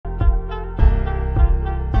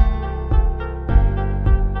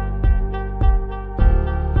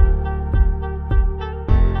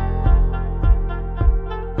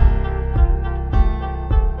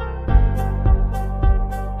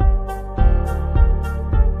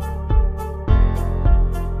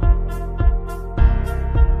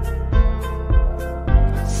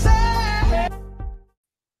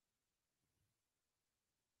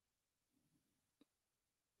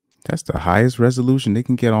That's the highest resolution they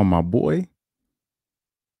can get on my boy.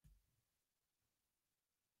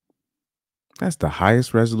 That's the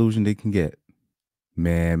highest resolution they can get.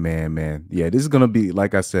 Man. Yeah, this is gonna be,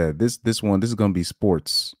 like I said, this is gonna be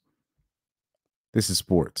sports. This is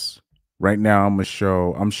sports. Right now,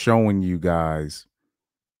 I'm showing you guys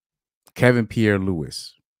Kevin Pierre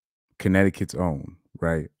Lewis, Connecticut's own,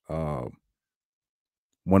 right?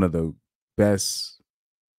 One of the best,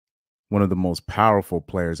 one of the most powerful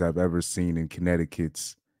players I've ever seen in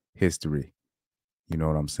Connecticut's history. You know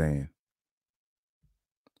what I'm saying?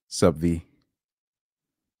 Sup, V?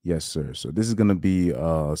 Yes, sir. So this is gonna be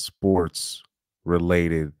a sports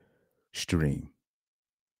related stream.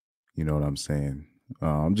 You know what I'm saying?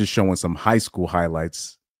 I'm just showing some high school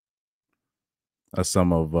highlights of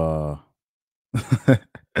some of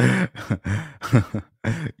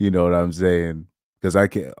you know what I'm saying? Because I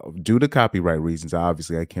can't, due to copyright reasons,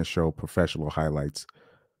 obviously I can't show professional highlights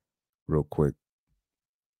real quick.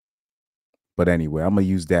 But anyway, I'm gonna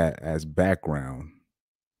use that as background.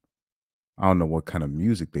 I don't know what kind of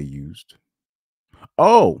music they used.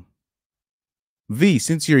 Oh, V,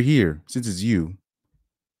 since you're here, since it's you,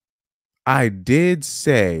 I did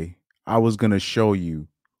say I was gonna show you,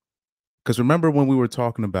 because remember when we were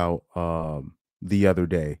talking about the other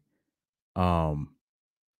day, um,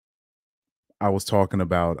 I was talking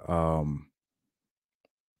about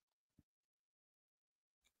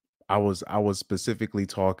I was specifically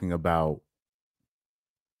talking about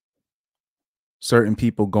certain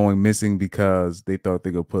people going missing because they thought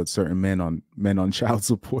they could put certain men on child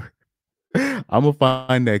support. I'm gonna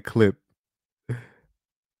find that clip.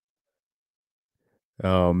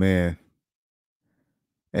 Oh man.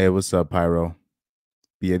 Hey, what's up, Pyro?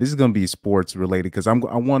 Yeah, this is gonna be sports related because I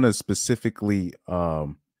want to specifically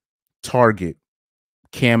target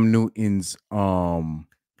Cam Newton's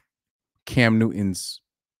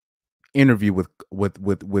interview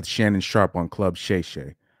with Shannon Sharp on Club Shay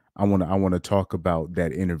Shay. I want to talk about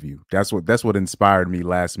that interview. That's what inspired me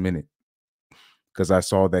last minute, because I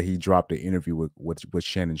saw that he dropped an interview with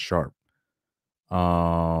Shannon Sharp.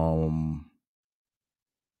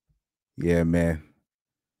 Yeah, man.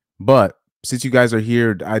 But since you guys are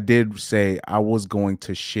here, I did say I was going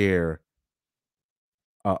to share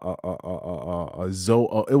it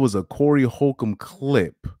was a Corey Holcomb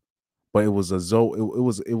clip, but it was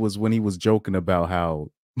it was when he was joking about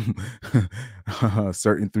how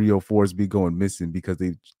certain 304s be going missing because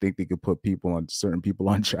they think they could put certain people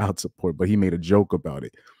on child support, but he made a joke about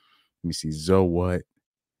it. Let me see. What?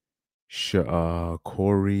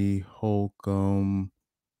 Corey Holcomb.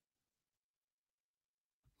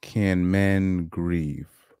 Can Men Grieve?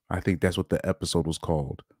 I think that's what the episode was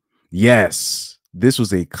called. Yes, this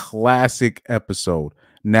was a classic episode.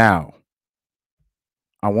 Now,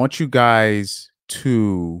 I want you guys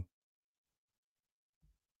to,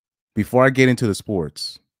 before I get into the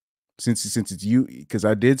sports, since it's you, because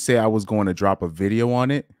I did say I was going to drop a video on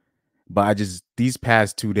it, but these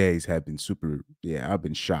past 2 days have been super. Yeah, I've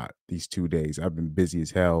been shot these 2 days. I've been busy as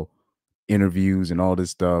hell, interviews and all this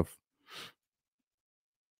stuff.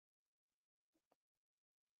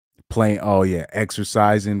 Playing, oh yeah,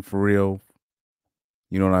 exercising for real.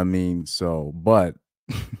 You know what I mean? So, but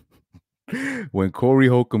when Corey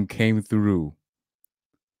Holcomb came through,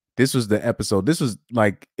 this was the episode. This was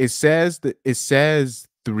like, it says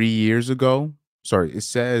 3 years ago. Sorry, it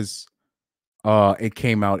says it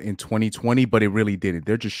came out in 2020, but it really didn't.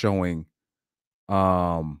 They're just showing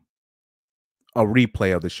a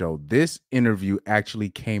replay of the show. This interview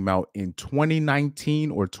actually came out in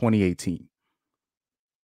 2019 or 2018.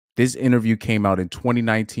 This interview came out in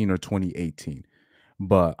 2019 or 2018.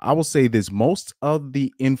 But I will say this, most of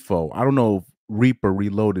the info, I don't know if Reaper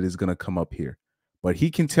Reloaded is going to come up here, but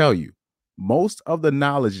he can tell you most of the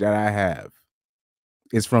knowledge that I have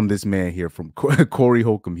is from this man here, from Corey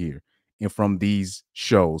Holcomb here, and from these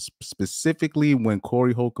shows, specifically when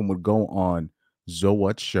Corey Holcomb would go on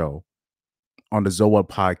Zowat show, on the Zowat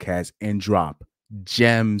podcast, and drop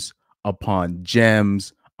gems upon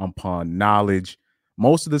knowledge.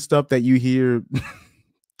 Most of the stuff that you hear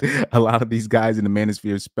a lot of these guys in the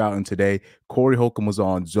manosphere spouting today, Corey Holcomb was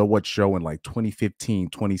on Zowat show in like 2015,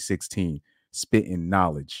 2016, spitting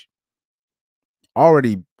knowledge.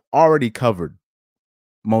 Already covered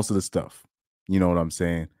most of the stuff. You know what I'm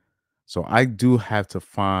saying? So I do have to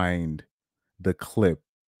find the clip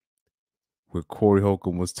where Corey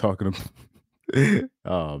Holcomb was talking about.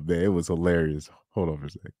 Oh man, it was hilarious. Hold on for a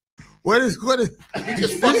second. What is we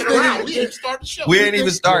just fucking around. We didn't start the show. We ain't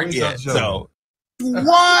even start yet. So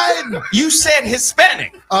what? You said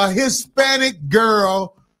Hispanic. A Hispanic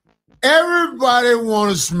girl. Everybody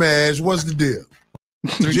want to smash. What's the deal?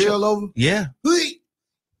 Jail over? Yeah.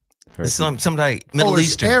 It's some like Middle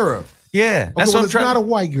Eastern. Arab. Yeah. That's what I'm it's trying. not a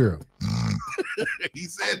white girl. He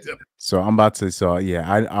said that. So I'm about to. So yeah,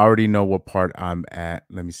 I already know what part I'm at.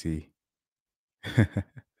 Let me see.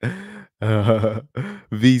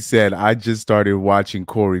 V said, I just started watching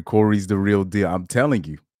Corey. Corey's the real deal. I'm telling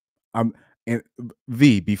you. And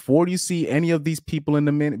V, before you see any of these people in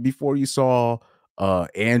the minute, before you saw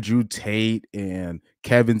Andrew Tate and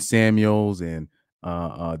Kevin Samuels and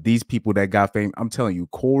these people that got fame, I'm telling you,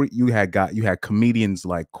 Corey, you had comedians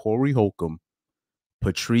like Corey Holcomb,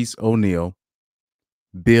 Patrice O'Neal,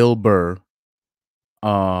 Bill Burr,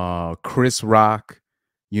 Chris Rock,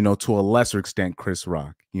 to a lesser extent, Chris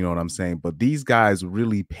Rock, you know what I'm saying? But these guys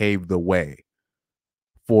really paved the way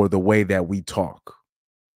for the way that we talk.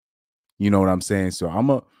 You know what I'm saying? So I'm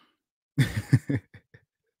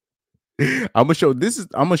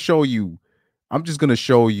gonna show you. I'm just gonna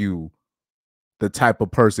show you the type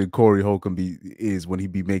of person Corey Holcomb is when he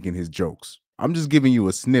be making his jokes. I'm just giving you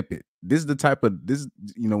a snippet. This is the type of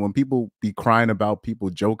when people be crying about people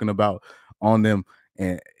joking about on them,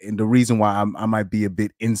 and the reason why I might be a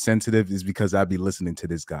bit insensitive is because I be listening to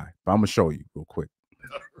this guy. But I'm gonna show you real quick.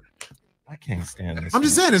 I can't stand this. I'm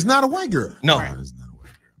just saying, it's not a white girl. No. Right. It's not a white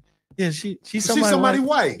girl. Yeah, she's somebody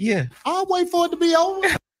white. Yeah. I'll wait for it to be over.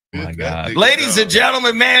 Oh my God. Ladies and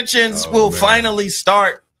gentlemen, Mansions will finally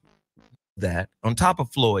start that on top of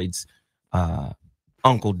Floyd's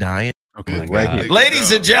uncle dying. Okay, right here.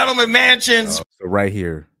 Ladies and gentlemen, Mansions. So right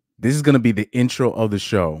here. This is going to be the intro of the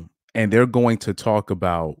show, and they're going to talk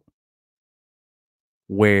about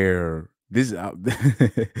where this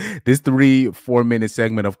 3-4 minute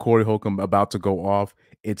segment of Corey Holcomb about to go off.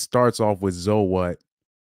 It starts off with Zowat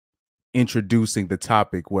introducing the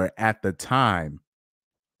topic where at the time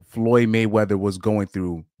Floyd Mayweather was going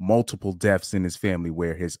through multiple deaths in his family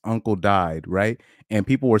where his uncle died, right? And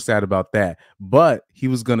people were sad about that. But he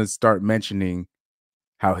was going to start mentioning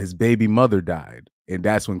how his baby mother died. And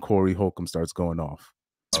that's when Corey Holcomb starts going off.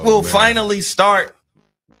 We'll finally start.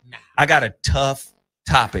 I got a tough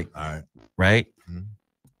topic. All right. Right? Mm-hmm.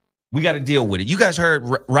 We got to deal with it. You guys heard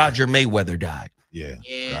Roger Mayweather died. Yeah.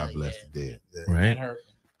 God bless the dead. Yeah. Right?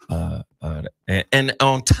 And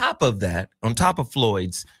on top of that, on top of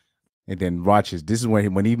Floyd's, and then watches. This is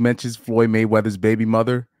when he mentions Floyd Mayweather's baby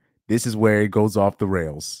mother. This is where it goes off the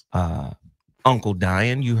rails. Uncle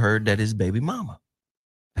dying. You heard that his baby mama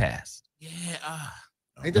passed. Yeah.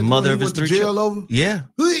 Ain't The that mother when of he his went to 3 jail children. over? Yeah.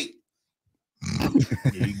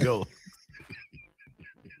 Here you go.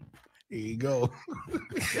 Here you go.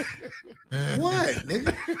 What,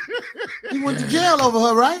 nigga? He went to jail over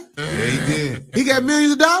her, right? Yeah, he did. He got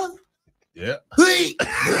millions of dollars? Yeah. Hey.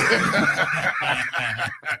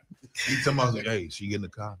 He told me, I was like, hey, she get in the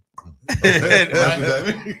car.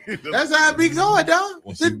 That's how it be going, dog.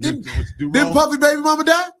 Didn't Puffy baby mama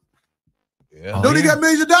die? Yeah. Don't he got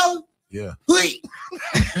millions of dollars? Yeah. Hey.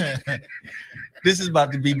 This is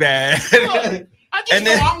about to be bad. I just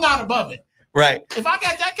know I'm not above it. Right. If I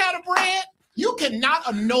got that kind of bread, you cannot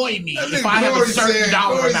annoy me That if nigga I have a Glory certain said-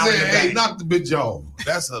 dollar Glory amount in said, the hey, bank. knock the bitch off.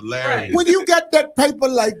 That's hilarious. When you got that paper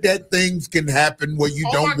like that, things can happen where you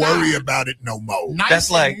Oh don't my God. worry about it no more. Nice That's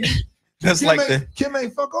and like neat. that's like the Kim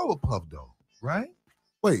ain't fuck over Puff though, right?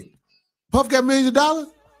 Wait, Puff got millions of dollars?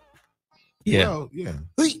 yeah. Well, yeah.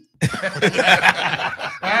 Hey.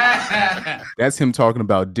 That's him talking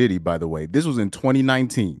about Diddy, by the way. This was in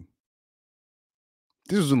 2019.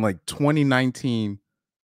 This was in like 2019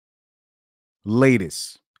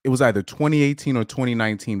 latest. It was either 2018 or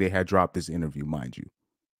 2019 they had dropped this interview, mind you.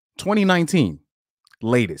 2019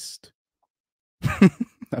 latest.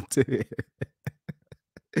 I'm telling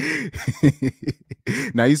you.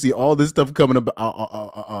 Now you see all this stuff coming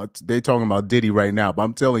about. They're talking about Diddy right now, but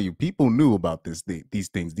I'm telling you, people knew about these things.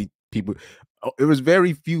 These people, it was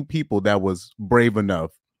very few people that was brave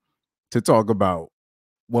enough to talk about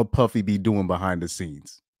what Puffy be doing behind the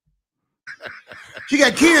scenes. She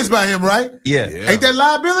got kids by him, right? Yeah. Ain't that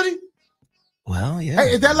liability? Well, yeah.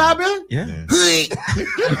 Hey, is that liability? Yeah.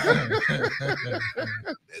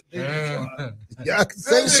 Y'all can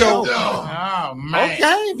say So- so. Oh man. Okay,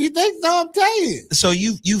 if you think so, I'm telling you. So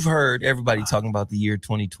you've heard everybody talking about the year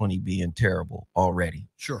 2020 being terrible already.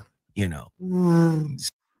 Sure. You know.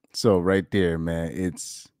 So right there, man,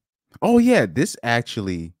 it's this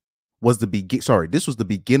actually was the this was the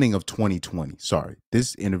beginning of 2020. Sorry.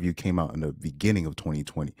 This interview came out in the beginning of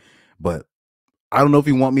 2020. But I don't know if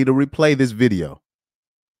you want me to replay this video.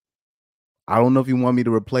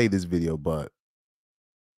 But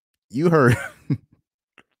you heard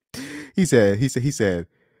he said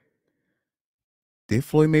Did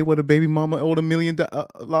Floyd Mayweather baby mama owe $1 million?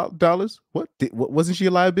 What? Wasn't she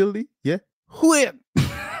a liability? Yeah. Whip.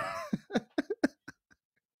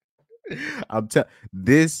 I'm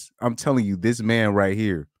telling you, this man right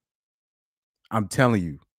here. I'm telling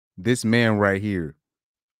you, this man right here.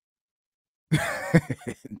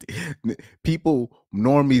 People,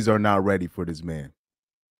 normies are not ready for this man.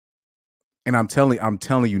 And I'm telling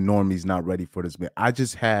you, normies not ready for this man. I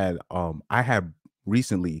just had I had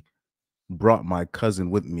recently brought my cousin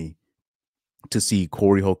with me to see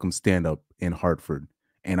Corey Holcomb stand up in Hartford.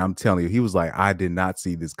 And I'm telling you, he was like, I did not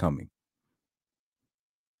see this coming.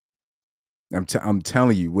 I'm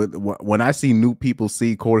telling you, when I see new people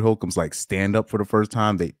see Corey Holcomb's like stand up for the first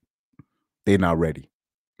time, they're not ready.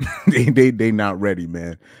 they not ready,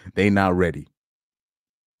 man. They not ready.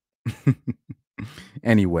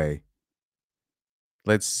 Anyway,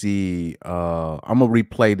 let's see. I'm gonna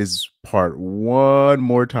replay this part one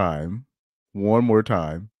more time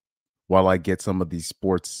while I get some of these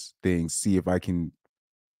sports things. See if I can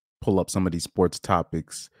pull up some of these sports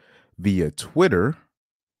topics via Twitter.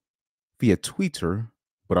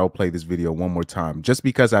 But I'll play this video one more time just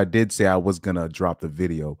because I did say I was gonna drop the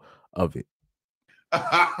video of it.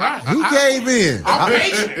 He gave in.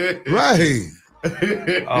 Right.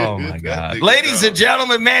 Oh my God. Ladies and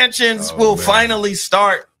gentlemen, Mansions will finally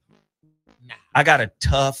start. I got a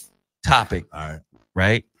tough topic. All right.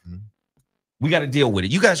 Right? We got to deal with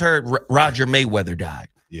it. You guys heard Roger Mayweather died.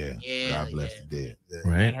 Yeah. God bless the dead.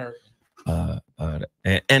 Right.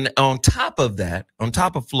 And on top of that, on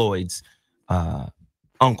top of Floyd's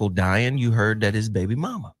uncle dying, you heard that his baby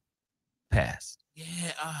mama passed. Yeah.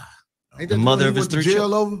 Ain't The that mother one of he his went to 3 jail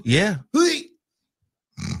children. over? Yeah. Hey.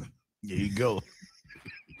 Here you go.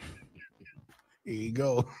 Here you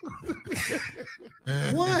go.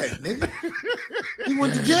 What, nigga? He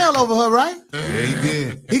went to jail over her, right? Yeah, he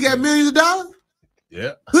did. He got millions of dollars?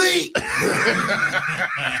 Yeah. Hey.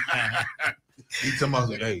 He told me, I was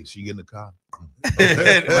like, hey, she get in the car.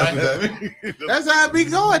 That's how it be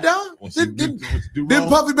going, dog. When she Didn't do wrong.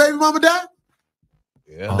 Puffy baby mama die?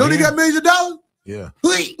 Yeah. Oh, Don't he yeah. got millions of dollars? Yeah.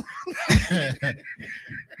 Hey.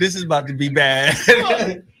 This is about to be bad.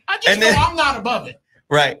 I just And know then- I'm not above it.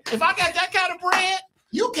 Right. If I got that kind of bread,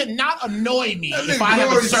 you cannot annoy me That if nigga I have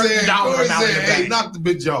a Corey certain said- dollar Corey amount in the said, hey, bank. knock the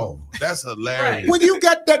bitch off. That's hilarious. When you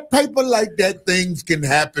got that paper like that, things can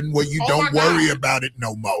happen where you Oh don't my worry God. about it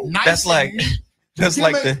no more. Nice That's and like- neat. Just Kim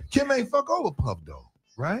like ain't, the Kim ain't fuck over Puff though,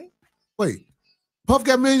 right? Wait, Puff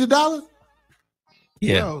got millions of dollars?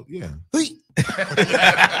 yeah. Well, yeah. Hey.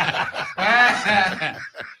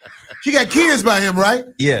 She got kids by him, right?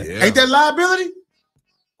 Yeah. Yeah. Ain't that liability?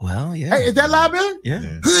 Well, yeah. Hey, is that liability?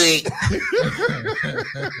 Yeah. Hey.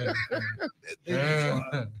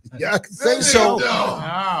 Yeah, I can say So- so.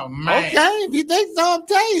 Oh man. Okay, if you think so, I'm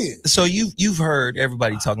telling you. So you've heard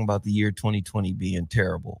everybody talking about the year 2020 being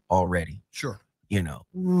terrible already. Sure. You know,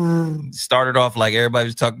 started off like everybody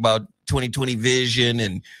was talking about 2020 vision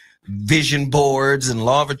and vision boards and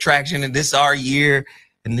law of attraction, and this our year.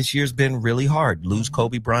 And this year's been really hard. Lose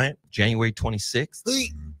Kobe Bryant, January 26th.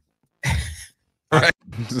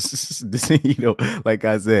 This, you know, like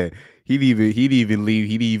I said, he'd even leave.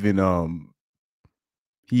 He even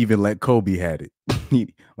let Kobe had it.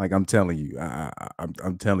 Like I'm telling you,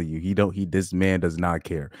 I'm telling you, this man does not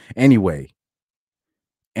care. Anyway,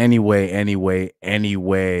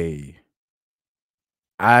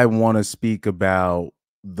 I want to speak about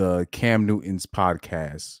the Cam Newton's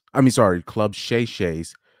podcast. I mean, sorry, Club Shay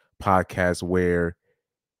Shay's podcast, where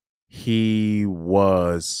he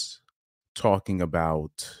was talking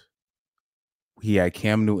about, he had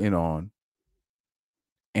Cam Newton on,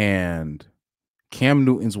 and Cam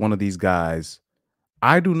Newton's one of these guys.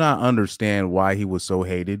 I do not understand why he was so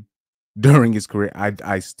hated during his career.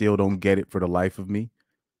 I still don't get it for the life of me.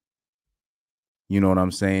 You know what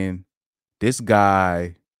I'm saying? This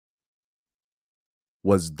guy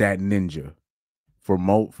was that ninja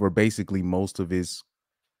for basically most of his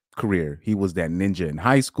career. He was that ninja in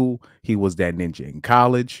high school. He was that ninja in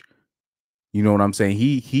college. You know what I'm saying?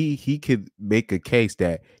 He could make a case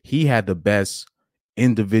that he had the best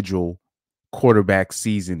individual quarterback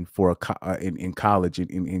season for in college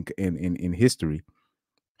in history.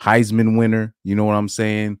 Heisman winner, you know what I'm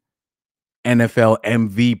saying? NFL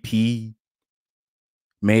MVP,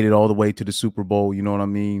 made it all the way to the Super Bowl, you know what I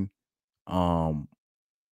mean? A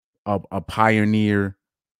pioneer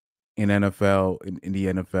in NFL, in the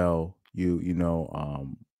NFL, you know,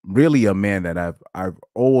 really a man that I've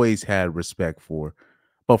always had respect for.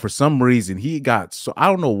 But for some reason he got so, I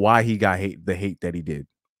don't know why he got the hate that he did.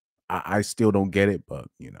 I still don't get it, but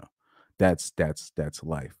you know, that's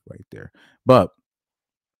life right there. But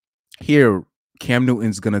here, Cam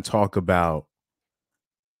Newton's gonna talk about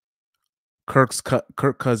Kirk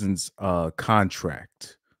Cousins'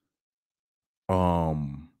 contract.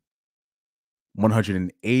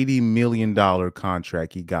 $180 million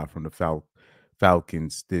contract he got from the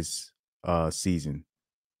Falcons this season,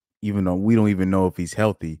 even though we don't even know if he's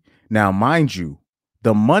healthy. Now, mind you,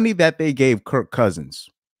 the money that they gave Kirk Cousins,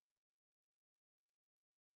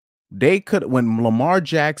 they could, when Lamar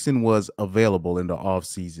Jackson was available in the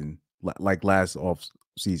offseason, like last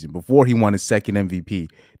offseason, before he won his second MVP,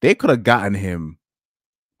 they could have gotten him.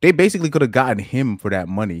 They basically could have gotten him for that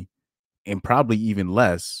money and probably even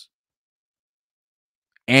less.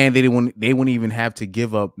 And they wouldn't even have to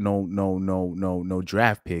give up no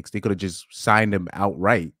draft picks. They could have just signed him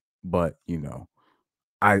outright. But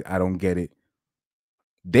I don't get it.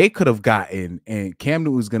 They could have gotten, and Cam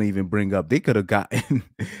Newton's gonna even bring up, they could have gotten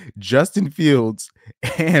Justin Fields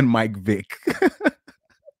and Mike Vick.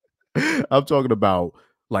 I'm talking about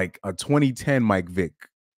like a 2010 Mike Vick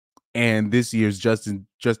and this year's Justin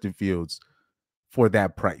Fields for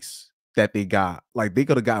that price that they got. Like, they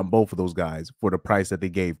could have gotten both of those guys for the price that they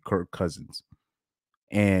gave Kirk Cousins.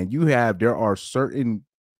 And there are certain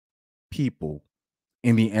people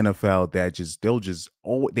in the NFL that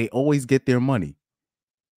they always get their money.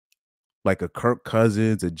 Like a Kirk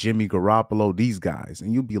Cousins, a Jimmy Garoppolo, these guys.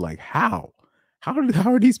 And you'll be like, how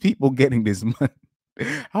are these people getting this money?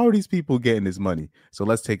 How are these people getting this money? So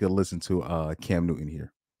let's take a listen to Cam Newton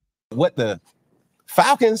here. What the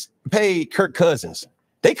Falcons paid Kirk Cousins,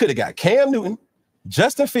 they could have got Cam Newton,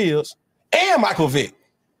 Justin Fields, and Michael Vick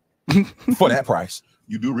for that price.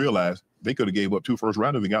 You do realize they could have gave up 2 first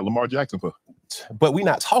rounders and got Lamar Jackson for. But we're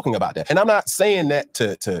not talking about that. And I'm not saying that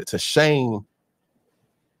to shame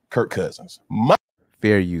Kirk Cousins.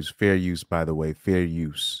 Fair use, by the way, fair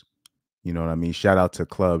use. You know what I mean? Shout out to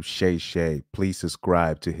Club Shay Shay. Please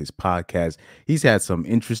subscribe to his podcast. He's had some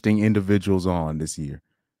interesting individuals on this year.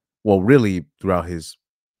 Well, really throughout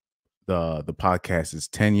the podcast's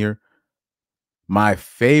tenure. My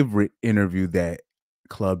favorite interview that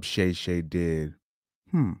Club Shay Shay did.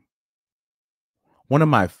 One of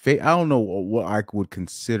my I don't know what I would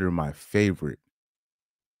consider my favorite.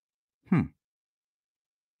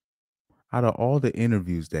 Out of all the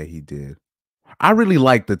interviews that he did, I really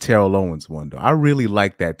like the Terrell Owens one, though. I really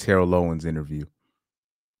like that Terrell Owens interview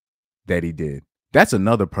that he did. That's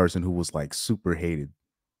another person who was like super hated.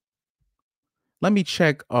 Let me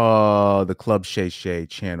check the Club Shay Shay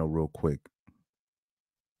channel real quick.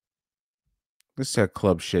 Let's check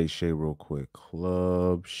Club Shay Shay real quick.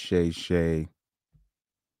 Club Shay Shay.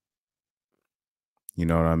 You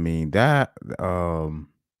know what I mean? That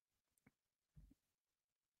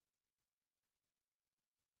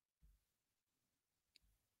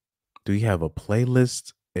do he have a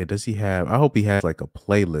playlist? Does he have? I hope he has like a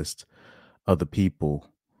playlist of the people.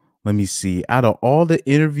 Let me see. Out of all the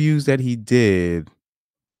interviews that he did,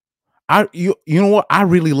 you know what? I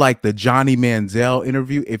really like the Johnny Manziel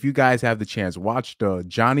interview. If you guys have the chance, watch the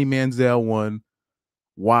Johnny Manziel one.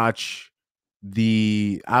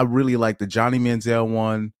 I really like the Johnny Manziel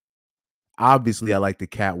one. Obviously, I like the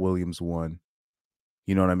Cat Williams one.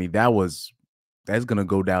 You know what I mean? That's gonna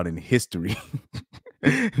go down in history.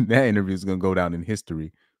 That interview is gonna go down in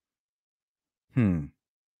history.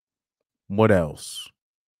 What else?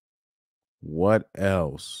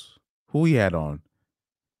 Who he had on?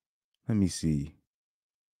 Let me see.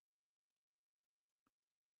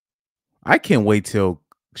 I can't wait till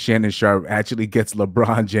Shannon Sharp actually gets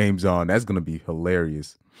LeBron James on. That's gonna be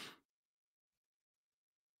hilarious.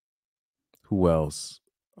 Who else?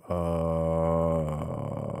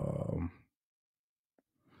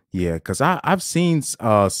 Yeah, because I've seen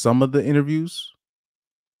some of the interviews.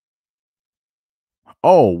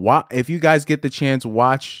 Oh, if you guys get the chance,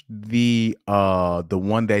 watch the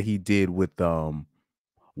one that he did with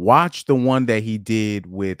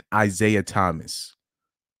Isaiah Thomas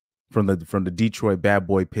from the Detroit Bad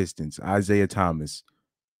Boy Pistons. Isaiah Thomas,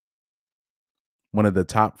 one of the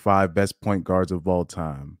top 5 best point guards of all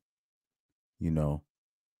time. You know,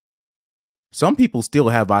 some people still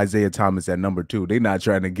have Isaiah Thomas at number 2. They're not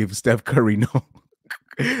trying to give Steph Curry no.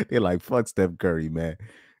 They're like, fuck Steph Curry, man.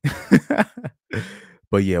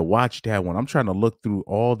 But yeah, watch that one. I'm trying to look through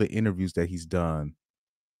all the interviews that he's done.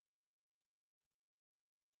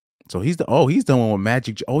 So he's done one with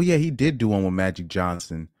Magic. Oh yeah, he did do one with Magic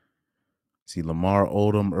Johnson. See, Lamar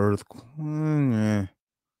Odom,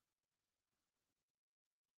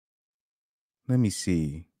 Let me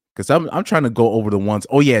see. Because I'm trying to go over the ones.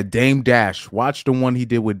 Oh yeah, Dame Dash. Watch the one he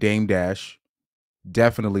did with Dame Dash.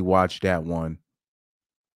 Definitely watch that one.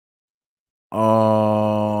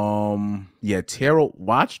 Yeah, Terrell.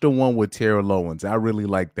 Watch the one with Terrell Owens. I really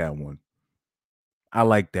like that one. I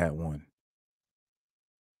like that one.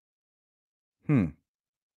 Let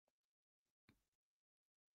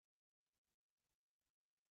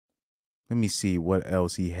me see what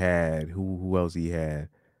else he had. Who else he had?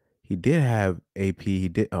 He did have AP. He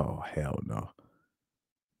did. Oh hell no.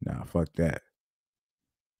 Nah, fuck that.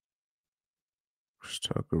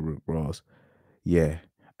 Tucker, Rick Ross. Yeah.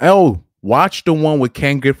 Oh, watch the one with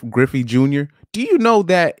Ken Griffey Jr. Do you know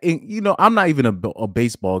that? I'm not even a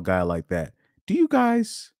baseball guy like that. Do you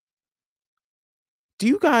guys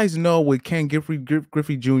know with Ken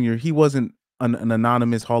Griffey Jr. He wasn't an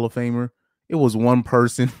anonymous Hall of Famer. It was one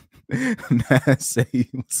person that said he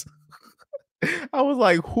was. I was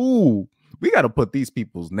like, who? We got to put these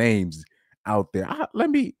people's names out there.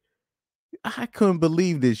 I couldn't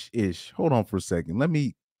believe this ish. Hold on for a second. Let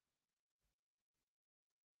me.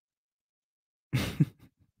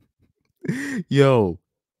 Yo.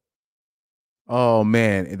 Oh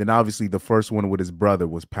man. And then obviously the first one with his brother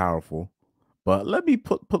was powerful. But let me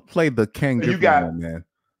play the Ken Griffey one, man.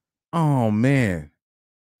 Oh man.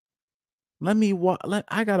 Let me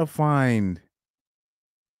I gotta find.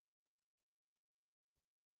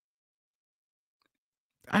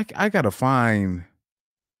 I gotta find.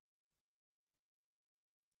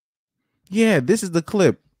 Yeah, this is the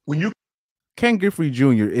clip. Ken Griffey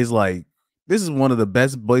Jr. is like, this is one of the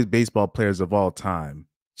best baseball players of all time.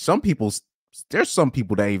 There's some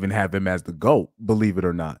people that even have him as the GOAT, believe it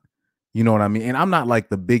or not. You know what I mean? And I'm not like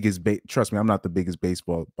the biggest, trust me, I'm not the biggest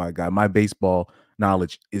baseball guy. My baseball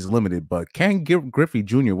knowledge is limited, but Ken Griffey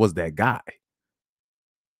Jr. was that guy.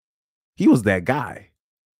 He was that guy.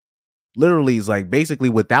 Literally, it's like basically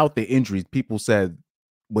without the injuries, people said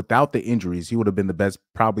without the injuries, he would have been the best,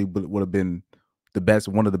 probably would have been the best,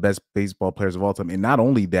 one of the best baseball players of all time. And not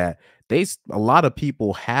only that, a lot of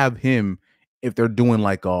people have him if they're doing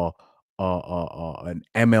like an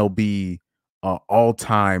MLB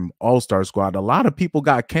all-time all-star squad. A lot of people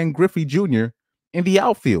got Ken Griffey Jr. in the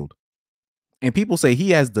outfield. And people say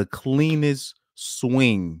he has the cleanest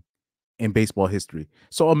swing in baseball history.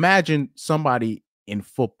 So imagine somebody in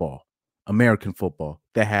football, American football,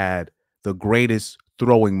 that had the greatest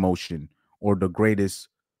throwing motion or the greatest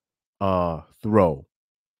throw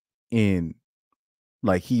in,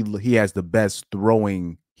 like he has the best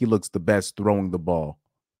throwing, he looks the best throwing the ball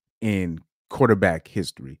in quarterback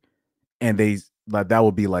history. And that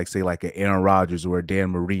would be like, say, like an Aaron Rodgers or a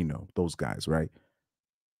Dan Marino, those guys, right?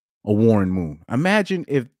 A Warren Moon. Imagine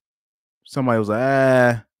if somebody was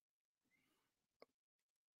like,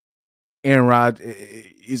 Aaron Rodgers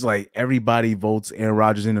is like, everybody votes Aaron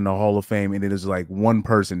Rodgers in the Hall of Fame, and then there's like one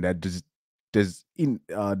person that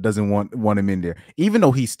doesn't want him in there, even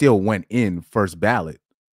though he still went in first ballot,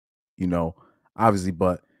 obviously.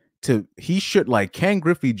 But he should, like, Ken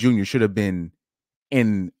Griffey Jr. should have been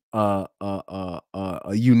in a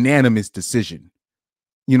unanimous decision.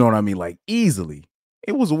 You know what I mean? Like, easily.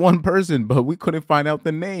 It was one person, but we couldn't find out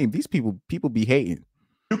the name. These people be hating.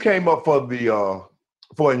 You came up for the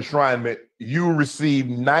for enshrinement. You received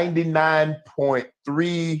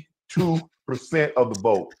 99.32% of the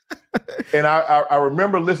vote. And I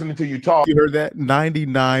remember listening to you talk. You heard that?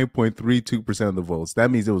 99.32% of the votes. That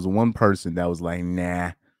means it was one person that was like,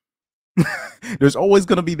 nah. There's always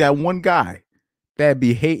going to be that one guy that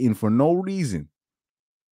be hating for no reason.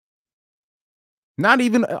 Not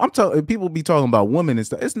even, people be talking about women and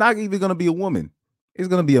stuff. It's not even going to be a woman. It's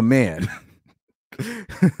going to be a man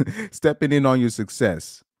stepping in on your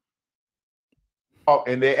success.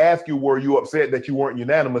 And they ask you, were you upset that you weren't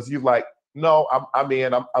unanimous? You're like, no,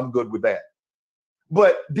 I'm good with that.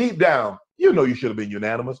 But deep down, you should have been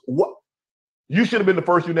unanimous. What? You should have been the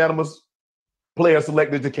first unanimous player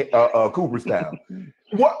selected to Cooperstown.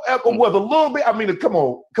 What was a little bit? I mean, come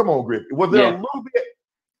on, Griff. Was there a little bit?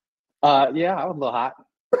 Yeah, I was a little hot.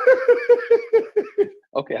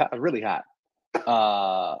 Okay, really hot.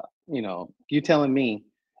 You're telling me,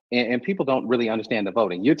 and people don't really understand the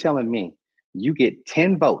voting. You're telling me you get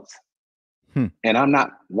 10 votes, and I'm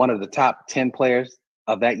not one of the top 10 players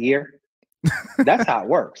of that year. That's how it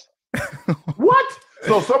works. What?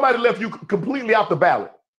 So somebody left you completely off the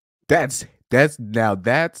ballot. That's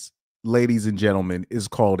ladies and gentlemen, is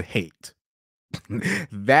called hate.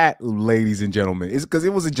 That, ladies and gentlemen, is because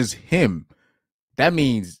it wasn't just him. That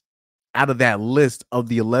means out of that list of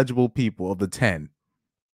the eligible people of the 10,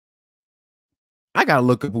 I gotta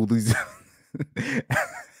look up who these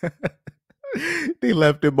they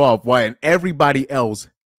left him off. Why? And everybody else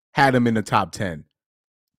had him in the top 10,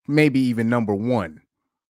 maybe even number 1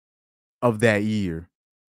 of that year.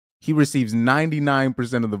 He receives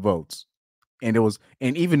 99% of the votes. And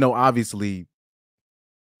even though obviously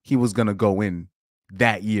he was gonna go in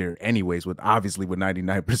that year anyways, with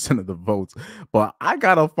 99% of the votes. But I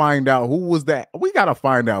gotta find out who was that. We gotta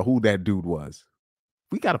find out who that dude was.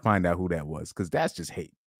 We gotta find out who that was, because that's just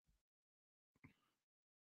hate.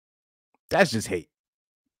 That's just hate.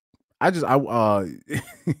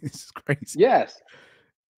 It's crazy. Yes.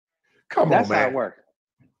 Come That's on, man. how it works.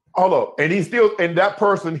 Hold up. And that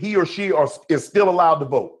person, he or she is still allowed to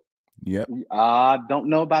vote. Yep. Don't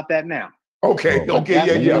know about that now. Okay. Oh.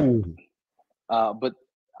 Okay. Yeah. But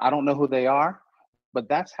I don't know who they are. But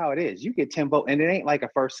that's how it is. You get 10 votes, and it ain't like a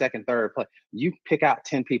first, second, third play. You pick out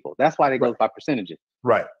 10 people. That's why they go by percentages.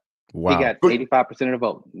 Right. Wow. He got 85% of the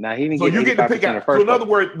vote. Now he didn't So get you get to 85% pick of the out. first So in other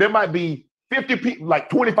vote. words, there might be 50 people, like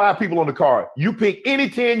 25 people on the card. You pick any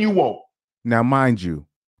 10 you want. Now, mind you,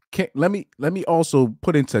 let me also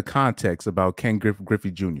put into context about Ken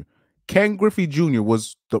Griffey Jr. Ken Griffey Jr.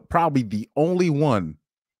 was probably the only one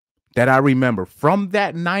that I remember from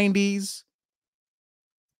that 90s,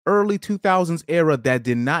 early 2000s era that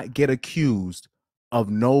did not get accused of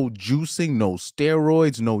no juicing, no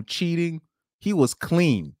steroids, no cheating. He was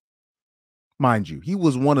clean. Mind you, he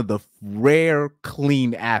was one of the rare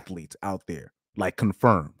clean athletes out there, like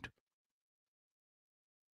confirmed.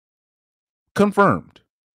 Confirmed.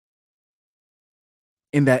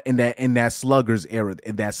 In that sluggers era,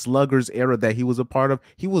 that he was a part of,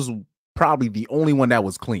 he was probably the only one that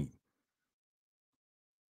was clean.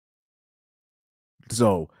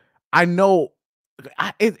 So I know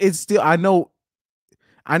it's still, I know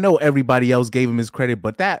everybody else gave him his credit,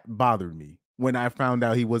 but that bothered me when I found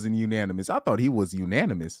out he wasn't unanimous. I thought he was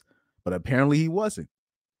unanimous, but apparently he wasn't.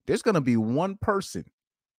 There's going to be one person.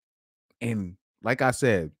 And like I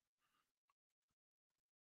said,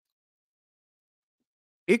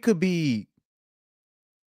 it could be,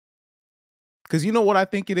 because you know what I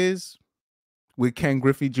think it is with Ken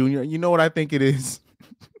Griffey Jr.? You know what I think it is?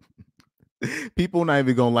 People not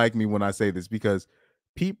even going to like me when I say this, because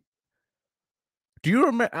people, do you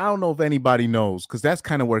remember? I don't know if anybody knows, because that's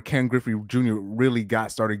kind of where Ken Griffey Jr. really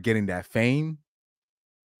started getting that fame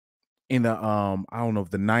in the I don't know if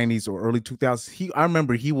the 90s or early 2000s. I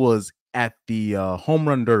remember he was at the home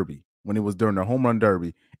run derby, when it was during the home run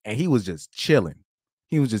derby, and he was just chilling.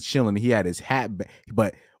 He was just chilling. He had his hat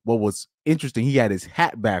but what was interesting, he had his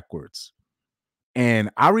hat backwards. And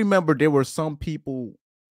I remember there were some people,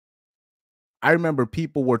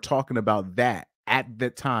 were talking about that at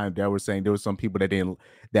that time. That were saying there were some people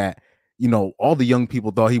that all the young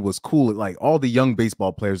people thought he was cool. Like all the young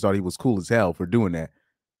baseball players thought he was cool as hell for doing that.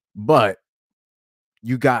 But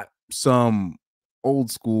you got some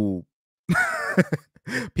old school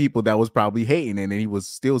people that was probably hating it, and he was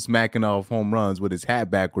still smacking off home runs with his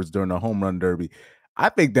hat backwards during the home run derby. I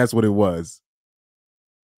think that's what it was.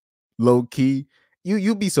 Low key,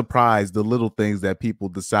 you'd be surprised the little things that people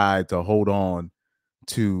decide to hold on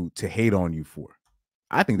to hate on you for.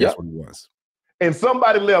 I think that's what it was. And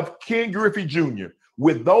somebody left Ken Griffey Jr.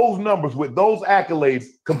 with those numbers, with those accolades,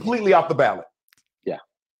 completely off the ballot. Yeah,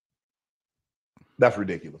 that's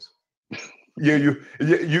ridiculous. You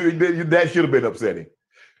that should have been upsetting.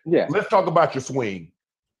 Yeah. Let's talk about your swing.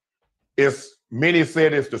 Many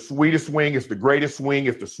said it's the sweetest swing, it's the greatest swing,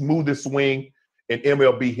 it's the smoothest swing in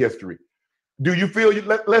MLB history. Do you feel,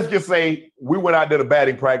 let's just say we went out there to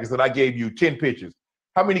batting practice and I gave you 10 pitches.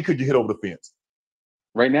 How many could you hit over the fence?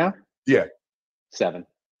 Right now? Yeah. 7.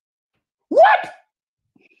 What?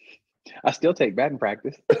 I still take batting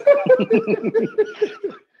practice.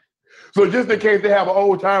 So just in case they have an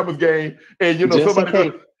old timers game and just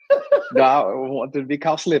somebody. No, I want to be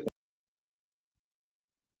caught slipping.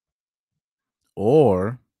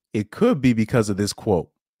 Or it could be because of this quote.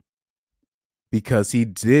 Because he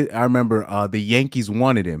did, I remember the Yankees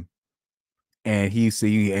wanted him. And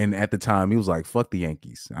and at the time he was like, fuck the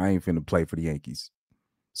Yankees. I ain't finna play for the Yankees.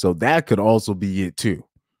 So that could also be it too.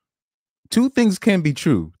 Two things can be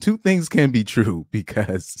true.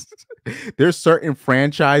 Because there's certain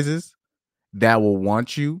franchises that will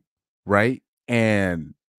want you, right?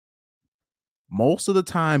 And most of the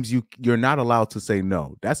times you're not allowed to say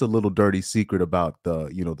no. That's a little dirty secret about the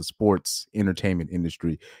sports entertainment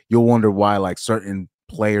industry. You'll wonder why, like, certain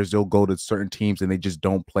players, they'll go to certain teams and they just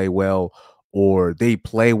don't play well, or they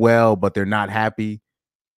play well but they're not happy.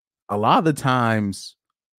 A lot of the times,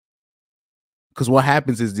 because what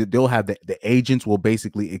happens is that they'll have the agents will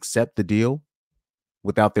basically accept the deal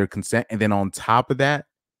without their consent, and then on top of that,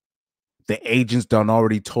 the agents done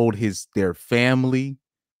already told their family,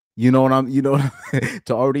 to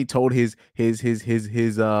already told his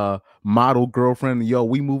model girlfriend, yo,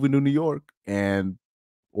 we moving to New York,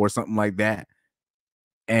 or something like that.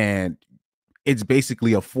 And it's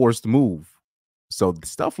basically a forced move. So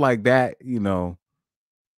stuff like that, you'll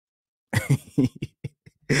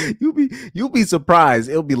be surprised.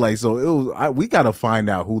 It'll be like, we got to find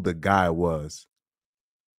out who the guy was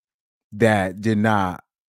that did not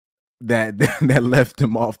that that left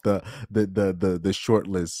him off the short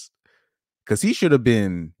list, because he should have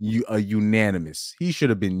been unanimous. He should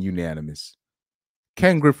have been unanimous.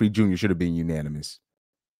 Ken Griffey Jr. should have been unanimous.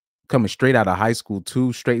 Coming straight out of high school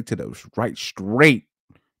too, straight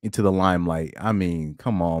into the limelight. I mean,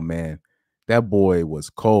 come on, man. That boy was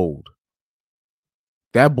cold.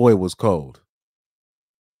 That boy was cold.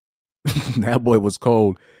 That boy was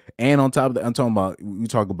cold. And on top of that, we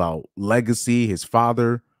talk about legacy. His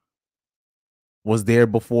father was there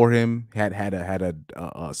before him, had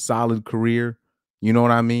a solid career. You know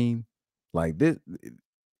what I mean? Like this,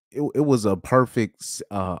 it was a perfect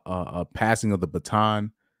passing of the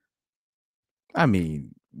baton. I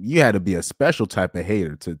mean, you had to be a special type of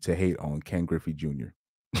hater to hate on Ken Griffey Jr.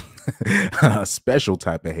 A special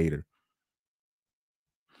type of hater.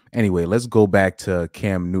 Anyway, let's go back to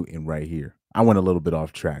Cam Newton right here. I went a little bit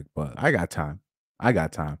off track, but I got time.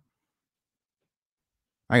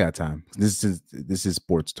 This is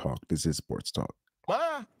sports talk.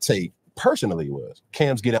 My take personally was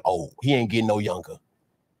Cam's getting old. He ain't getting no younger.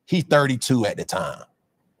 He's 32 at the time.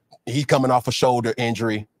 He's coming off a shoulder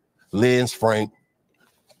injury, Liz Frank.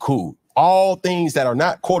 Cool. All things that are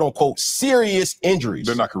not quote unquote serious injuries.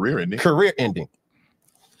 They're not career ending. Career ending.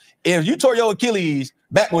 If you tore your Achilles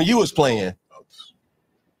back when you was playing,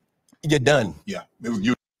 you're done. Yeah. It was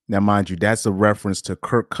you. Now, mind you, that's a reference to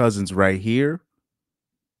Kirk Cousins right here.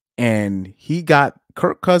 And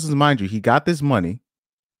Kirk Cousins, mind you, he got this money.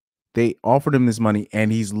 They offered him this money,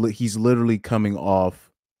 and he's literally coming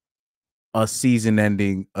off a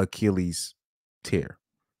season-ending Achilles tear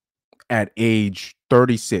at age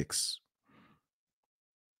 36.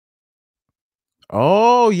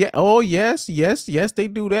 Oh yeah. Oh yes, they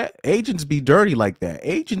do that. Agents be dirty like that.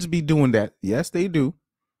 Agents be doing that. Yes, they do.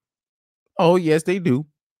 Oh yes, they do.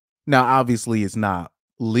 Now, obviously, it's not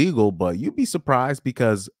legal, but you'd be surprised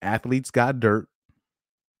because athletes got dirt.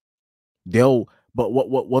 But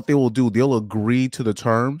what they will do, they'll agree to the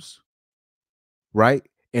terms, right?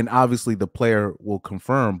 And obviously the player will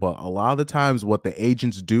confirm, but a lot of the times what the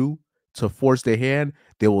agents do to force their hand,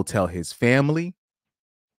 they will tell his family.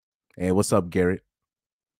 Hey, what's up, Garrett?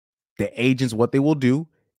 The agents, what they will do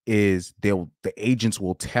is the agents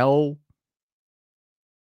will tell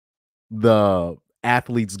the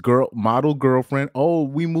athlete's model girlfriend, oh,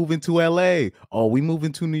 we move into LA. Oh, we move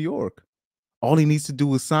into New York. All he needs to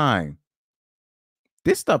do is sign.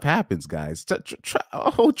 This stuff happens, guys.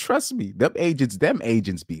 Trust me. Them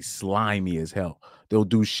agents be slimy as hell. They'll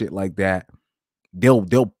do shit like that. They'll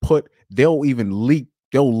leak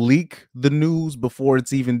the news before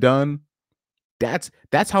it's even done. That's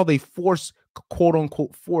how they quote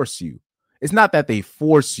unquote force you. It's not that they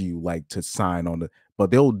force you like to sign on but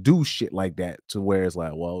they'll do shit like that to where it's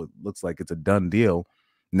like, well, it looks like it's a done deal.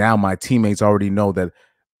 Now my teammates already know that.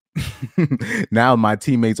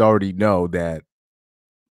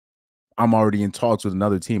 I'm already in talks with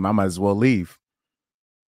another team. I might as well leave.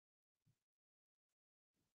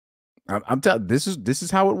 I'm telling this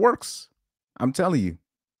is how it works. I'm telling you.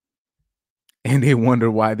 And they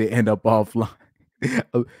wonder why they end up offline.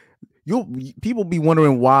 People be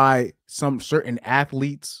wondering why some certain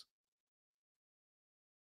athletes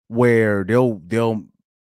where they'll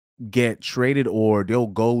get traded or they'll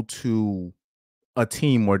go to a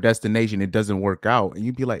team or destination, it doesn't work out, and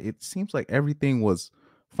you'd be like, it seems like everything was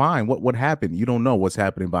fine. What happened? You don't know what's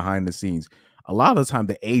happening behind the scenes. A lot of the time,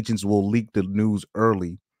 the agents will leak the news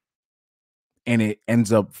early, and it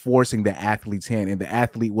ends up forcing the athlete's hand. And the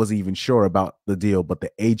athlete wasn't even sure about the deal, but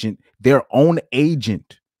their own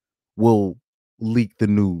agent, will leak the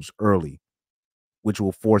news early, which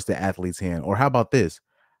will force the athlete's hand. Or how about this?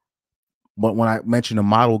 But when I mentioned a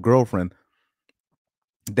model girlfriend,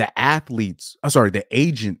 the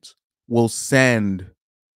agents will send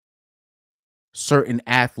certain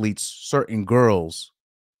athletes, certain girls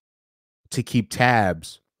to keep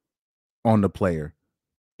tabs on the player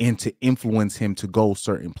and to influence him to go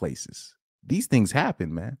certain places. These things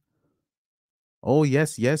happen, man. Oh,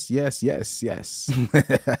 yes. Garrett's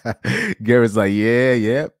like,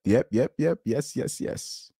 yep. Yes.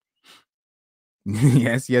 yes.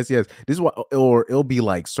 This is what, or it'll be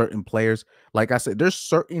like certain players. Like I said, there's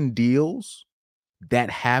certain deals that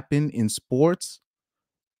happen in sports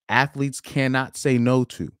athletes cannot say no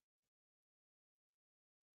to.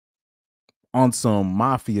 On some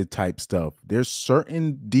mafia type stuff, there's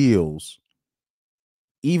certain deals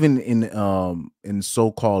even in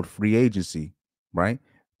so-called free agency, right?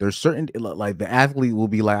 There's certain, like, the athlete will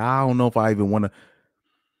be like, I don't know if I even want to.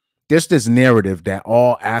 There's this narrative that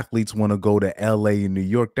all athletes want to go to LA and New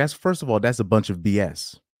York. That's, first of all, that's a bunch of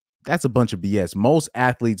BS. That's a bunch of BS. Most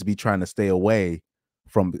athletes be trying to stay away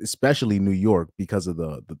from, especially New York, because of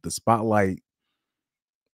the spotlight.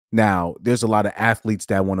 Now, there's a lot of athletes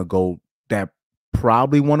that want to go, that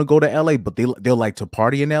probably want to go to LA, but they'll like to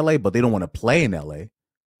party in LA, but they don't want to play in LA.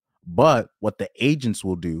 But what the agents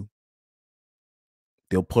will do,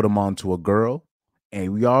 they'll put them onto a girl,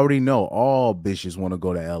 and we already know all bitches want to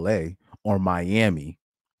go to LA or Miami,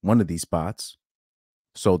 one of these spots.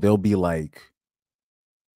 So they'll be like,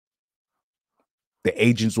 the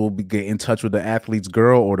agents will get in touch with the athlete's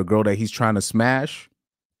girl or the girl that he's trying to smash,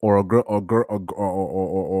 or a girl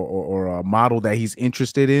or a model that he's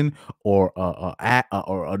interested in, or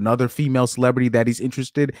or another female celebrity that he's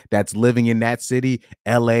interested, that's living in that city,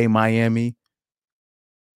 LA, Miami.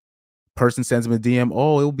 Person sends him a DM.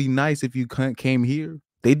 Oh, it would be nice if you came here.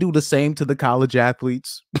 They do the same to the college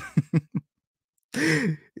athletes.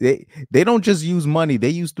 They don't just use money. They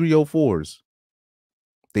use 304s.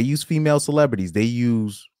 They use female celebrities. They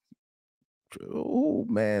use, oh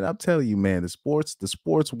man, I'm telling you, man, the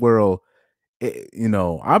sports world.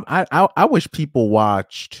 I wish people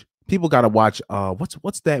watched. People got to watch.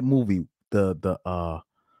 What's that movie? The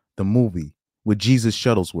movie with Jesus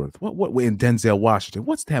Shuttlesworth. What in Denzel Washington?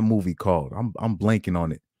 What's that movie called? I'm blanking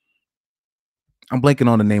on it. I'm blanking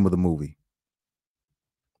on the name of the movie.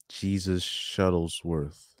 Jesus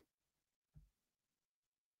Shuttlesworth.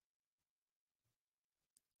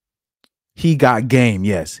 He Got Game.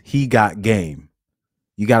 Yes, He Got Game.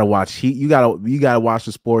 You gotta watch. You gotta watch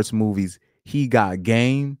the sports movies. He Got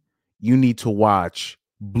Game. You need to watch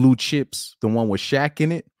Blue Chips, the one with Shaq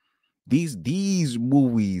in it. These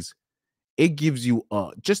movies, it gives you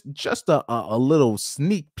just a little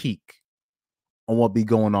sneak peek on what be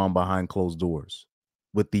going on behind closed doors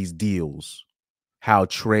with these deals, how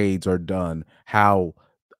trades are done, how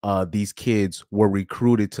these kids were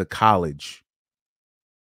recruited to college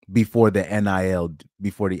before the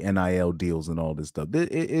NIL deals and all this stuff.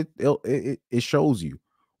 It shows you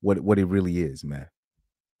what it really is, man.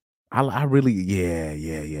 I really,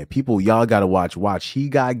 yeah. People, y'all gotta watch He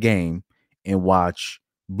Got Game and watch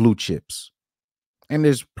Blue Chips. And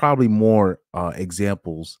there's probably more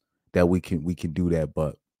examples that we can do that,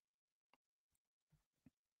 but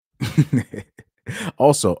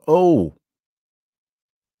also, hold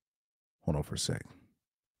on for a sec.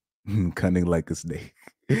 Cunning like a snake.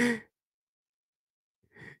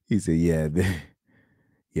 He said, yeah,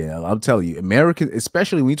 yeah, I'm telling you, American,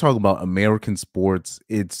 especially when you talk about American sports,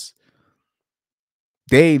 it's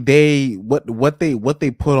what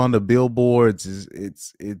they put on the billboards is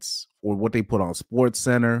it's or what they put on Sports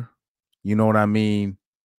Center. You know what I mean?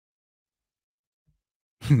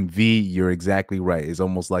 V, you're exactly right. It's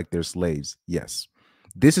almost like they're slaves. Yes.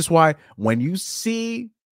 This is why this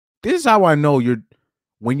is how I know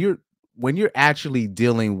when you're actually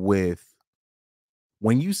dealing with,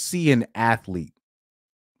 when you see an athlete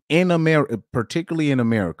in America, particularly in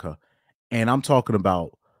America, and I'm talking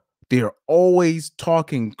about, they're always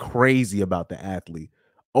talking crazy about the athlete,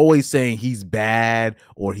 always saying he's bad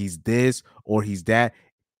or he's this or he's that.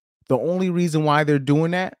 The only reason why they're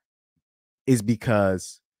doing that is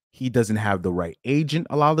because he doesn't have the right agent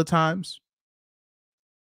a lot of the times.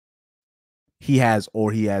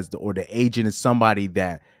 Or the agent is somebody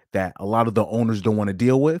that a lot of the owners don't want to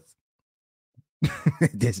deal with.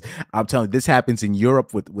 I'm telling you, this happens in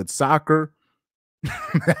Europe with soccer.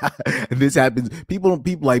 This happens. People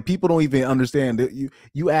don't even understand that.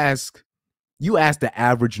 You ask the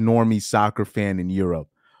average normie soccer fan in Europe,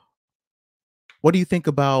 what do you think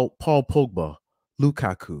about Paul Pogba,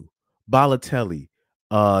 Lukaku, Balotelli,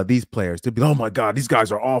 these players? They'll be, oh my God, these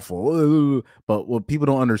guys are awful. But what people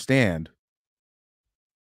don't understand,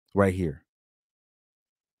 right here,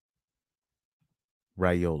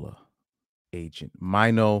 Raiola, agent,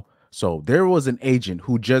 Mino. So there was an agent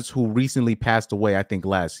who recently passed away, I think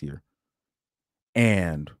last year.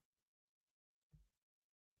 And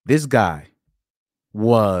this guy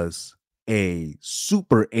was a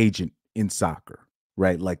super agent in soccer,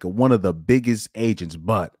 right? Like one of the biggest agents,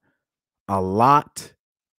 but a lot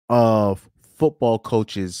of football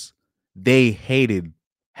coaches, they hated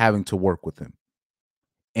having to work with him.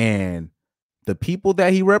 And the people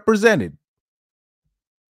that he represented,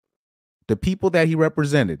 I'm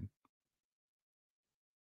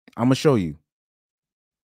going to show you.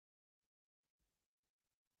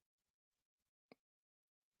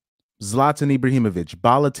 Zlatan Ibrahimovic,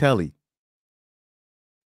 Balotelli,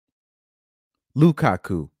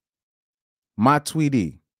 Lukaku,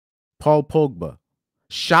 Matuidi, Paul Pogba,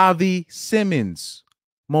 Xavi Simmons,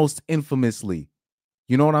 most infamously.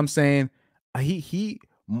 You know what I'm saying?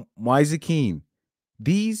 Moise Kean.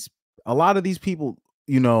 A lot of these people,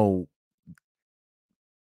 you know,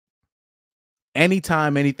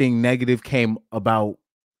 anytime anything negative came about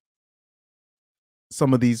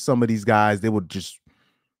some of these guys, they would just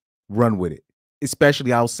run with it.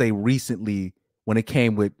 Especially, I'll say recently when it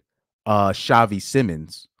came with Xavi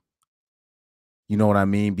Simmons. You know what I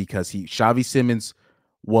mean? Because Xavi Simmons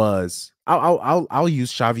was I'll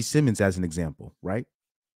use Xavi Simmons as an example, right?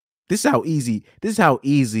 This is how easy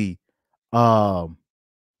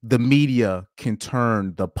the media can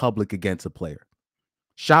turn the public against a player.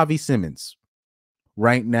 Xavi Simmons,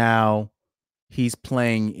 right now, he's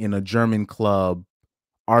playing in a German club,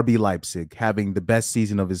 RB Leipzig, having the best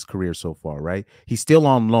season of his career so far, right? He's still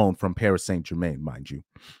on loan from Paris Saint-Germain, mind you,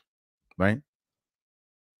 right?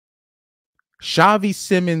 Xavi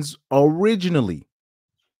Simmons originally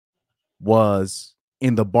was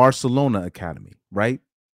in the Barcelona Academy, right?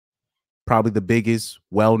 Probably the biggest,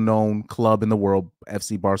 well-known club in the world,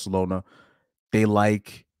 FC Barcelona. They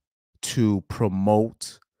like to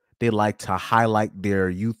promote, they like to highlight their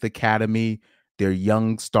youth academy, their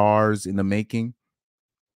young stars in the making.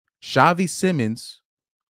 Xavi Simmons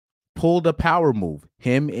pulled a power move.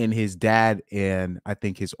 Him and his dad and I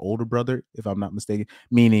think his older brother, if I'm not mistaken,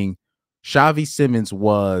 meaning Xavi Simmons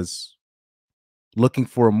was looking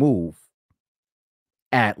for a move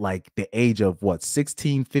at like the age of what,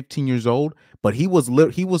 16, 15 years old, but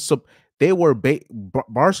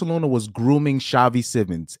Barcelona was grooming Xavi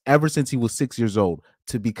Simmons ever since he was 6 years old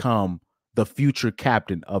to become the future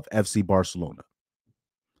captain of FC Barcelona.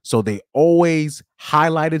 So they always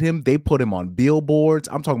highlighted him. They put him on billboards.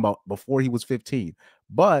 I'm talking about before he was 15.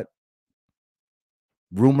 But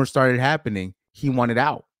rumors started happening. He wanted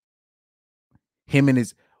out.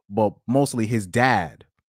 Mostly his dad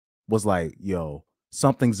was like, yo,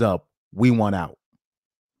 something's up. We want out.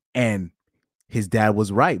 And his dad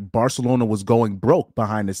was right. Barcelona was going broke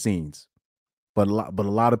behind the scenes. But a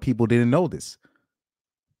lot of people didn't know this.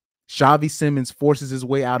 Xavi Simmons forces his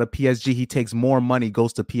way out of PSG. He takes more money,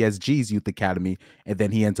 goes to PSG's youth academy, and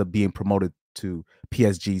then he ends up being promoted to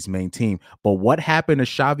PSG's main team. But what happened to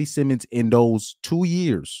Xavi Simmons in those 2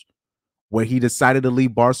 years where he decided to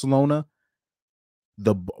leave Barcelona?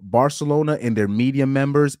 The Barcelona and their media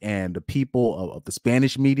members and the people of the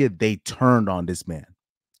Spanish media, they turned on this man.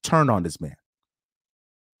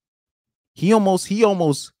 He almost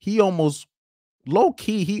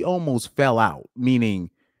low-key, he almost fell out, meaning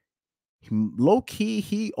low-key,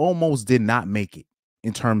 he almost did not make it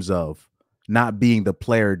in terms of not being the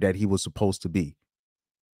player that he was supposed to be.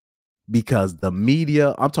 Because I'm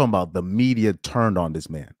talking about the media turned on this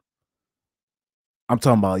man. I'm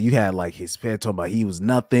talking about you had like his fan talking about he was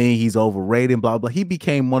nothing, he's overrated, blah, blah. He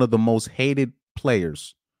became one of the most hated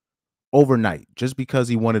players overnight just because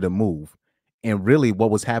he wanted to move. And really what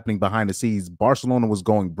was happening behind the scenes, Barcelona was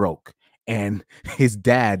going broke. And his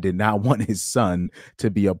dad did not want his son to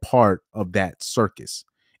be a part of that circus.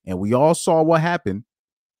 And we all saw what happened.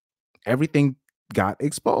 Everything got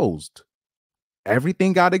exposed.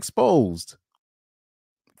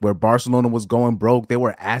 Where Barcelona was going broke, they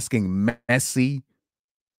were asking Messi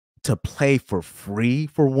to play for free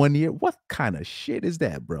for 1 year. What kind of shit is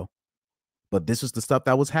that, bro? But this was the stuff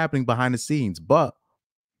that was happening behind the scenes. But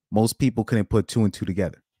most people couldn't put two and two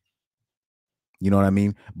together. You know what I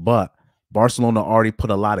mean? But Barcelona already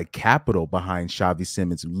put a lot of capital behind Xavi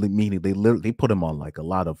Simmons, meaning they put him on like a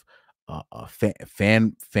lot of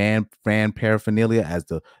fan paraphernalia as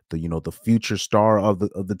the future star of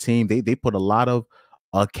the team. They put a lot of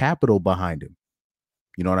capital behind him.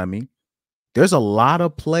 You know what I mean? There's a lot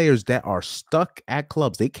of players that are stuck at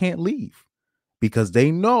clubs. They can't leave because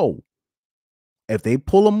they know if they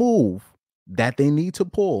pull a move that they need to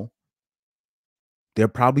pull, they're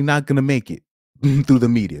probably not going to make it through the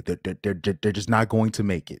media. They're just not going to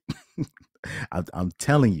make it. I'm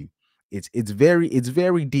telling you, it's very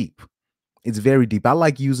deep. It's very deep. I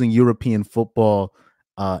like using European football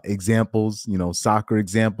examples, soccer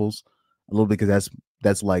examples a little bit because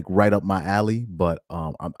that's like right up my alley. But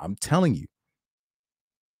I'm telling you,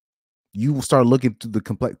 you will start looking through the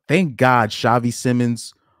complex. Thank God Xavi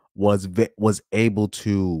Simmons was able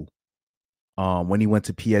to, when he went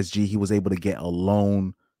to PSG, he was able to get a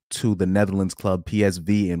loan to the Netherlands club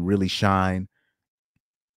PSV and really shine.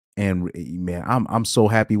 And man, I'm so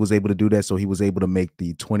happy he was able to do that. So he was able to make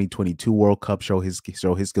the 2022 World Cup, show his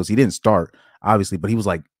skills. He didn't start, obviously, but he was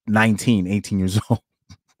like 19, 18 years old.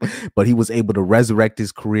 But he was able to resurrect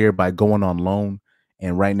his career by going on loan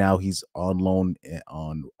And right now he's on loan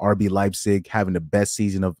on RB Leipzig, having the best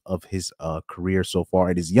season of his career so far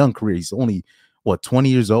in his young career. He's only, what, 20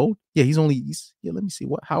 years old? Yeah, let me see.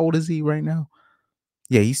 How old is he right now?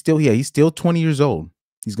 Yeah, he's still 20 years old.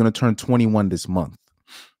 He's gonna turn 21 this month.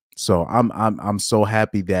 So I'm so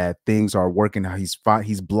happy that things are working out.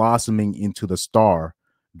 He's blossoming into the star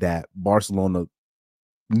that Barcelona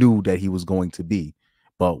knew that he was going to be.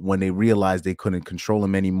 But when they realized they couldn't control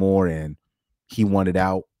him anymore and he wanted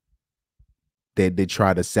out, they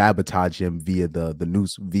try to sabotage him via the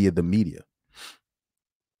news, via the media.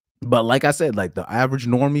 But like I said, like the average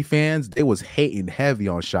normie fans, they was hating heavy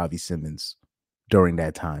on Xavi Simons during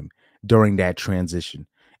that time, during that transition.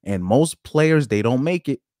 And most players, they don't make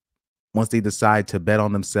it once they decide to bet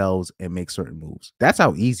on themselves and make certain moves. That's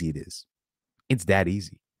how easy it is. It's that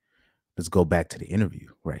easy. Let's go back to the interview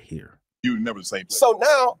right here. You never the same place. So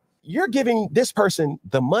now you're giving this person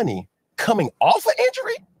the money coming off an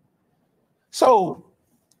injury. So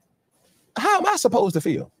how am I supposed to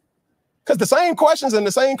feel? Because the same questions and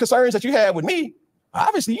the same concerns that you had with me,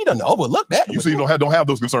 obviously you done overlooked that. You see, you don't have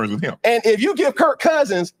those concerns with him. And if you give Kirk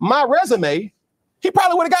Cousins my resume, he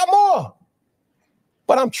probably would have got more.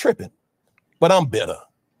 But I'm tripping. But I'm bitter.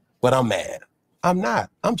 But I'm mad. I'm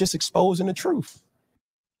not. I'm just exposing the truth.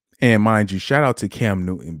 And mind you, shout out to Cam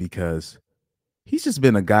Newton, because he's just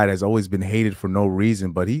been a guy that's always been hated for no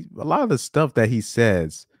reason. But a lot of the stuff that he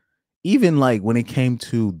says, even like when it came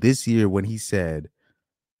to this year, when he said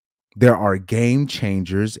there are game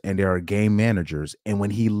changers and there are game managers, and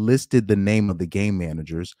when he listed the name of the game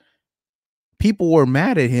managers, people were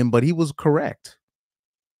mad at him, but he was correct.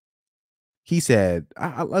 He said,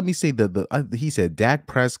 let me say he said Dak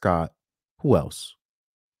Prescott. Who else?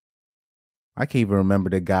 I can't even remember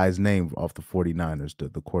the guy's name off the 49ers,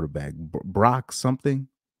 the quarterback. Brock something?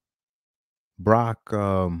 Brock,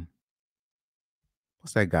 what's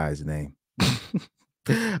that guy's name?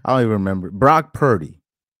 I don't even remember. Brock Purdy.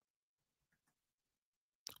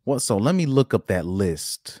 So let me look up that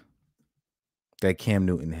list that Cam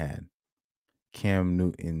Newton had. Cam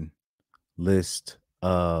Newton list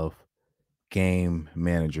of game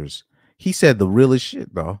managers. He said the realest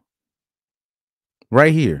shit, though.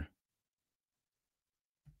 Right here.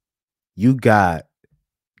 You got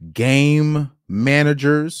game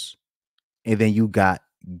managers, and then you got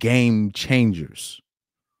game changers.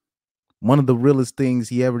 One of the realest things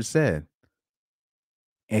he ever said.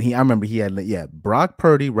 And I remember he had, Brock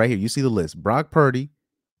Purdy right here. You see the list. Brock Purdy,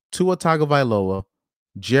 Tua Tagovailoa,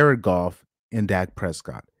 Jared Goff, and Dak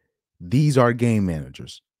Prescott. These are game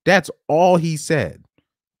managers. That's all he said.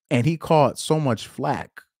 And he caught so much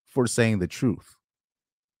flack for saying the truth.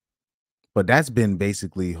 But that's been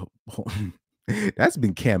basically, that's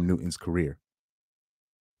been Cam Newton's career.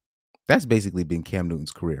 That's basically been Cam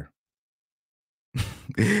Newton's career.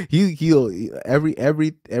 He'll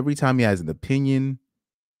every time he has an opinion,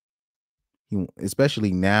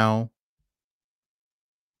 especially now,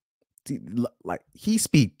 like he's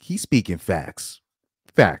speaking facts.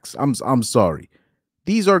 I'm sorry.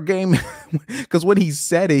 These are game, because when he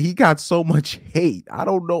said it, he got so much hate. I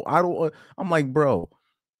don't know. I'm like, bro,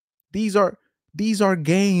 these are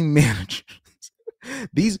game managers.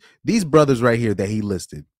 These brothers right here that he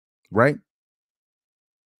listed, right?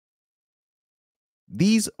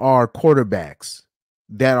 These are quarterbacks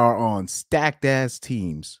that are on stacked ass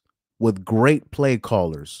teams with great play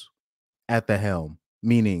callers at the helm,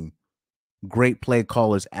 meaning great play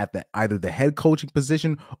callers at either the head coaching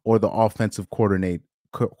position or the offensive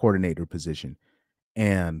coordinator position.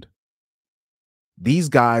 And these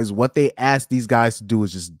guys, what they ask these guys to do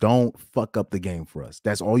is just don't fuck up the game for us.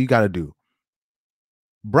 That's all you got to do.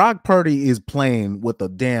 Brock Purdy is playing with a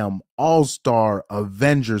damn all-star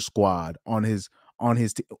Avenger squad on his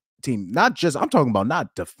team. Not just, I'm talking about not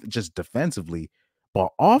just defensively, but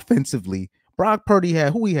offensively. Brock Purdy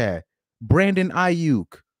had who he had? Brandon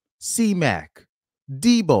Ayuk, C-Mac,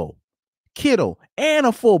 Debo, Kittle, and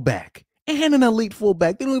a fullback, and an elite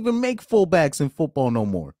fullback. They don't even make fullbacks in football no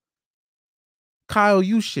more. Kyle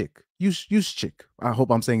Juszczyk. I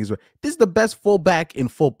hope I'm saying his right. This is the best fullback in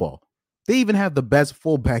football. They even have the best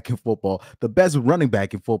fullback in football, the best running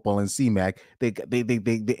back in football in C-Mac.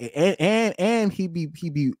 And he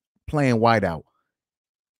be playing wide out.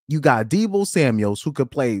 You got Debo Samuels who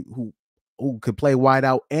could play wide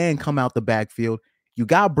out and come out the backfield. You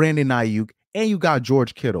got Brandon Ayuk and you got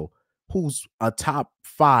George Kittle, who's a top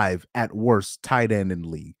 5 at worst tight end in the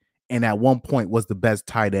league, and at one point was the best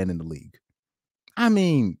tight end in the league. I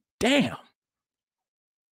mean, damn.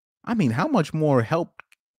 I mean, how much more help?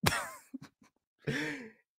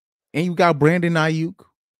 And you got Brandon Ayuk,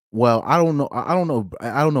 Well, I don't know. I don't know.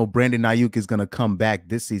 I don't know. Brandon Ayuk is gonna come back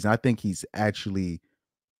this season. I think he's actually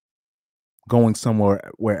going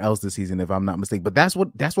somewhere else this season, if I'm not mistaken. But that's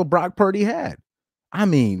what Brock Purdy had. I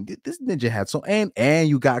mean, this ninja had so and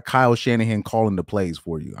you got Kyle Shanahan calling the plays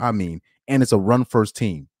for you. I mean, and it's a run first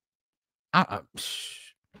team.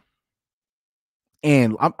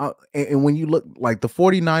 And when you look, like, the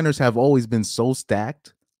 49ers have always been so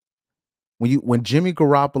stacked. When Jimmy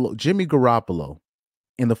Garoppolo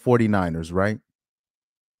in the 49ers, right?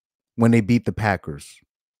 When they beat the Packers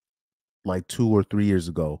like 2 or 3 years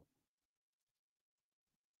ago,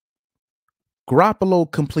 Garoppolo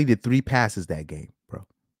completed 3 passes that game, bro.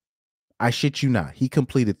 I shit you not. He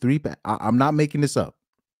completed 3 I'm not making this up.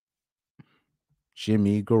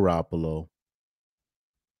 Jimmy Garoppolo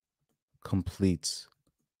completes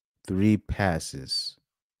 3 passes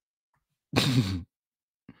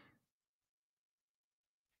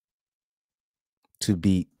to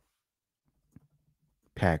beat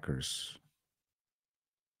Packers.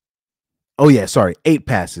 Oh yeah, sorry, 8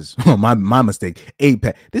 passes. Oh, my mistake. 8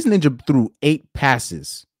 This ninja threw 8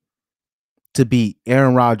 passes to beat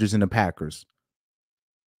Aaron Rodgers and the Packers.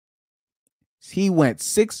 He went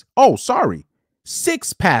 6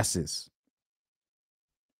 passes.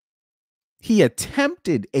 He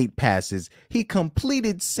attempted 8 passes. He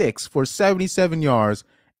completed 6 for 77 yards,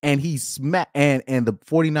 and he smacked and the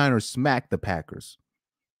 49ers smacked the Packers.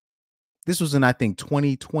 This was in, I think,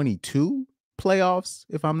 2022 playoffs,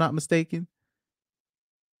 if I'm not mistaken.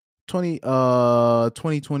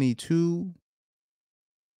 2022.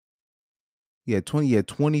 Yeah,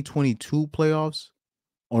 2022 playoffs.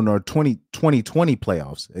 Or no, 2020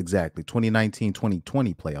 playoffs. Exactly.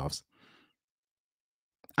 2019-2020 playoffs.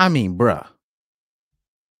 I mean, bruh.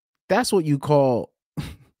 That's what you call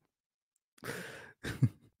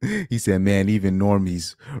He said, man, even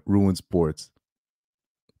normies ruin sports.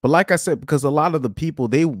 But like I said, because a lot of the people,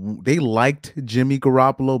 they liked Jimmy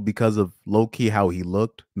Garoppolo because of low-key how he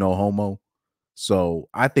looked, no homo. So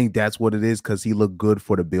I think that's what it is, because he looked good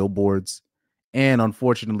for the billboards. And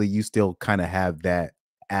unfortunately, you still kind of have that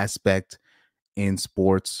aspect in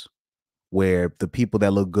sports where the people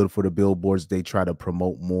that look good for the billboards, they try to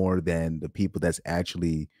promote more than the people that's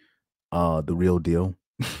actually the real deal.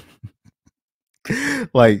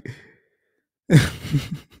 Like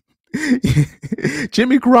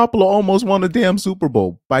Jimmy Garoppolo almost won a damn Super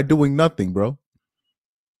Bowl by doing nothing, bro.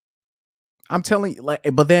 I'm telling you, like,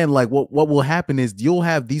 but then, like, what will happen is you'll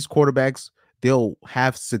have these quarterbacks, they'll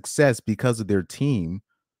have success because of their team,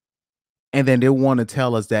 and then they want to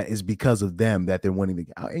tell us that it's because of them that they're winning the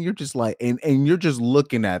game. And you're just like, and you're just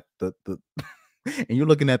looking at the and you're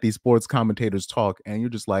looking at these sports commentators talk, and you're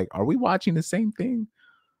just like, are we watching the same thing?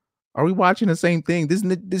 Are we watching the same thing? This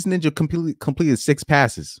ninja completed 6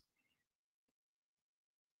 passes.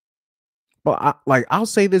 But I'll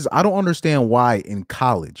say this, I don't understand why in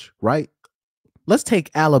college, right? Let's take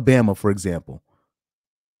Alabama, for example.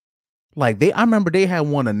 Like, I remember they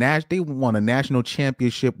won a national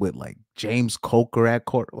championship with, like, James Coker at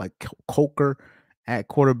quarterback.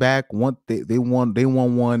 They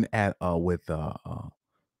won one at with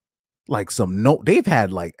like they've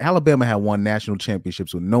had, like, Alabama had won national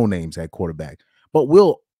championships with no names at quarterback. But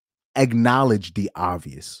we'll acknowledge the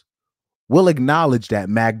obvious. We'll acknowledge that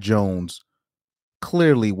Mac Jones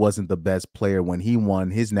clearly wasn't the best player when he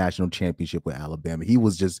won his national championship with Alabama. He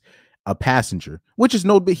was just a passenger, which is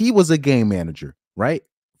but he was a game manager, right?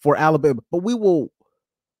 For Alabama. But we will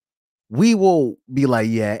be like,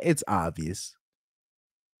 yeah, it's obvious.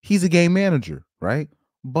 He's a game manager, right?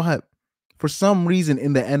 But for some reason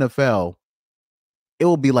in the NFL, it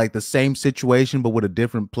will be like the same situation, but with a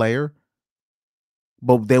different player.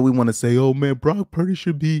 But then we want to say, oh man, Brock Purdy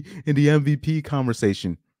should be in the MVP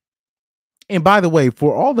conversation. And by the way,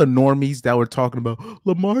 for all the normies that were talking about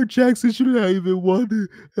Lamar Jackson should have even won the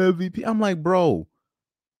MVP, I'm like, bro,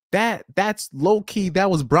 that's low key. That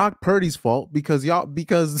was Brock Purdy's fault because you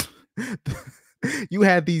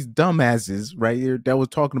had these dumbasses right here that was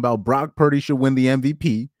talking about Brock Purdy should win the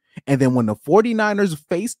MVP. And then when the 49ers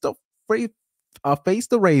faced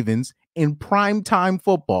the Ravens in primetime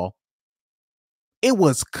football, it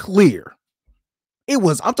was clear. It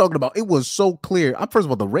was so clear. First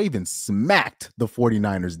of all, the Ravens smacked the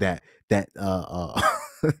 49ers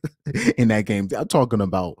in that game. I'm talking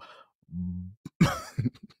about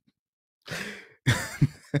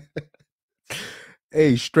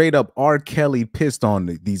hey, straight up R. Kelly pissed on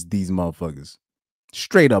these motherfuckers.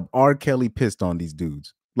 Straight up R. Kelly pissed on these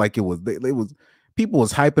dudes. Like it was people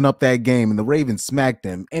was hyping up that game and the Ravens smacked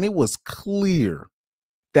them, and it was clear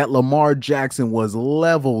that Lamar Jackson was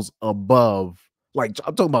levels above. Like,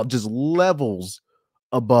 I'm talking about just levels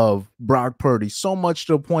above Brock Purdy, so much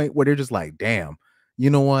to the point where they're just like, damn, you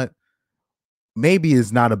know what? Maybe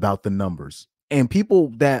it's not about the numbers. And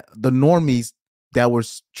people that the normies that were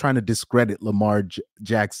trying to discredit Lamar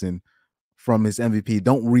Jackson from his MVP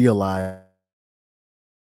don't realize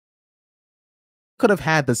could have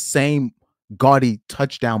had the same gaudy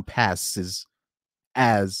touchdown passes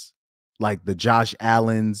as like the Josh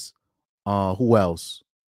Allens, who else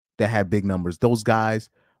that had big numbers, those guys.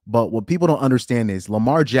 But what people don't understand is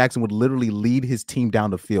Lamar Jackson would literally lead his team down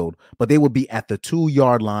the field, but they would be at the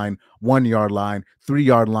 2-yard line, 1-yard line,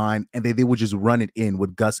 3-yard line, and they would just run it in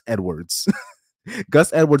with Gus Edwards.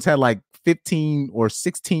 Gus Edwards had like 15 or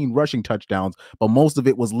 16 rushing touchdowns, but most of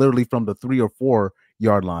it was literally from the 3 or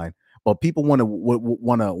 4-yard line. But people want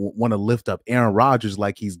to lift up Aaron Rodgers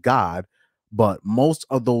like he's God, but most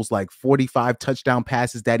of those like 45 touchdown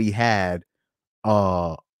passes that he had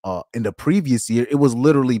in the previous year, it was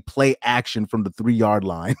literally play action from the 3-yard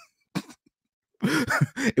line.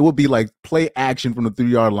 It would be like play action from the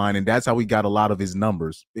 3-yard line, and that's how he got a lot of his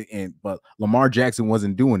numbers. But Lamar Jackson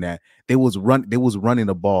wasn't doing that. They was running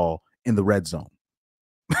the ball in the red zone.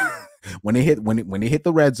 when they hit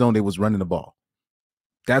the red zone, they was running the ball.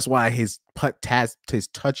 That's why his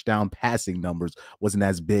touchdown passing numbers wasn't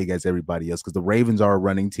as big as everybody else, because the Ravens are a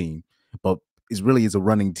running team, but it really is a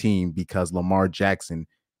running team because Lamar Jackson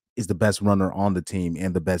is the best runner on the team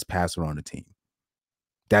and the best passer on the team.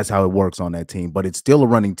 That's how it works on that team, but it's still a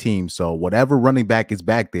running team. So whatever running back is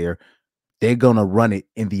back there, they're gonna run it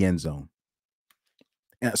in the end zone.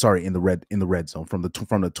 Sorry, in the red zone from the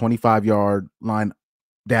 25-yard line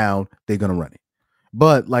down. They're gonna run it.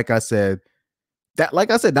 But like I said, that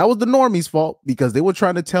was the normies' fault, because they were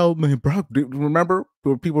trying to tell me, Brock. Remember,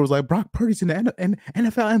 people was like, Brock Purdy's in the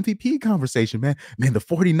NFL MVP conversation, man. Man, the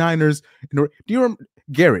 49ers. Do you remember,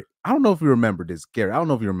 Garrett? I don't know if you remember this, Garrett. I don't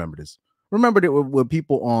know if you remember this. Remember that when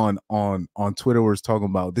people on Twitter was talking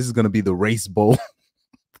about this is going to be the race bowl.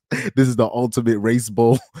 This is the ultimate race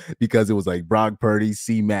bowl, because it was like Brock Purdy,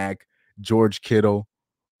 C-Mac, George Kittle,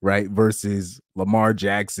 right, versus Lamar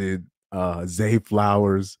Jackson, Zay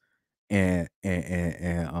Flowers, and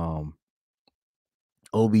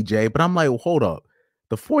OBJ. But I'm like, well, hold up.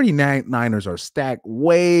 The 49ers are stacked,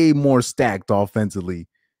 way more stacked offensively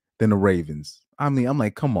than the Ravens. I mean, I'm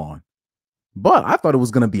like, come on. But I thought it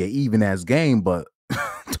was going to be an even-ass game, but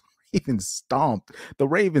the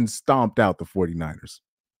Ravens stomped out the 49ers.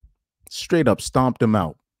 Straight up stomped them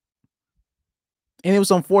out. And it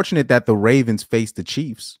was unfortunate that the Ravens faced the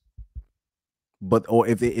Chiefs. But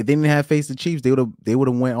if they didn't have faced the Chiefs, they would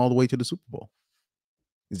have went all the way to the Super Bowl.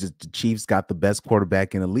 It's just the Chiefs got the best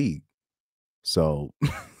quarterback in the league. So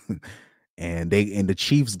and the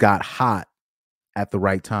Chiefs got hot at the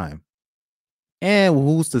right time. And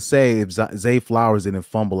who's to say if Zay Flowers didn't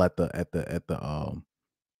fumble at the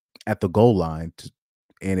goal line,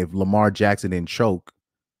 and if Lamar Jackson didn't choke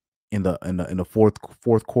in the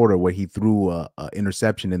fourth quarter where he threw a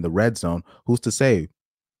interception in the red zone, who's to say?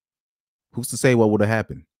 Who's to say what would have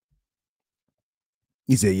happened?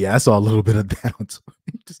 He said, "Yeah, I saw a little bit of that."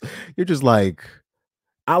 You're just like,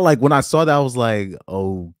 when I saw that, I was like,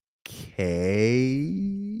 okay.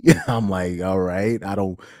 I'm like, all right, I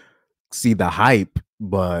don't see the hype,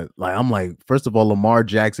 but like, I'm like, first of all, Lamar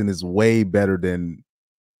Jackson is way better than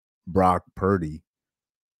Brock Purdy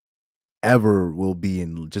ever will be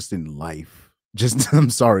in life. I'm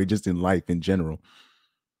sorry, just in life in general.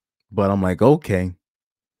 But I'm like, okay,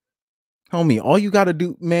 homie, all you got to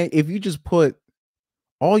do, man, if you just put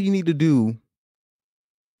all you need to do,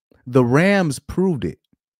 the Rams proved it.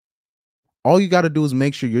 All you got to do is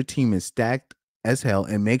make sure your team is stacked as hell,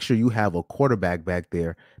 and make sure you have a quarterback back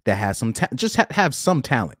there that has some have some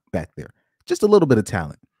talent back there, just a little bit of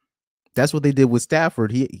talent. That's what they did with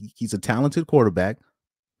Stafford. He's a talented quarterback,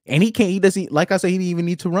 and he doesn't, like I said, he didn't even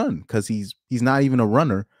need to run because he's not even a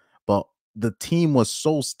runner. But the team was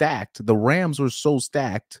so stacked, the Rams were so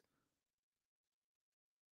stacked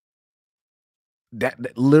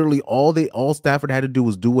that literally all Stafford had to do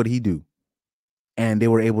was do what he do, and they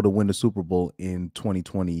were able to win the Super Bowl in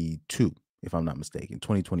 2022. If I'm not mistaken,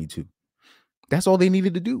 2022. That's all they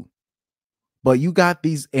needed to do. But you got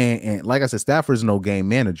these, and like I said, Stafford's no game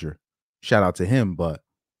manager. Shout out to him. But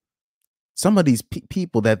some of these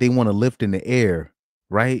people that they want to lift in the air,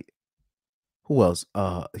 right? Who else?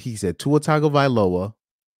 He said Tua Tagovailoa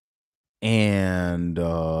and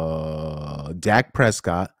Dak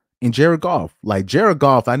Prescott and Jared Goff. Like Jared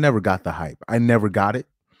Goff, I never got the hype. I never got it.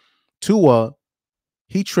 Tua,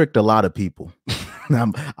 he tricked a lot of people.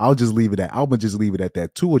 I'll just leave it at. I'll just leave it at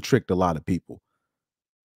that. Tua tricked a lot of people.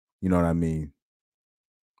 You know what I mean?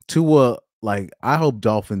 Tua like I hope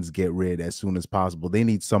Dolphins get rid as soon as possible. They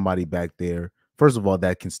need somebody back there. First of all,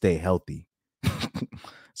 that can stay healthy.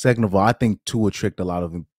 Second of all, I think Tua tricked a lot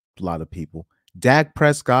of people. Dak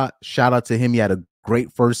Prescott, shout out to him. He had a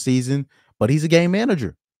great first season, but he's a game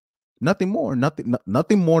manager. Nothing more, nothing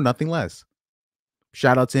more, nothing less.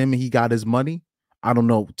 Shout out to him. He got his money. I don't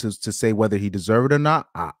know to say whether he deserved it or not.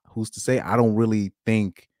 Who's to say? I don't really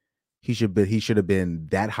think he should have been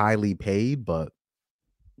that highly paid, but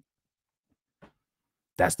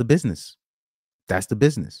that's the business. That's the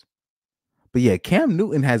business. But yeah, Cam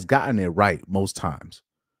Newton has gotten it right most times.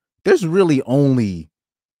 There's really only,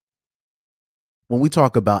 when we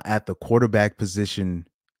talk about at the quarterback position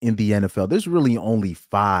in the NFL, there's really only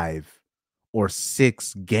 5 or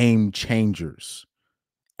 6 game changers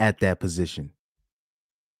at that position.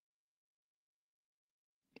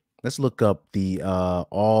 Let's look up the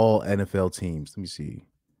all NFL teams. Let me see.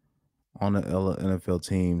 On the NFL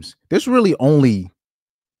teams, there's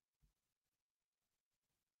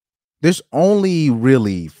only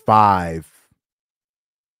really 5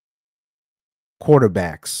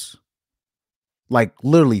 quarterbacks, like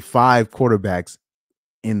literally 5 quarterbacks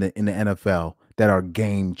in the NFL that are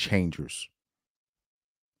game changers.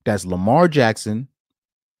 That's Lamar Jackson,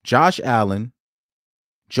 Josh Allen,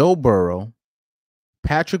 Joe Burrow,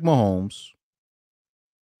 Patrick Mahomes.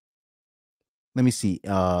 Let me see.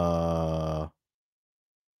 And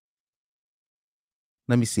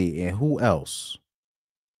who else?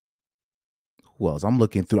 Who else? I'm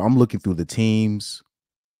looking through the teams.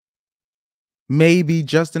 Maybe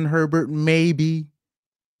Justin Herbert, maybe.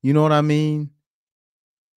 You know what I mean?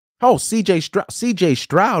 Oh, CJ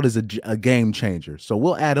Stroud is a game changer. So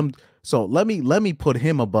we'll add him. So let me put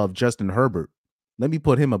him above Justin Herbert. Let me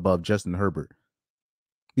put him above Justin Herbert.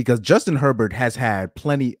 Because Justin Herbert has had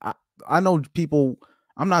plenty. I know people.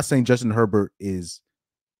 I'm not saying Justin Herbert is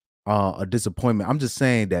a disappointment. I'm just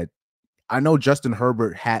saying that I know Justin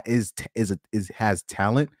Herbert has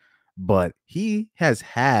talent, but he has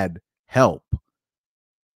had help.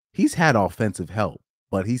 He's had offensive help,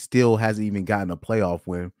 but he still hasn't even gotten a playoff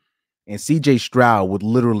win. And CJ Stroud with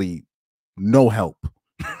literally no help.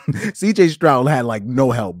 CJ Stroud had like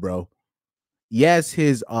no help, bro. Yes,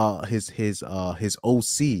 his OC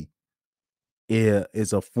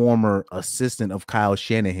is a former assistant of Kyle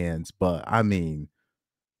Shanahan's, but I mean,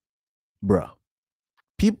 bro,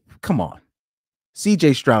 come on.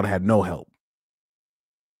 CJ Stroud had no help.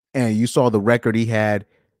 And you saw the record he had.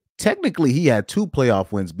 Technically, he had 2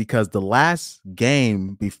 playoff wins because the last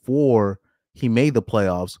game before he made the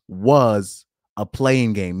playoffs was a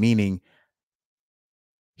playing game, meaning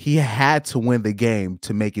he had to win the game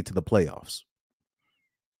to make it to the playoffs.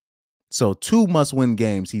 So 2 must-win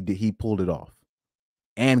games, he pulled it off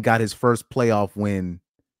and got his first playoff win,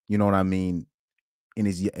 you know what I mean, in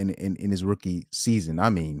his rookie season. I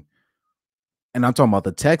mean, and I'm talking about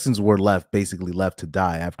the Texans were basically left to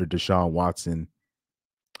die after Deshaun Watson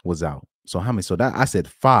was out. So how many? So that I said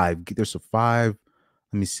 5. There's a 5.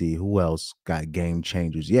 Let me see who else got game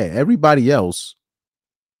changers. Yeah, everybody else.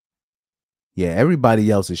 Yeah,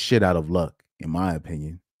 everybody else is shit out of luck, in my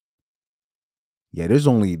opinion. Yeah, there's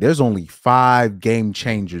only 5 game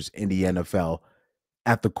changers in the NFL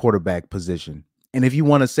at the quarterback position. And if you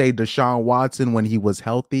want to say Deshaun Watson when he was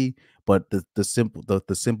healthy, but the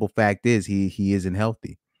simple fact is he isn't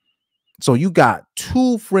healthy. So you got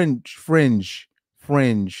 2 fringe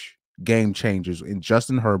game changers in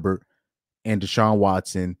Justin Herbert and Deshaun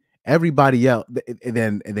Watson. Everybody else, and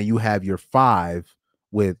then you have your 5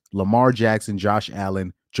 with Lamar Jackson, Josh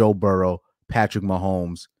Allen, Joe Burrow, Patrick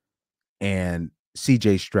Mahomes, and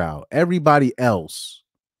CJ Stroud. Everybody else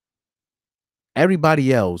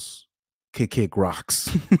can kick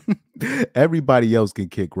rocks. Everybody else can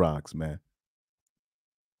kick rocks, man.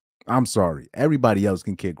 I'm sorry. Everybody else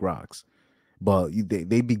can kick rocks. But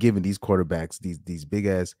they be giving these quarterbacks these big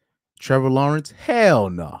ass Trevor Lawrence. Hell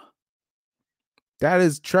no. That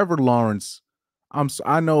is Trevor Lawrence.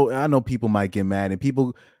 I know people might get mad, and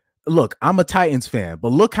people look. I'm a Titans fan,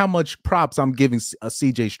 but look how much props I'm giving a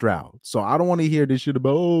CJ Stroud. So I don't want to hear this shit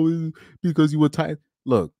about because you were Titan.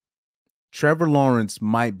 Look, Trevor Lawrence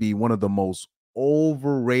might be one of the most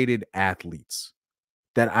overrated athletes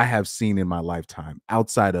that I have seen in my lifetime.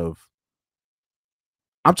 Outside of,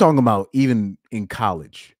 I'm talking about even in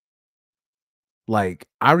college. Like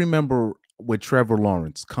I remember with Trevor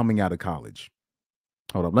Lawrence coming out of college.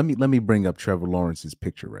 Hold up, let me bring up Trevor Lawrence's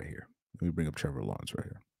picture right here. Let me bring up Trevor Lawrence right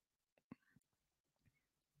here.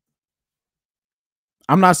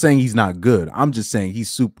 I'm not saying he's not good. I'm just saying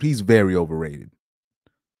he's very overrated.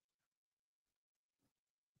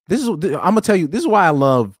 I'm gonna tell you, this is why I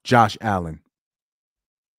love Josh Allen.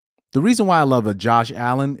 The reason why I love a Josh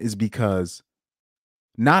Allen is because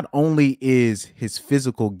not only is his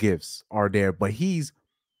physical gifts are there, but he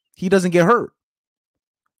doesn't get hurt.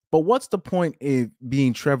 But what's the point in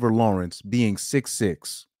being Trevor Lawrence, being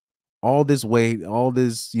 6'6", all this weight, all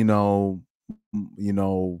this, the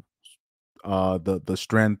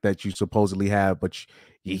strength that you supposedly have, but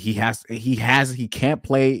he can't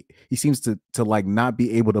play. He seems to like not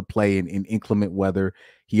be able to play in inclement weather.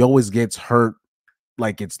 He always gets hurt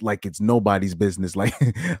like it's nobody's business. Like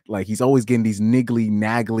like he's always getting these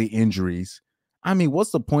naggly injuries. I mean,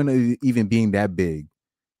 what's the point of even being that big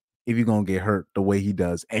if you're gonna get hurt the way he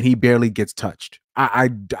does, and he barely gets touched? I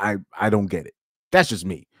don't get it. That's just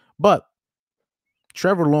me. But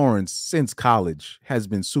Trevor Lawrence since college has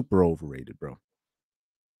been super overrated, bro.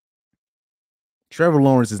 Trevor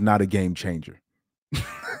Lawrence is not a game changer.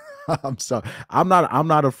 I'm sorry. I'm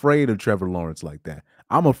not afraid of Trevor Lawrence like that.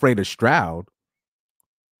 I'm afraid of Stroud.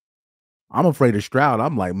 I'm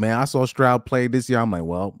like, man, I saw Stroud play this year. I'm like,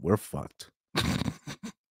 well, we're fucked.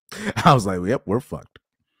 I was like, yep, we're fucked.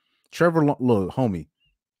 Look, homie.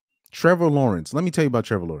 Trevor Lawrence. Let me tell you about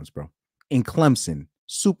Trevor Lawrence, bro. In Clemson,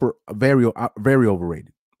 very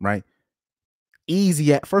overrated, right?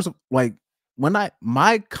 Easy at first. Like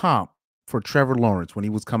my comp for Trevor Lawrence when he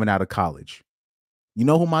was coming out of college, you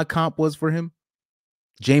know who my comp was for him?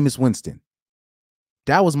 Jameis Winston.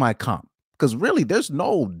 That was my comp. Because really, there's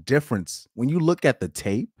no difference when you look at the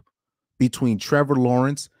tape between Trevor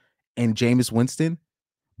Lawrence and Jameis Winston.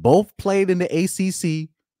 Both played in the ACC.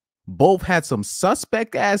 Both had some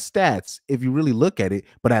suspect-ass stats if you really look at it.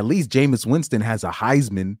 But at least Jameis Winston has a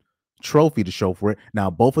Heisman trophy to show for it. Now,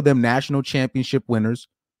 both of them national championship winners.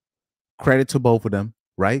 Credit to both of them,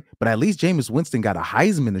 right? But at least Jameis Winston got a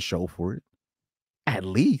Heisman to show for it. At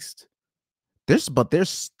least. Their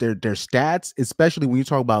stats, especially when you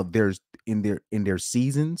talk about in their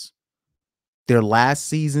seasons, their last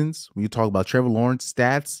seasons, when you talk about Trevor Lawrence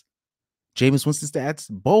stats, Jameis Winston stats,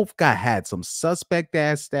 both had some suspect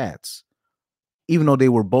ass stats, even though they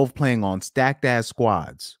were both playing on stacked ass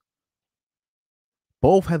squads.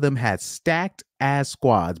 Both of them had stacked ass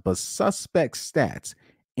squads, but suspect stats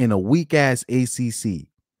in a weak ass ACC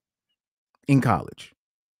in college.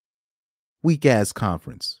 Weak ass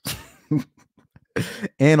conference.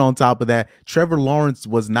 And on top of that, Trevor Lawrence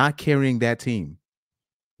was not carrying that team.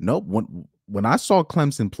 Nope. When I saw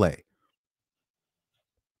Clemson play,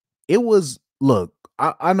 it was, look,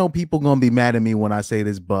 I know people going to be mad at me when I say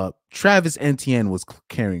this, but Travis Etienne was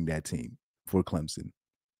carrying that team for Clemson.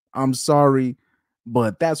 I'm sorry,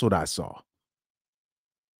 but that's what I saw.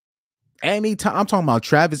 Anytime I'm talking about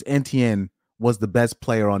Travis Etienne was the best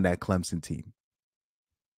player on that Clemson team.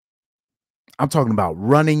 I'm talking about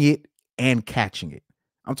running it and catching it.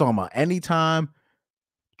 I'm talking about anytime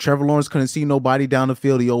Trevor Lawrence couldn't see nobody down the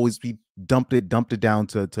field, he dumped it down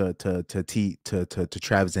to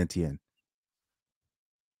Travis Etienne.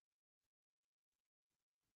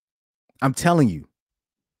 I'm telling you.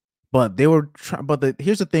 But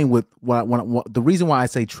here's the thing with the reason why I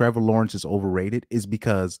say Trevor Lawrence is overrated is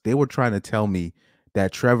because they were trying to tell me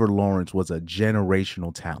that Trevor Lawrence was a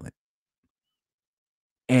generational talent.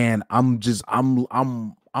 And I'm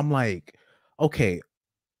like, okay,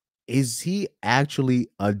 is he actually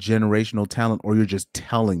a generational talent, or you're just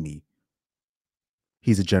telling me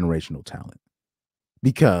he's a generational talent?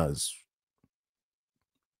 Because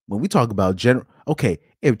when we talk about okay,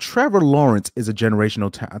 if Trevor Lawrence is a generational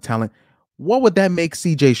talent, what would that make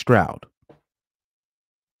CJ Stroud?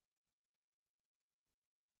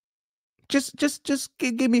 Just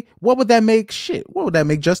give me, what would that make? What would that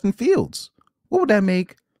make Justin Fields? What would that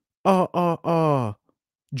make Joe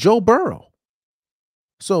Burrow?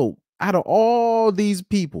 So out of all these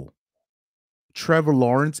people, Trevor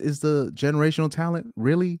Lawrence is the generational talent,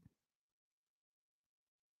 really?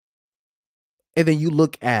 And then you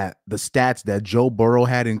look at the stats that Joe Burrow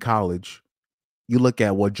had in college. You look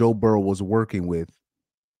at what Joe Burrow was working with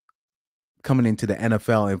coming into the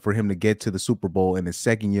NFL, and for him to get to the Super Bowl in his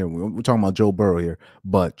second year. We're talking about Joe Burrow here,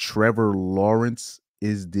 but Trevor Lawrence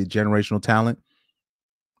is the generational talent.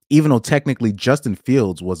 Even though technically Justin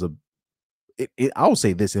Fields was I will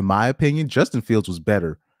say this, in my opinion, Justin Fields was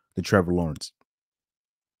better than Trevor Lawrence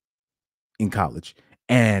in college.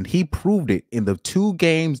 And he proved it in the 2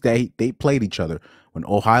 games that they played each other. When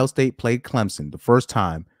Ohio State played Clemson the first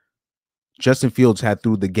time, Justin Fields had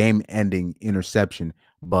threw the game-ending interception,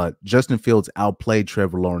 but Justin Fields outplayed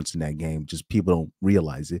Trevor Lawrence in that game. Just people don't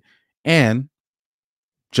realize it. And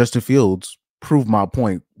Justin Fields proved my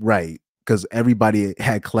point right, because everybody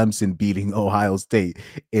had Clemson beating Ohio State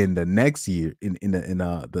in the next year,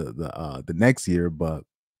 the next year, but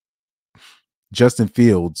Justin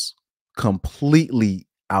Fields completely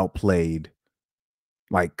outplayed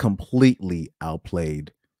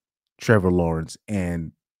Trevor Lawrence.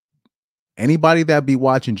 And anybody that be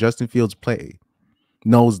watching Justin Fields play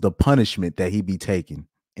knows the punishment that he be taking,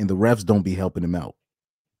 and the refs don't be helping him out,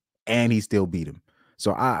 and he still beat him.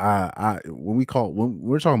 So when we're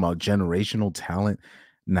talking about generational talent,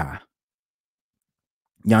 nah,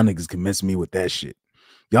 y'all niggas can miss me with that shit.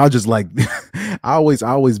 Y'all just like I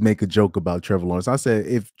always make a joke about Trevor Lawrence. I said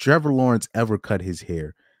if Trevor Lawrence ever cut his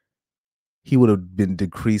hair, he would have been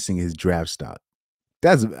decreasing his draft stock.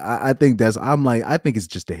 I think it's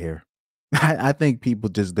just the hair. I think people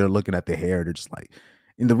they're looking at the hair. They're just like,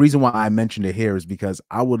 and the reason why I mentioned the hair is because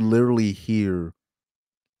I would literally hear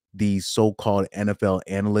these so-called NFL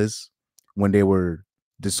analysts when they were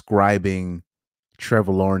describing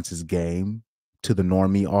Trevor Lawrence's game to the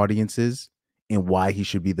normie audiences and why he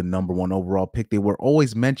should be the number 1 overall pick. They would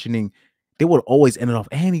always end it off,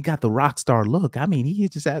 and he got the rock star look. I mean, he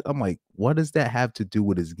just had, I'm like, what does that have to do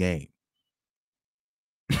with his game?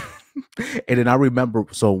 And then I remember,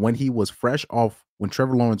 so when he was fresh off, when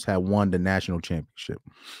Trevor Lawrence had won the national championship,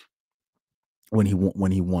 when he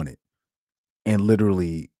won it, and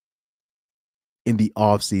literally in the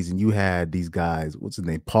offseason, you had these guys, what's his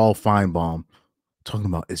name, Paul Feinbaum, talking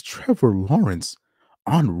about, is Trevor Lawrence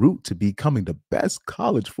en route to becoming the best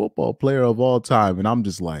college football player of all time? And I'm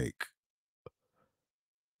just like,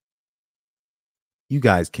 you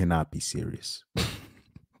guys cannot be serious.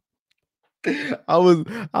 I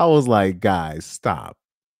was like, guys, stop.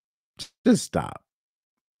 Just stop.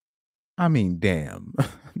 I mean, damn.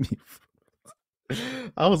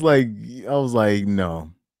 I was like,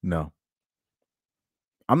 no.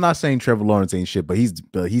 I'm not saying Trevor Lawrence ain't shit, but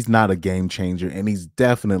he's not a game changer, and he's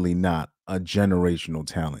definitely not a generational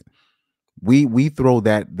talent. We throw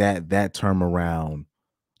that term around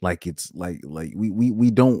like it's like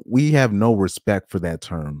we have no respect for that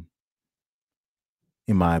term.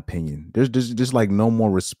 In my opinion, there's just like no more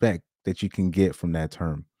respect that you can get from that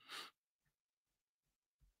term.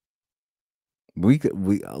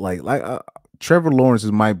 Trevor Lawrence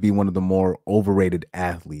might be one of the more overrated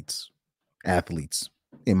athletes,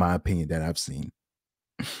 in my opinion, that I've seen.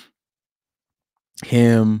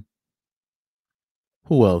 Him.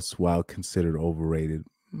 Who else who I would consider overrated?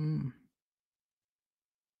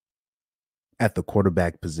 At the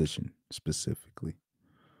quarterback position specifically.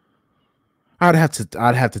 I'd have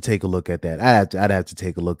to take a look at that. I'd have to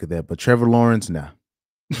take a look at that. But Trevor Lawrence, nah.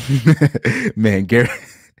 Man, Gary.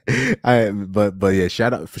 But yeah,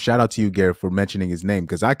 shout out to you, Gary, for mentioning his name,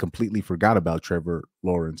 because I completely forgot about Trevor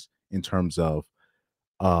Lawrence in terms of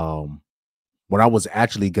what I was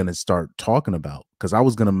actually gonna start talking about, because I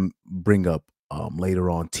was gonna bring up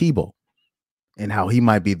later on Tebow and how he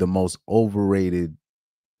might be the most overrated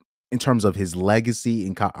in terms of his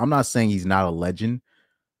legacy. I'm not saying he's not a legend,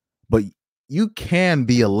 but you can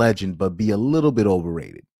be a legend but be a little bit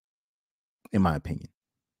overrated, in my opinion.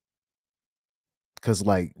 Because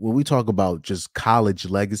like when we talk about just college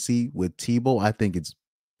legacy with Tebow, I think it's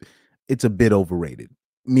a bit overrated.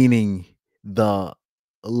 Meaning the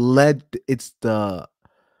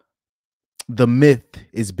myth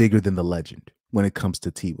is bigger than the legend when it comes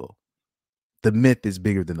to Tebow. The myth is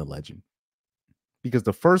bigger than the legend. Because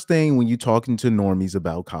the first thing when you're talking to normies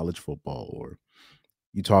about college football, or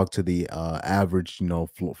you talk to the average,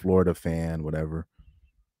 Florida fan, whatever,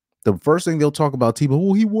 the first thing they'll talk about Tebow,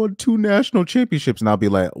 well, he won 2 national championships. And I'll be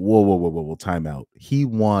like, whoa, time out. He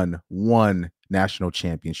won 1 national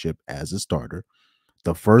championship as a starter.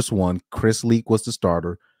 The first one, Chris Leak was the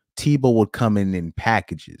starter. Tebow would come in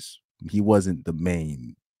packages. He wasn't the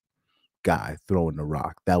main guy throwing the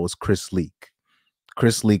rock. That was Chris Leak.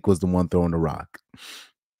 Chris Leak was the one throwing the rock.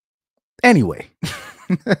 Anyway,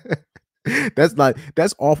 that's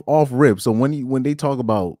off rip. So when they talk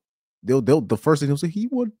about, they'll the first thing they'll say, he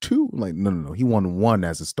won 2. I'm like, no, he won 1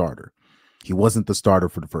 as a starter. He wasn't the starter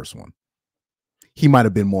for the first one. He might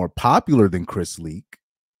have been more popular than Chris Leak,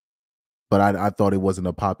 but I thought it wasn't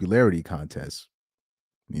a popularity contest,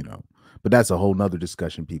 But that's a whole nother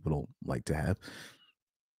discussion people don't like to have.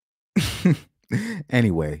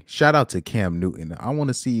 Anyway, shout out to Cam Newton. I want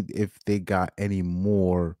to see if they got any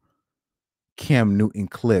more Cam Newton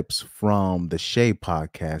clips from the Shea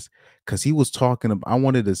podcast, because he was talking about, I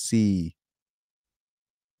wanted to see.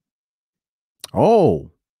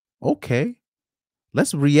 Oh, okay.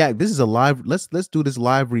 Let's react. This is a live. Let's do this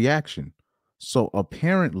live reaction. So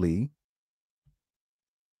apparently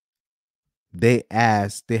they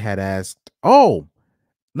had asked, oh,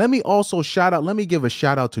 let me give a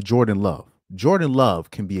shout out to Jordan Love. Jordan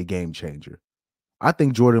Love can be a game changer. I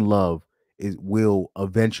think Jordan Love will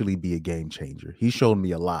eventually be a game changer. He showed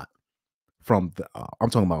me a lot from I'm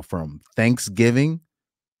talking about from Thanksgiving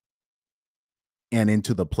and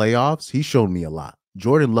into the playoffs, he showed me a lot.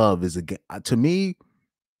 Jordan Love is to me,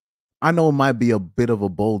 I know it might be a bit of a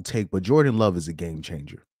bold take, but Jordan Love is a game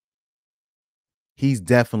changer. He's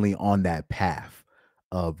definitely on that path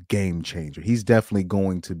of game changer. He's definitely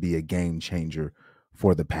going to be a game changer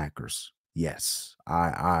for the Packers. Yes.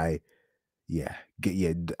 I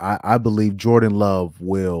believe Jordan Love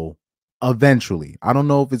will eventually. I don't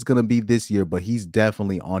know if it's going to be this year, but he's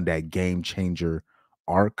definitely on that game changer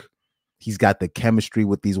arc. He's got the chemistry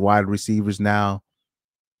with these wide receivers now.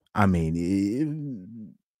 I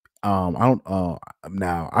mean, I don't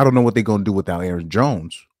know what they're going to do without Aaron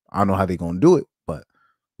Jones. I don't know how they're going to do it, but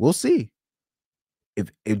we'll see.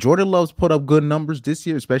 If Jordan Love's put up good numbers this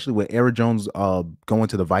year, especially with Aaron Jones going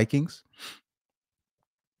to the Vikings,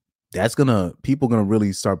 people gonna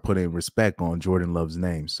really start putting respect on Jordan Love's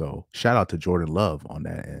name. So shout out to Jordan Love on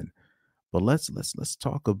that end. But let's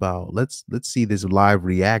talk about let's see this live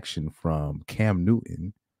reaction from Cam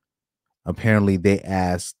Newton. Apparently, they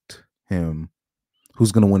asked him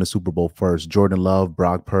who's gonna win the Super Bowl first: Jordan Love,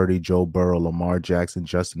 Brock Purdy, Joe Burrow, Lamar Jackson,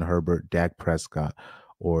 Justin Herbert, Dak Prescott,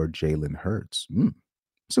 or Jalen Hurts.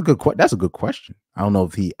 That's a good question. I don't know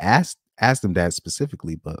if he asked him that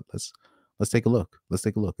specifically, but let's take a look. Let's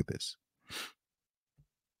take a look at this.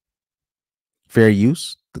 Fair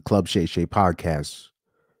Use, the Club Shay Shay podcast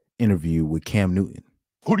interview with Cam Newton.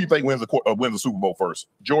 Who do you think wins the Super Bowl first?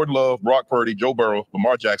 Jordan Love, Brock Purdy, Joe Burrow,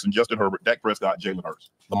 Lamar Jackson, Justin Herbert, Dak Prescott, Jalen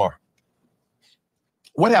Hurts. Lamar.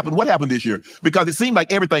 What happened this year? Because it seemed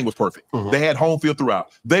like everything was perfect. They had home field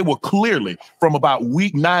throughout. They were clearly, from about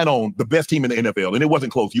week 9 on, the best team in the NFL, and it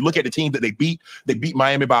wasn't close. You look at the team that they beat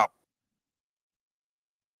Miami about.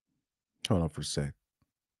 Hold on for a sec.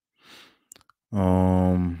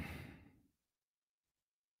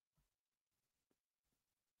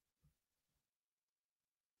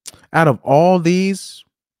 Out of all these,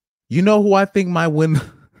 you know who I think might win.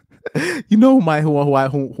 You know who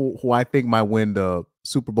I think might win the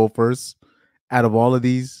Super Bowl first out of all of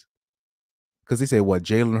these? Because they say what?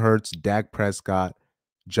 Jalen Hurts, Dak Prescott,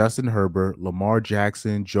 Justin Herbert, Lamar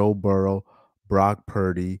Jackson, Joe Burrow, Brock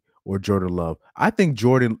Purdy, or Jordan Love. I think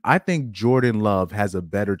Jordan Love has a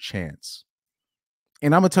better chance.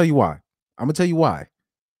 And I'm gonna tell you why.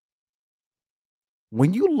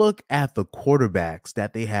 When you look at the quarterbacks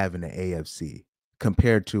that they have in the AFC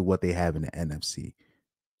compared to what they have in the NFC,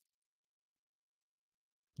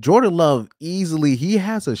 Jordan Love he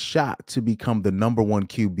has a shot to become the number 1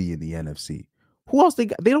 QB in the NFC. Who else they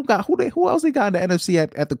got? Who else they got in the NFC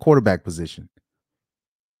at the quarterback position?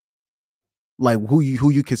 Like who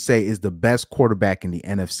you could say is the best quarterback in the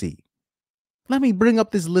NFC? Let me bring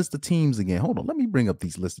up this list of teams again. Hold on. Let me bring up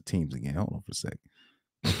these list of teams again. Hold on for a sec.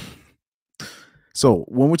 So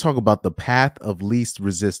when we talk about the path of least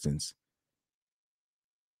resistance,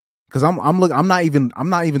 because I'm not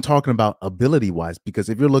even talking about ability wise, because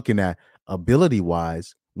if you're looking at ability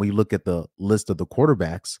wise, when you look at the list of the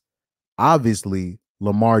quarterbacks, obviously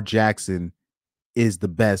Lamar Jackson is the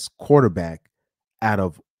best quarterback out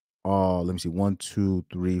of let me see, 1, 2,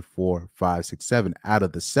 3, 4, 5, 6, 7 out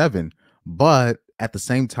of the 7. But at the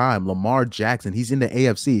same time, Lamar Jackson, he's in the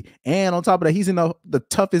AFC, and on top of that, he's in the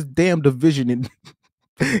toughest damn division in.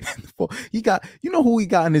 He got, you know who he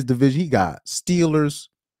got in his division? He got Steelers,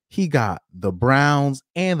 he got the Browns,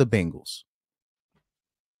 and the Bengals.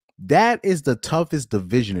 That is the toughest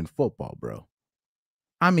division in football, bro.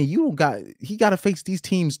 I mean, he got to face these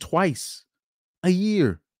teams twice a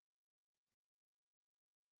year.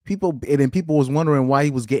 People was wondering why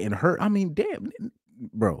he was getting hurt. I mean, damn,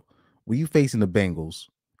 bro. When you facing the Bengals,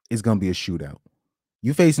 it's gonna be a shootout.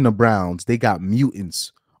 You facing the Browns, they got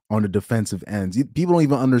mutants on the defensive ends. People don't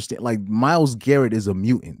even understand. Like Myles Garrett is a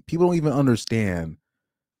mutant. People don't even understand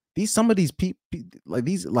some of these people.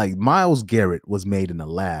 Like Myles Garrett was made in a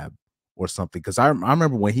lab or something. Because I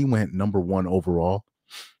remember when he went number 1 overall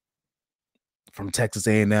from Texas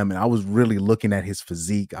A&M, and I was really looking at his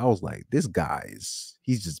physique. I was like, this guy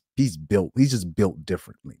he's just built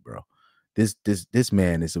differently, bro. This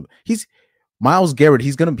man he's Myles Garrett.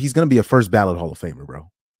 He's gonna be a first ballot Hall of Famer, bro.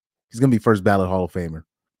 He's gonna be first ballot Hall of Famer,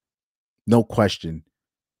 no question.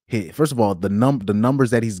 First of all, the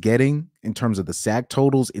numbers that he's getting in terms of the sack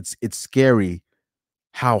totals, it's scary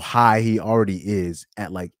how high he already is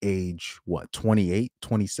at like age 28,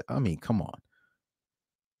 27. I mean, come on.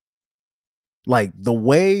 Like the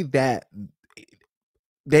way that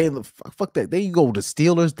fuck that. There you go. The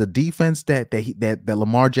Steelers, the defense that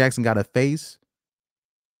Lamar Jackson got to face.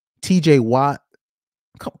 TJ Watt,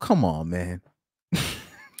 come on, man.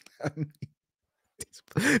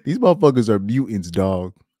 These motherfuckers are mutants,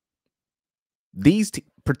 dog.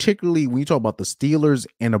 particularly when you talk about the Steelers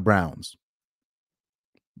and the Browns,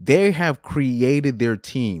 they have created their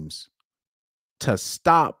teams to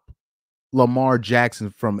stop Lamar Jackson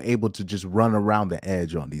from able to just run around the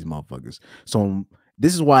edge on these motherfuckers. So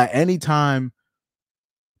this is why anytime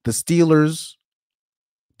the Steelers,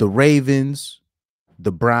 the Ravens,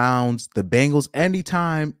 the Browns, the Bengals,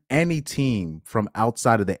 anytime any team from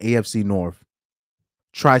outside of the AFC North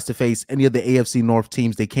tries to face any of the AFC North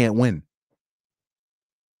teams, they can't win.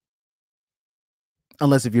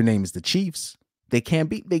 Unless if your name is the Chiefs. You can't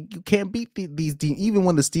beat these teams, even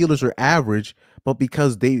when the Steelers are average, but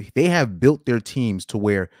because they have built their teams to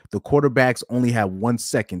where the quarterbacks only have 1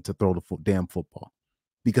 second to throw the damn football,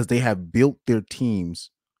 because they have built their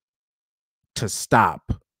teams to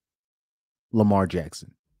stop Lamar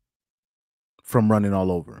Jackson from running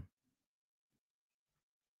all over him.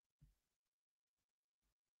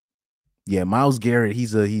 Yeah, Myles Garrett,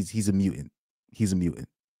 he's a mutant. He's a mutant.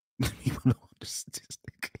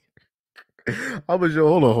 I'm gonna show.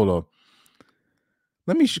 Hold on.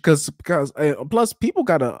 Let me, because plus people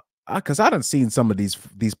gotta, because I done seen some of these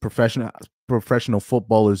professional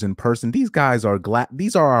footballers in person. These guys are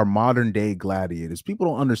these are our modern day gladiators. People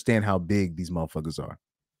don't understand how big these motherfuckers are.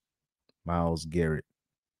 Myles Garrett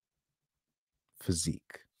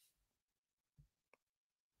physique,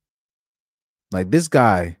 like this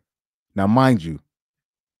guy. Now, mind you,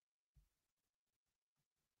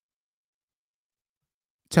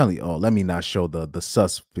 tell you, let me not show the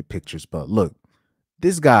sus pictures, but look,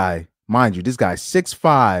 this guy, mind you, this guy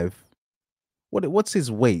 6'5". What's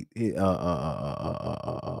his weight? And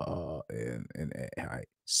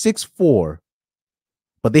 6'4",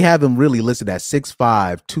 but they have him really listed at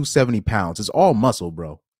 6'5", 270 pounds. It's all muscle,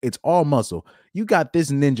 bro. It's all muscle. You got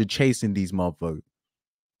this ninja chasing these motherfuckers.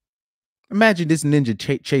 Imagine this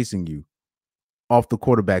ninja chasing you off the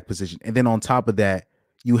quarterback position, and then on top of that,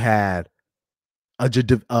 you had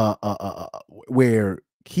where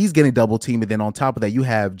he's getting double teamed, and then on top of that, you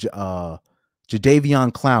have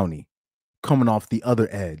Jadeveon Clowney coming off the other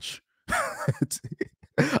edge.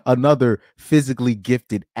 Another physically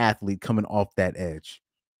gifted athlete coming off that edge.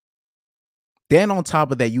 Then on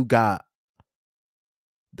top of that, you got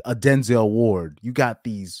a Denzel Ward. You got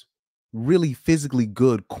these really physically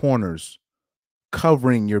good corners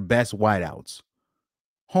covering your best wideouts.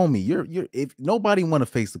 Homie, you're if nobody want to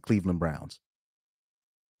face the Cleveland Browns.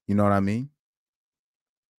 You know what I mean?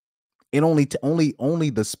 And only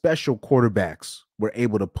the special quarterbacks were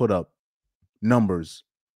able to put up numbers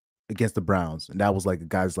against the Browns, and that was like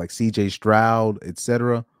guys like C.J. Stroud,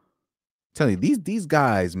 etc. Tell you, these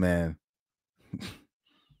guys, man.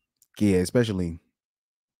 Yeah, especially.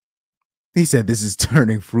 He said this is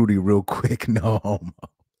turning fruity real quick. No,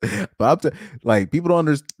 but like people don't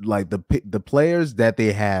understand, like the players that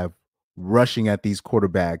they have rushing at these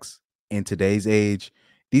quarterbacks in today's age.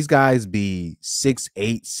 These guys be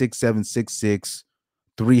 6'8", 6'7", 6'6",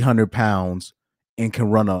 300 pounds, and can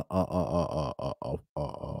run a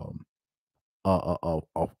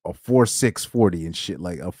 4.6 40 and shit,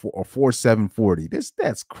 like a 4.7 40.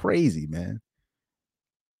 That's crazy, man.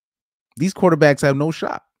 These quarterbacks have no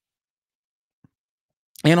shot.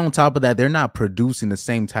 And on top of that, they're not producing the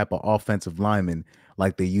same type of offensive linemen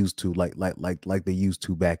like they used to, like they used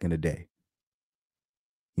to back in the day.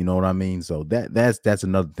 You know what I mean? So that's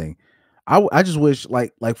another thing. I just wish,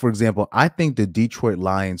 like for example, I think the Detroit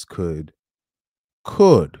Lions could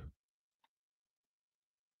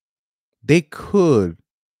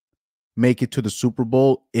make it to the Super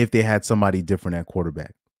Bowl if they had somebody different at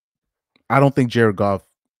quarterback. I don't think Jared Goff.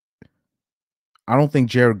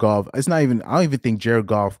 It's not even. I don't even think Jared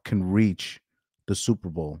Goff can reach the Super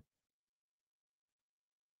Bowl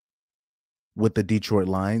with the Detroit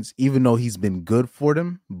Lions, even though he's been good for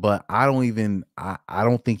them. But I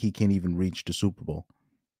don't think he can even reach the Super Bowl.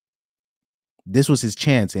 This was his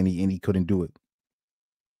chance, and he couldn't do it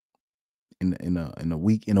in a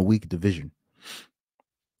weak division.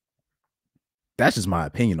 That's just my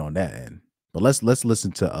opinion on that end. But let's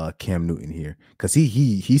listen to Cam Newton here, because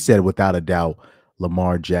he said without a doubt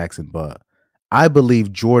Lamar Jackson, but I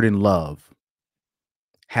believe Jordan Love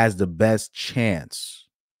has the best chance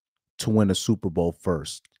to win a Super Bowl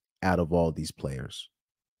first out of all these players.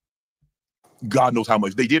 God knows how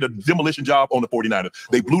much. They did a demolition job on the 49ers.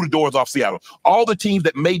 They blew the doors off Seattle. All the teams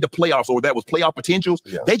that made the playoffs or that was playoff potentials,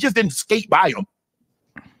 they just didn't skate by them.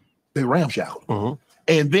 They ramshackled. Mm-hmm.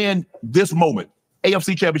 And then this moment,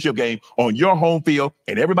 AFC Championship game on your home field,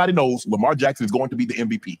 and everybody knows Lamar Jackson is going to be the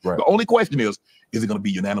MVP. Right. The only question is it going to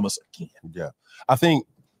be unanimous again? Yeah. I think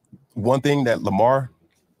one thing that Lamar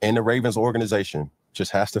and the Ravens organization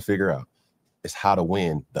just has to figure out is how to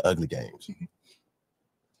win the ugly games.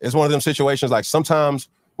 it's one of them situations. Like sometimes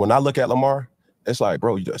when I look at Lamar, it's like,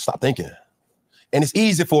 bro, you just stop thinking. And it's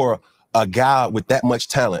easy for a guy with that much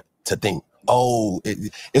talent to think, oh,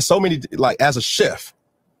 it's so many, like as a chef,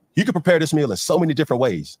 you can prepare this meal in so many different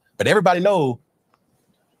ways, but everybody know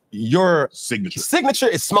your signature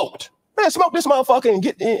is smoked. Man, smoke this motherfucker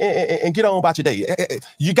and get on about your day.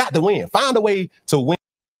 You got to win. Find a way to win.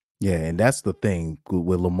 Yeah, and that's the thing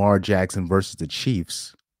with Lamar Jackson versus the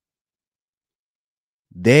Chiefs.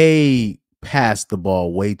 They passed the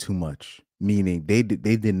ball way too much, meaning they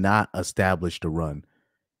did not establish the run.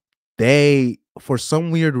 They, for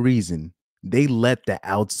some weird reason, they let the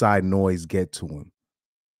outside noise get to him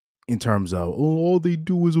in terms of, oh, all they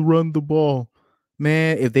do is run the ball.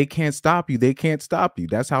 Man, if they can't stop you, they can't stop you.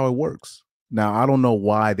 That's how it works. Now, I don't know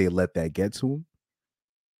why they let that get to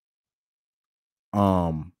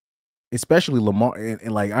him. Especially Lamar,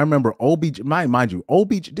 and like I remember OBJ, mind you,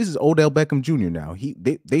 OBJ, this is Odell Beckham Jr. now.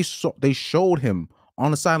 They showed him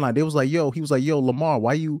on the sideline. They was like, yo, he was like, yo, Lamar,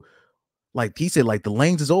 why you, like, he said, like, the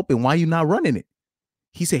lanes is open, why you not running it?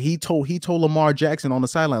 He said he told Lamar Jackson on the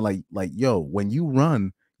sideline, like, yo, when you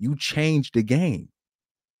run, you change the game.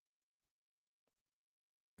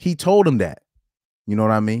 He told him that. You know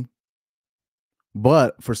what I mean?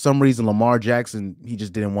 But for some reason, Lamar Jackson, he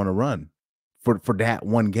just didn't want to run for that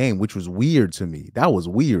one game, which was weird to me. That was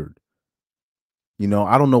weird. You know,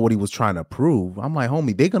 I don't know what he was trying to prove. I'm like,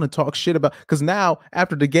 homie, they're going to talk shit about, because now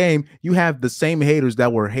after the game, you have the same haters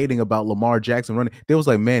that were hating about Lamar Jackson running. They was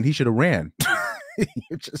like, man, he should have ran.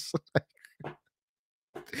 You're just like,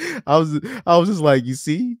 I was just like, you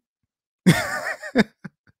see?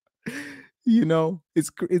 You know,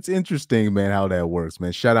 it's interesting, man, how that works,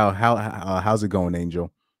 man. Shout out, how's it going,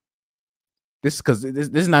 Angel? This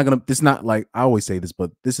is not like I always say this,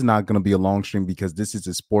 but this is not gonna be a long stream because this is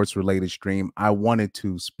a sports related stream. I wanted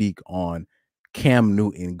to speak on Cam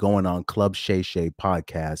Newton going on Club Shay Shay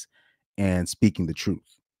podcast and speaking the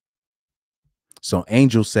truth. So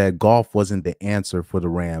Angel said golf wasn't the answer for the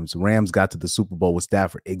Rams. Rams got to the Super Bowl with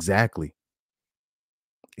Stafford. Exactly.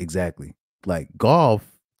 Like golf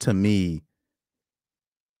to me.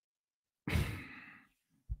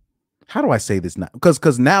 How do I say this now?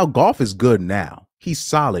 Because now golf is good now. He's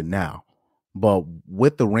solid now. But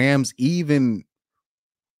with the Rams, even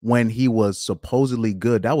when he was supposedly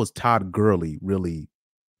good, that was Todd Gurley, really.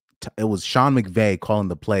 It was Sean McVay calling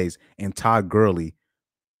the plays and Todd Gurley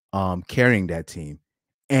carrying that team.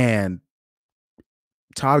 And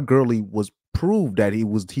Todd Gurley was proved that he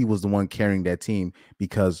was the one carrying that team,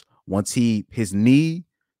 because once his knee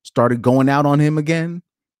started going out on him again,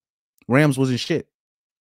 Rams wasn't shit.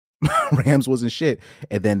 Rams wasn't shit.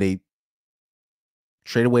 And then they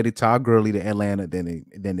traded away to Todd Gurley to Atlanta. Then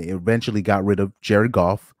they eventually got rid of Jared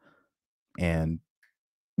Goff, and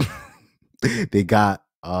they got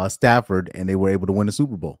Stafford, and they were able to win the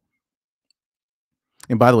Super Bowl.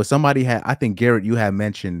 And by the way, I think Garrett, you had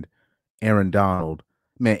mentioned Aaron Donald.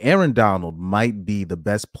 Man, Aaron Donald might be the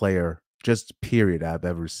best player, just period, I've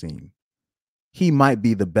ever seen. He might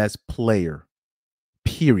be the best player,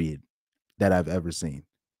 period, that I've ever seen.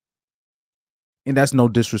 And that's no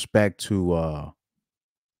disrespect to I'm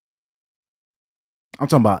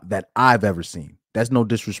talking about that I've ever seen. That's no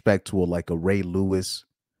disrespect to a Ray Lewis,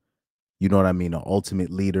 you know what I mean, an ultimate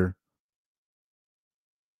leader.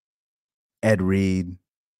 Ed Reed,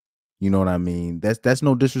 you know what I mean? That's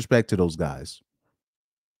no disrespect to those guys.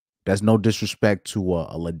 That's no disrespect to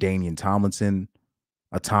a LaDainian Tomlinson,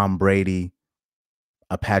 a Tom Brady,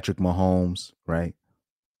 a Patrick Mahomes, right?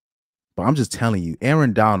 But I'm just telling you,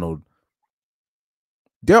 Aaron Donald,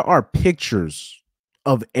 there are pictures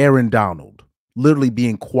of Aaron Donald literally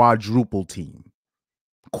being quadruple team.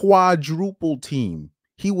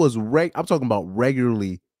 He was I'm talking about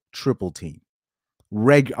regularly triple team.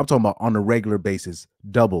 I'm talking about on a regular basis,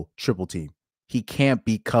 double, triple team. He can't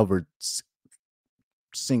be covered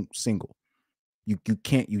single. You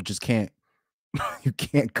just can't you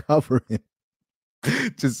can't cover him.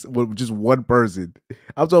 just one person.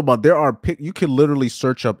 I'm talking about you can literally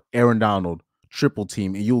search up Aaron Donald triple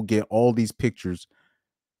team and you'll get all these pictures.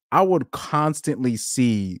 I would constantly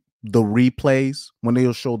see the replays when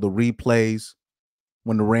they'll show the replays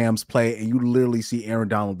when the Rams play, and you literally see Aaron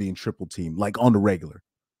Donald being triple team, like on the regular.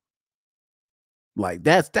 Like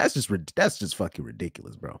that's just fucking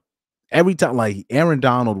ridiculous, bro. Every time, like Aaron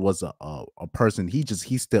Donald was a person, he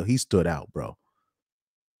stood out, bro.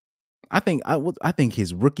 I think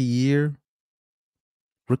his rookie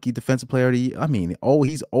defensive player of the year. I mean,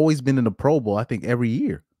 he's always been in the Pro Bowl, I think, every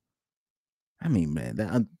year. I mean,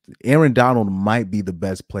 man, Aaron Donald might be the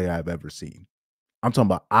best player I've ever seen. I'm talking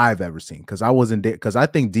about I've ever seen, because I wasn't there, because I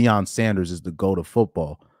think Deion Sanders is the GOAT of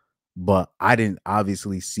football. but I didn't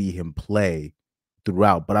obviously see him play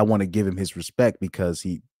throughout. But I want to give him his respect because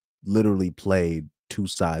he literally played two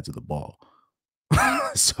sides of the ball.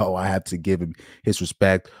 So I have to give him his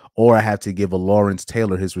respect, or I have to give a Lawrence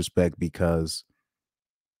Taylor his respect because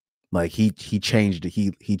like he changed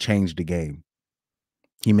the game.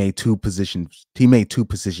 He made two positions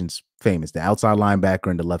famous, the outside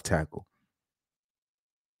linebacker and the left tackle.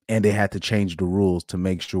 And they had to change the rules to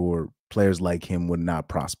make sure players like him would not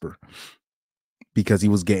prosper because he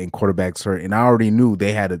was getting quarterbacks hurt. And I already knew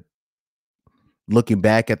they had a, looking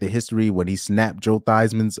back at the history when he snapped Joe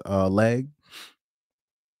Theismann's leg.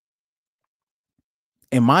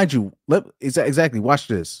 And mind you, exactly, watch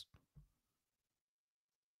this.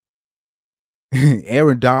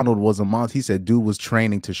 Aaron Donald was a monster. He said dude was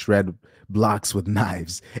training to shred blocks with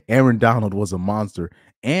knives. Aaron Donald was a monster.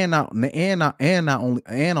 And on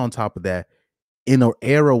top of that, in an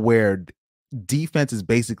era where defense is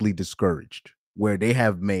basically discouraged, where they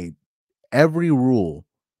have made every rule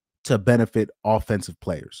to benefit offensive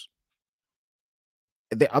players.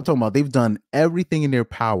 I'm talking about they've done everything in their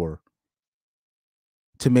power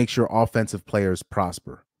to make sure offensive players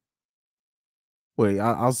prosper. Wait,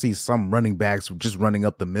 I'll see some running backs just running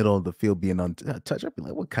up the middle of the field being untouched. I'll be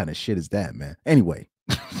like, what kind of shit is that, man? Anyway.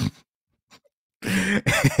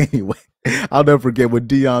 Anyway, I'll never forget what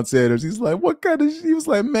Deion Sanders. He's like, what kind of? He was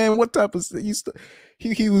like, man, what type of?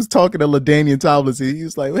 He was talking to LaDainian Tomlinson. He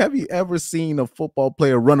was like, have you ever seen a football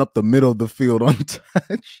player run up the middle of the field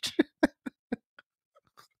untouched?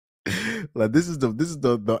 Like this is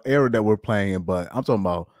the era that we're playing in. But I'm talking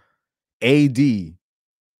about AD.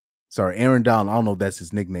 Sorry, Aaron Donald. I don't know if that's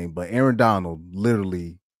his nickname, but Aaron Donald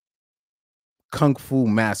literally kung fu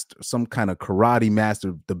master, some kind of karate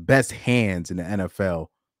master, the best hands in the NFL.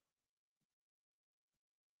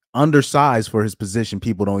 Undersized for his position.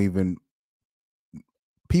 People don't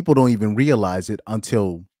even realize it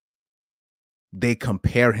until they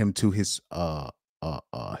compare him to his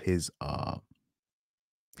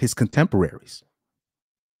contemporaries.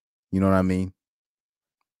 You know what I mean?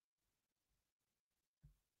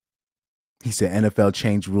 He said NFL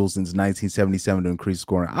changed rules since 1977 to increase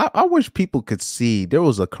scoring. I wish people could see. There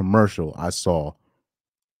was a commercial I saw,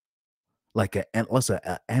 like an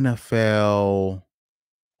NFL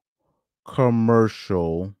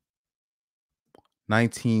commercial,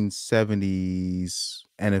 1970s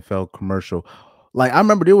NFL commercial. Like I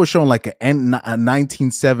remember they were showing like a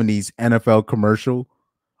 1970s NFL commercial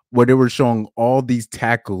where they were showing all these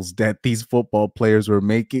tackles that these football players were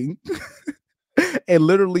making. And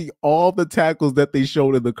literally all the tackles that they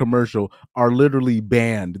showed in the commercial are literally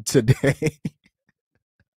banned today.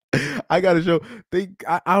 I gotta show.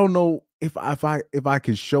 I don't know if I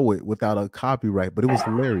can show it without a copyright, but it was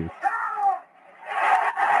hilarious.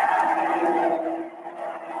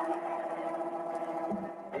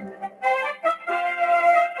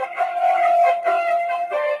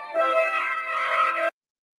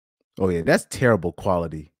 Oh yeah, that's terrible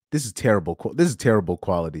quality. This is terrible. This is terrible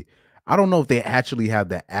quality. I don't know if they actually have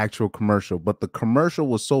the actual commercial, but the commercial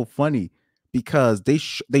was so funny because they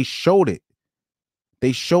showed it.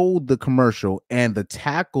 They showed the commercial and the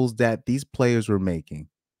tackles that these players were making.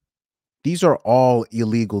 These are all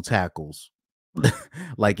illegal tackles.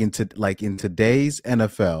 like in today's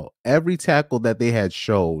NFL, every tackle that they had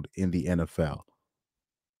showed in the NFL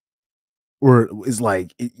is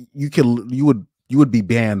like you would be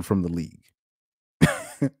banned from the league.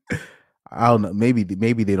 I don't know. Maybe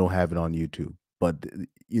they don't have it on YouTube, but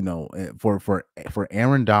you know, for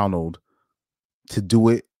Aaron Donald to do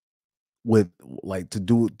it with like to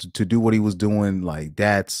do what he was doing, like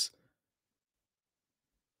that's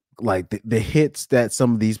like the hits that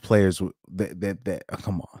some of these players that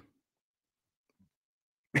come on,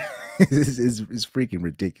 it's freaking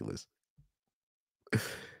ridiculous.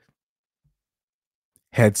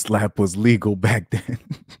 Head slap was legal back then.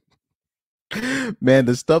 Man,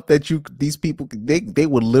 the stuff that these people they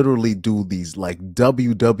would literally do these like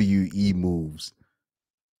WWE moves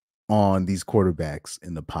on these quarterbacks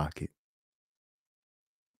in the pocket.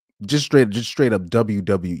 Just straight up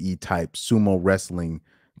WWE type sumo wrestling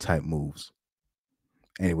type moves.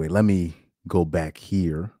 Anyway, let me go back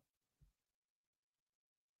here.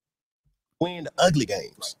 Win the ugly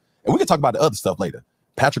games. And we can talk about the other stuff later.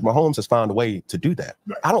 Patrick Mahomes has found a way to do that.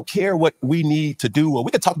 Right. I don't care what we need to do, or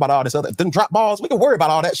we can talk about all this other, them drop balls. We can worry about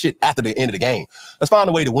all that shit after the end of the game. Let's find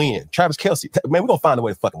a way to win. Travis Kelce, man, we're going to find a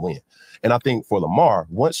way to fucking win. And I think for Lamar,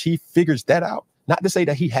 once he figures that out, not to say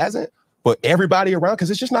that he hasn't, but everybody around,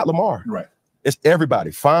 because it's just not Lamar. Right. It's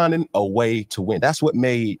everybody finding a way to win. That's what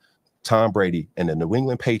made Tom Brady and the New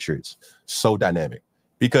England Patriots so dynamic.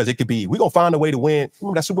 because it could be, we're going to find a way to win.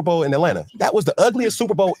 Remember that Super Bowl in Atlanta? That was the ugliest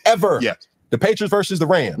Super Bowl ever. Yes. The Patriots versus the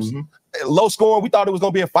Rams. Low scoring. We thought it was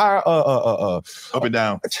going to be a fire. Up and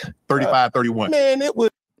down. 35-31. Man, it was.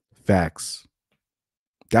 Facts.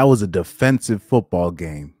 That was a defensive football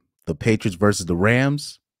game. The Patriots versus the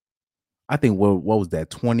Rams. I think what was that?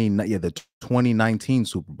 The 2019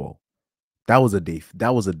 Super Bowl. That was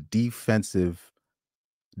a defensive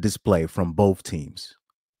display from both teams.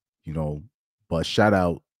 You know, but shout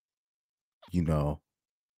out, you know,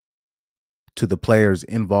 to the players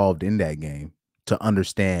involved in that game to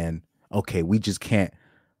understand, okay, we just can't,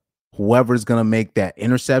 whoever's gonna make that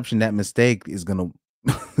interception, that mistake is gonna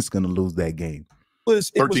lose that game. It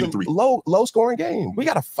was a low scoring game. We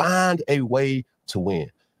got to find a way to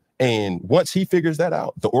win. And once he figures that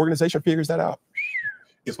out, the organization figures that out.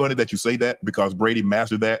 It's funny that you say that because Brady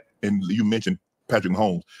mastered that. And you mentioned Patrick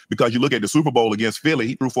Mahomes, because you look at the Super Bowl against Philly,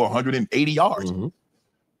 he threw for 180 yards.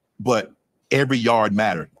 But every yard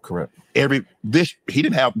mattered. Correct. He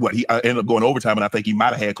didn't have what he ended up going overtime, and I think he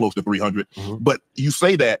might have had close to 300. But you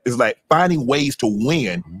say that is like finding ways to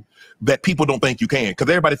win that people don't think you can, because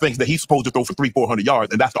everybody thinks that he's supposed to throw for 300-400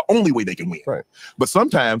 yards, and that's the only way they can win. Right. But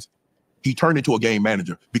sometimes he turned into a game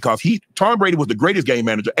manager, because Tom Brady was the greatest game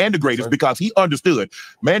manager and the greatest because he understood,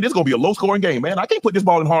 man, this is gonna be a low scoring game, man. I can't put this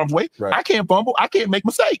ball in harm's way. Right. I can't fumble. I can't make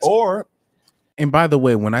mistakes. And by the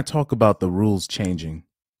way, when I talk about the rules changing,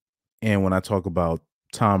 and when I talk about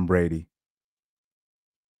Tom Brady,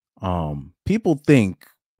 people think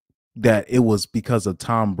that it was because of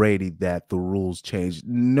Tom Brady that the rules changed.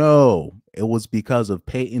 No, it was because of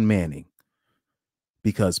Peyton Manning.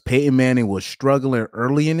 Because Peyton Manning was struggling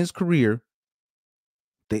early in his career.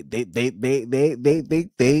 They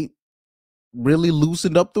really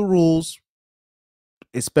loosened up the rules,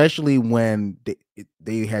 especially when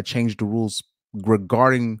they had changed the rules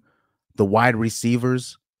regarding the wide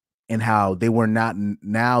receivers and how they weren't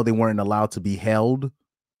allowed to be held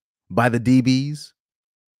by the DBs,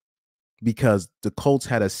 because the Colts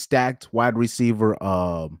had a stacked wide receiver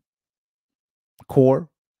core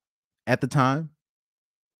at the time.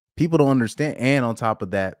 People don't understand. And on top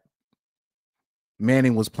of that,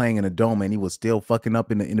 Manning was playing in a dome and he was still fucking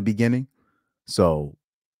up in the beginning. So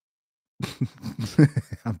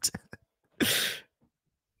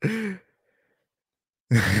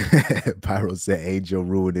Pyro said Angel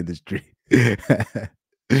ruined industry.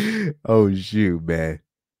 Oh shoot, man.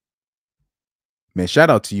 Man, shout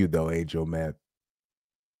out to you though, Angel, man.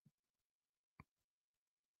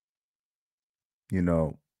 You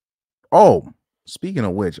know. Oh, speaking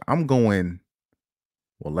of which, I'm going.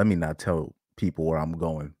 Well, let me not tell people where I'm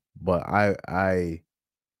going, but I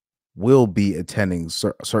will be attending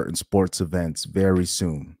certain sports events very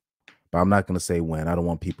soon. But I'm not going to say when. I don't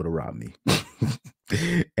want people to rob me.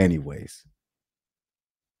 Anyways.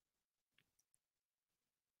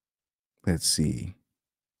 Let's see.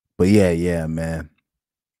 But yeah, man.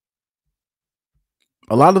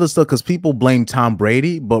 A lot of the stuff, because people blame Tom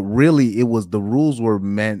Brady, but really it was, the rules were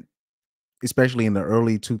meant, especially in the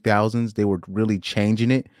early 2000s, they were really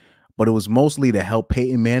changing it, but it was mostly to help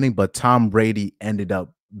Peyton Manning, but Tom Brady ended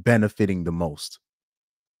up benefiting the most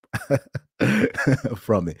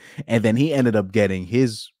from it. And then he ended up getting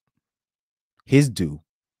his due,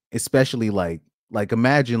 especially like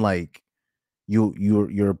imagine like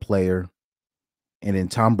you're a player, and in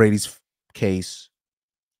Tom Brady's case,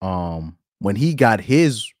 when he got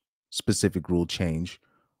his specific rule change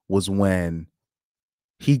was when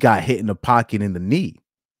he got hit in the pocket in the knee.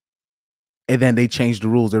 And then they changed the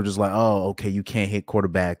rules. They're just like, oh, okay, you can't hit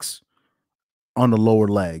quarterbacks on the lower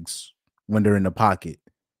legs when they're in the pocket.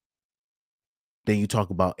 Then you talk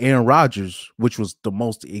about Aaron Rodgers, which was the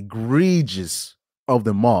most egregious of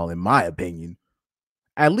them all, in my opinion.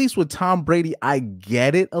 At least with Tom Brady, I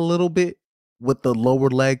get it a little bit with the lower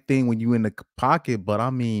leg thing when you in the pocket. But I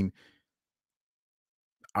mean,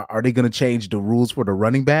 are they going to change the rules for the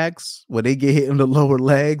running backs when they get hit in the lower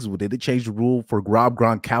legs? Did they change the rule for Rob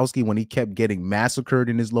Gronkowski when he kept getting massacred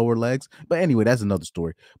in his lower legs? But anyway, that's another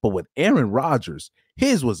story. But with Aaron Rodgers,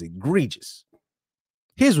 his was egregious.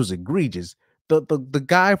 His was egregious. The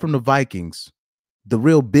guy from the Vikings, the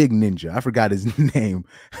real big ninja, I forgot his name.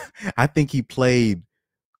 I think he played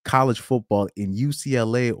college football in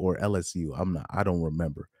UCLA or LSU. I don't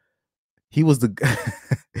remember. He was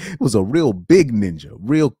was a real big ninja,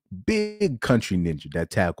 real big country ninja that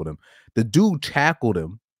tackled him. The dude tackled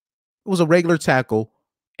him. It was a regular tackle.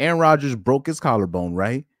 Aaron Rodgers broke his collarbone,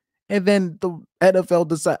 right? And then the NFL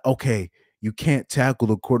decided, okay, you can't tackle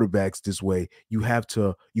the quarterbacks this way. You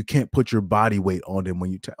can't put your body weight on them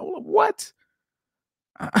when you tackle. What?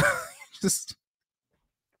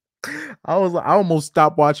 I almost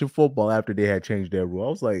stopped watching football after they had changed their rule. I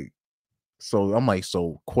was like,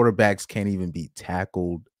 so quarterbacks can't even be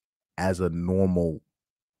tackled as a normal.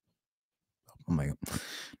 I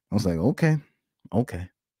was like, okay.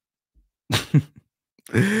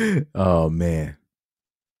 Oh man.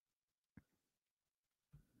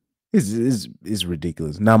 It's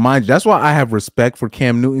ridiculous. Now, mind you, that's why I have respect for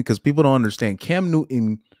Cam Newton, because people don't understand. Cam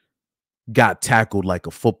Newton got tackled like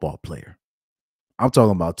a football player. I'm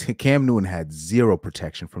talking about Cam Newton had zero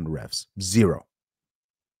protection from the refs. Zero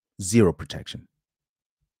protection.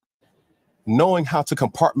 Knowing how to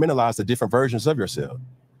compartmentalize the different versions of yourself.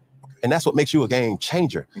 And that's what makes you a game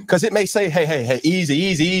changer. Because it may say, hey,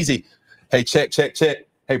 easy. Hey, check.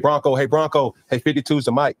 Hey, Bronco. Hey, 52's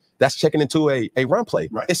the mic. That's checking into a run play.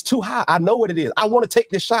 Right. It's too high. I know what it is. I want to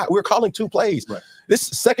take this shot. We're calling 2 plays. Right.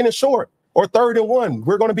 This is 2nd and short or 3rd and 1.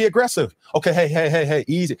 We're going to be aggressive. Okay, hey,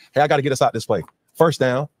 easy. Hey, I got to get us out this play. 1st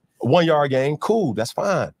down, 1 yard gain. Cool, that's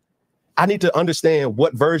fine. I need to understand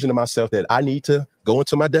what version of myself that I need to go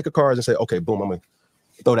into my deck of cards and say, okay, boom, I'm going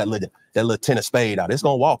to throw that little 10 of spade out. It's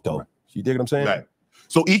going to walk, though. Right. You dig what I'm saying? Right.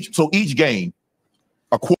 So each game,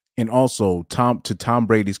 and also to Tom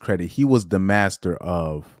Brady's credit, he was the master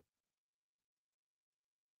of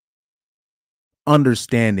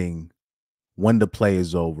understanding when the play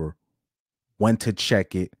is over, when to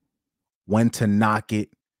check it, when to knock it.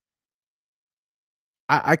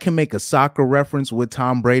 I can make a soccer reference with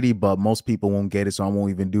Tom Brady, but most people won't get it, so I won't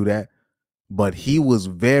even do that. But he was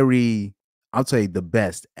I'll tell you, the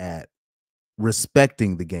best at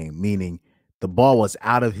respecting the game, meaning the ball was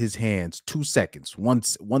out of his hands 2 seconds, 1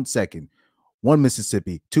 second, 1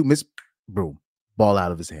 Mississippi, 2 boom, ball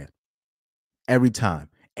out of his hand every time.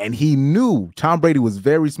 And he knew, Tom Brady was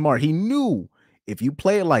very smart. He knew if you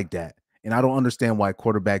play it like that, and I don't understand why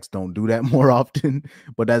quarterbacks don't do that more often,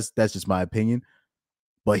 but that's just my opinion.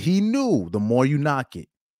 But he knew the more you knock it,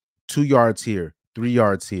 2 yards here, 3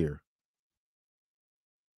 yards here,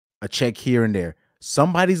 a check here and there,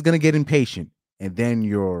 somebody's going to get impatient, and then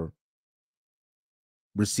your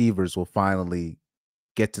receivers will finally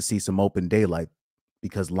get to see some open daylight,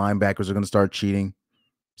 because linebackers are going to start cheating.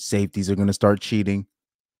 Safeties are going to start cheating.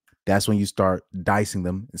 That's when you start dicing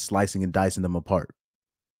them and slicing and dicing them apart.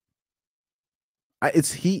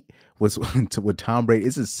 With Tom Brady.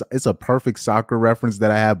 It's a perfect soccer reference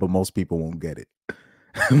that I have, but most people won't get it.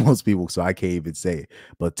 Most people, so I can't even say it.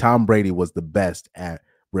 But Tom Brady was the best at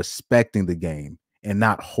respecting the game and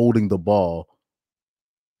not holding the ball.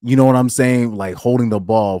 You know what I'm saying? Like holding the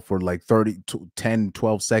ball for like 10,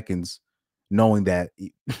 12 seconds, knowing that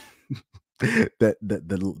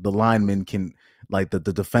the linemen can, like the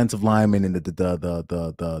defensive linemen and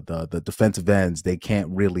the defensive ends, they can't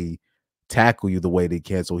really tackle you the way they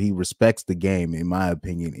can. So he respects the game, in my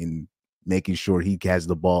opinion, in making sure he has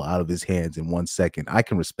the ball out of his hands in 1 second. I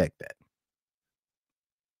can respect that.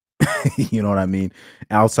 You know what I mean?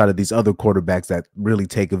 Outside of these other quarterbacks that really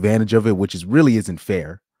take advantage of it, which really isn't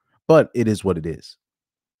fair, but it is what it is.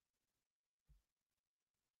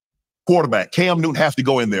 Quarterback, Cam Newton has to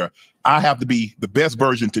go in there. I have to be the best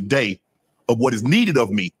version today of what is needed of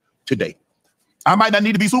me today. I might not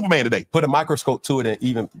need to be Superman today. Put a microscope to it and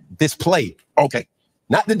even this play. Okay.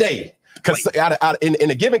 Not today. Because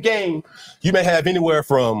in a given game, you may have anywhere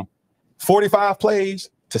from 45 plays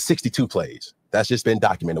to 62 plays. That's just been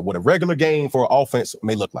documented. What a regular game for an offense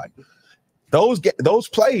may look like. Those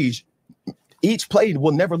plays, each play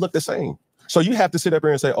will never look the same. So you have to sit up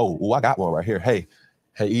here and say, oh, I got one right here. Hey,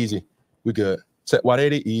 easy. We good. Set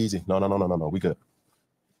 180, easy. No, we good.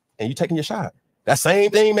 And you taking your shot. That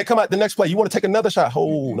same thing may come out the next play. You want to take another shot.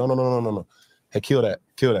 Oh, no. Hey, kill that.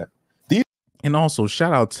 And also,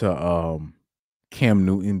 shout out to Cam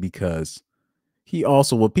Newton, because he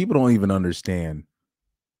also, what people don't even understand,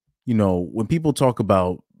 you know, when people talk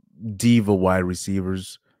about diva wide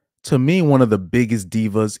receivers, to me, one of the biggest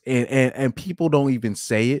divas, and people don't even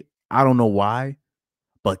say it. I don't know why,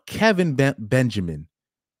 but Kevin Benjamin,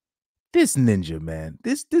 this ninja, man,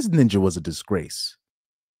 this ninja was a disgrace.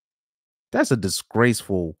 That's a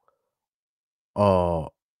disgraceful wide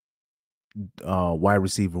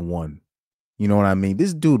receiver one. You know what I mean?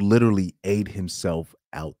 This dude literally ate himself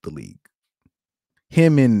out the league.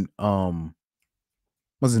 Him and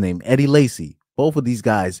what's his name? Eddie Lacy. Both of these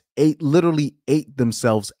guys literally ate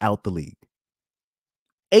themselves out the league.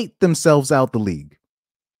 Ate themselves out the league.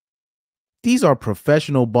 These are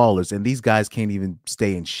professional ballers, and these guys can't even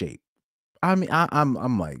stay in shape. I mean,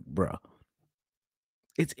 I'm like, bro,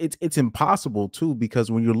 it's impossible too, because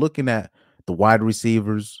when you're looking at the wide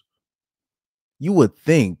receivers, you would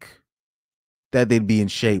think that they'd be in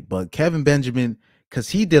shape, but Kevin Benjamin, because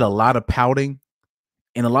he did a lot of pouting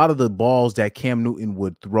And a lot of the balls that Cam Newton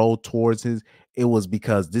would throw towards it was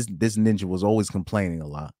because this ninja was always complaining a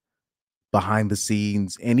lot behind the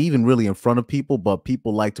scenes and even really in front of people. But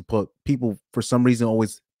people like to people for some reason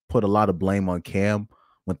always put a lot of blame on Cam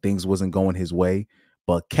when things wasn't going his way.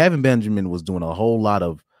 But Kevin Benjamin was doing a whole lot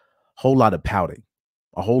of pouting,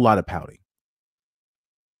 a whole lot of pouting.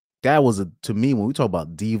 That was to me, when we talk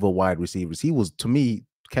about diva wide receivers, to me,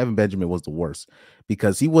 Kevin Benjamin was the worst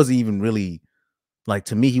because he wasn't even really, like,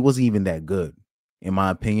 to me, he wasn't even that good, in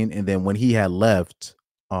my opinion. And then when he had left,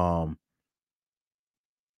 Carolina,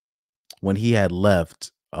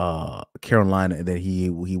 and then he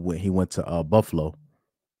went to Buffalo,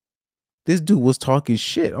 this dude was talking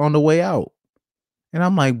shit on the way out. And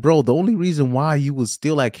I'm like, bro, the only reason why you was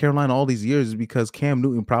still at Carolina all these years is because Cam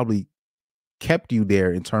Newton probably kept you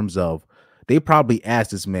there, in terms of they probably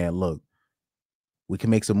asked this man, look, we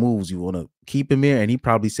can make some moves. You want to keep him here? And he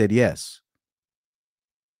probably said yes.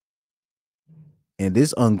 And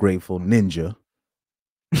this ungrateful ninja,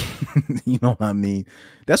 you know what I mean?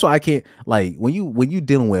 That's why I can't, like, when you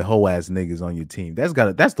dealing with hoe ass niggas on your team,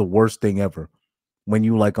 that's the worst thing ever. When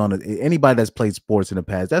you like anybody that's played sports in the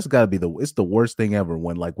past, that's got to be it's the worst thing ever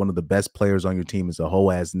when like one of the best players on your team is a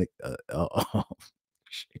hoe ass is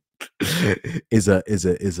a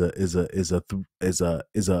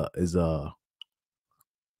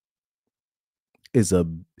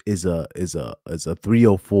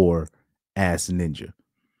 304 ass ninja.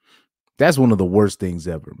 That's one of the worst things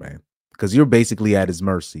ever, man, because you're basically at his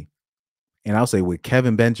mercy. And I'll say with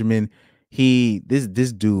Kevin Benjamin,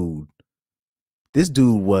 this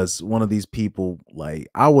dude was one of these people. Like,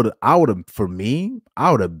 I would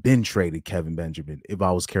have been traded Kevin Benjamin if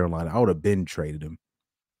I was Carolina. I would have been traded him.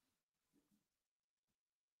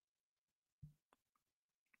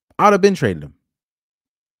 I would have been traded him.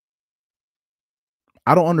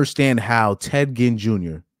 I don't understand how Ted Ginn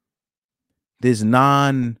Jr., this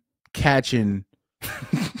non-catching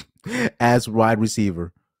as wide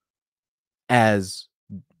receiver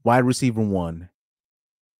 1,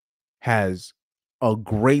 has a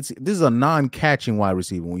great. This is a non-catching wide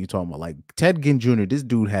receiver when you're talking about like Ted Ginn Jr. This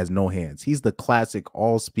dude has no hands. He's the classic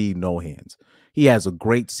all-speed, no hands. He has a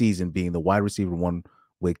great season being the wide receiver 1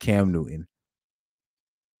 with Cam Newton,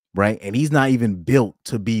 right? And he's not even built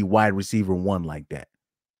to be wide receiver 1 like that.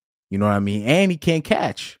 You know what I mean? And he can't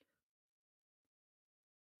catch.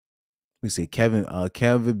 We see Kevin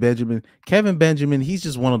Benjamin. Kevin Benjamin, he's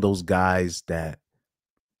just one of those guys that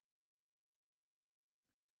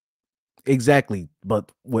exactly,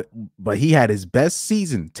 but he had his best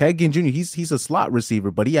season. Ted Ginn Jr., he's a slot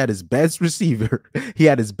receiver, but he had his best receiver. He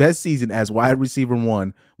had his best season as wide receiver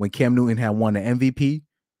 1 when Cam Newton had won the MVP.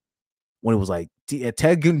 When it was like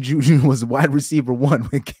Ted Ginn Jr. was wide receiver 1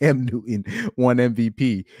 when Cam Newton won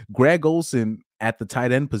MVP. Greg Olsen at the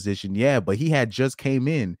tight end position, yeah, but he had just came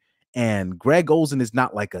in, and Greg Olsen is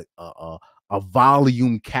not like a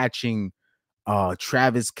volume catching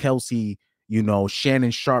Travis Kelce,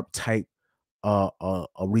 Shannon Sharp type a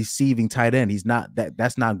receiving tight end. He's not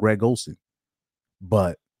that's not Greg Olsen.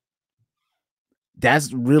 But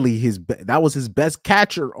that's really that was his best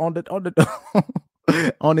catcher on the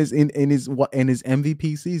on his in his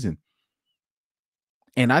MVP season.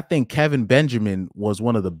 And I think Kevin Benjamin was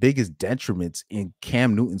one of the biggest detriments in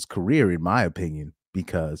Cam Newton's career, in my opinion,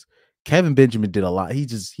 because Kevin Benjamin did a lot. He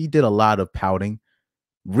did a lot of pouting,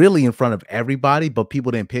 really in front of everybody, but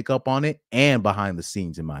people didn't pick up on it, and behind the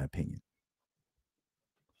scenes, in my opinion.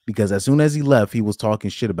 Because as soon as he left, he was talking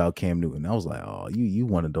shit about Cam Newton. I was like, oh, you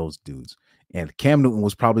one of those dudes. And Cam Newton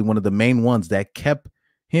was probably one of the main ones that kept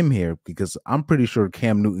him here, because I'm pretty sure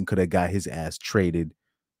Cam Newton could have got his ass traded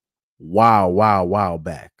while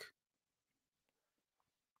back.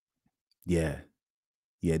 Yeah,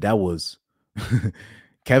 that was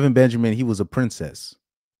Kevin Benjamin. He was a princess.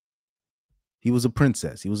 He was a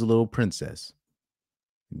little princess.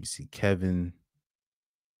 Let me see, Kevin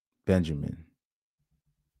Benjamin.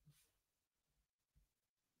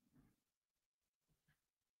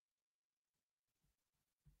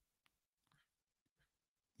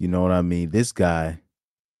 You know what I mean? This guy,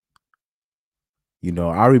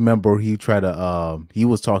 I remember he tried to he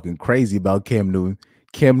was talking crazy about Cam Newton.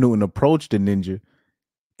 Cam Newton approached the ninja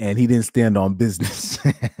and he didn't stand on business.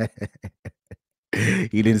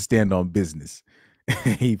 He didn't stand on business.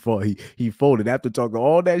 He folded after talking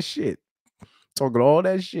all that shit.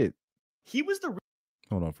 He was the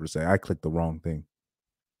Hold on for a second. I clicked the wrong thing.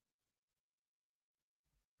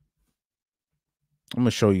 I'm gonna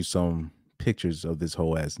show you some pictures of this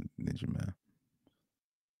whole ass ninja, man.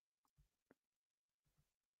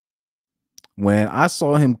 When I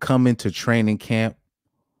saw him come into training camp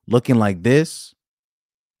looking like this,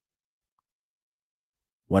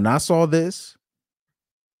 When I saw this,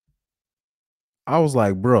 I was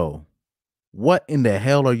like, bro, what in the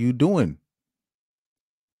hell are you doing?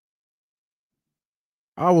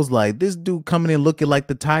 I was like, this dude coming in looking like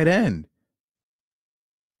the tight end.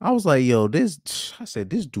 I was like, yo, I said,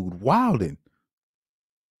 this dude wilding.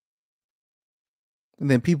 And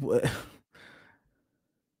then people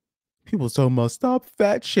talking about stop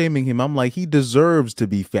fat shaming him. I'm like, he deserves to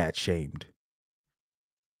be fat shamed.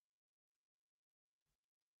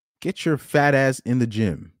 Get your fat ass in the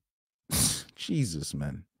gym. Jesus,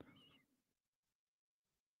 man.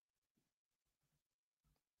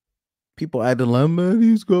 People at the dilemma,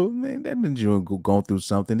 he's going, man, that ninja going through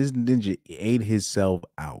something. This ninja ate himself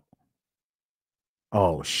out.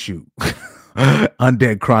 Oh, shoot.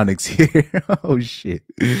 Undead Chronics here. Oh, shit.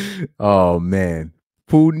 Oh, man.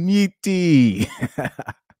 Puniti.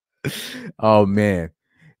 Oh, man.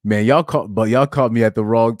 Man, y'all caught me at the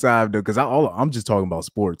wrong time though, because I'm just talking about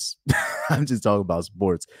sports. I'm just talking about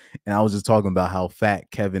sports. And I was just talking about how fat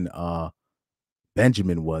Kevin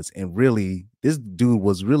Benjamin was. And really, this dude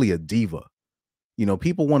was really a diva. You know,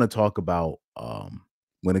 people want to talk about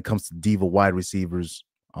when it comes to diva wide receivers,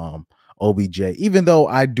 OBJ, even though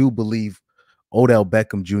I do believe Odell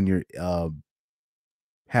Beckham Jr.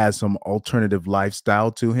 Has some alternative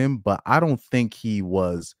lifestyle to him, but I don't think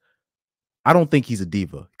he's a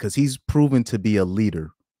diva because he's proven to be a leader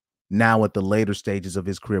now at the later stages of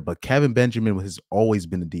his career. But Kevin Benjamin has always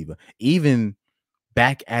been a diva, even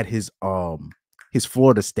back at his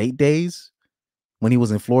Florida State days when he was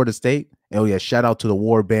in Florida State. Oh yeah, shout out to the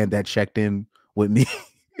war band that checked in with me.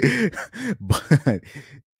 But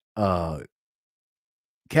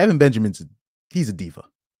Kevin Benjamin's he's a diva.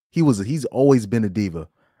 He's always been a diva,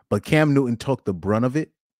 but Cam Newton took the brunt of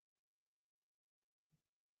it.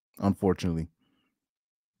 Unfortunately.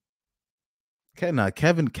 Kevin,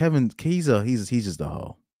 he's just a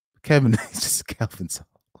hoe. Kevin is just Kelvin's hoe.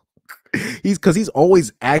 He's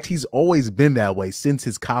always been that way since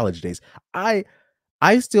his college days. I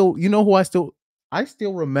still, you know who I still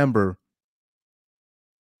remember,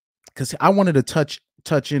 because I wanted to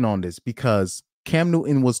touch in on this because Cam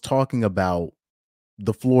Newton was talking about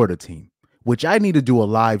the Florida team, which I need to do a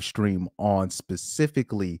live stream on,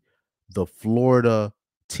 specifically the Florida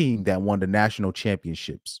team that won the national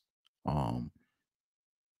championships. With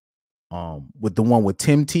the one with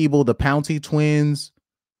Tim Tebow, the Pouncey twins,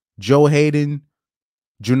 Joe Hayden,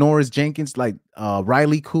 Janoris Jenkins, like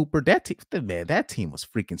Riley Cooper. That team was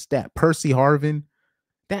freaking stacked. Percy Harvin,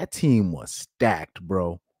 that team was stacked,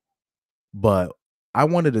 bro. But I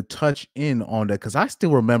wanted to touch in on that because I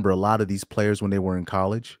still remember a lot of these players when they were in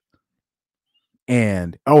college.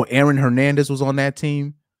 And Aaron Hernandez was on that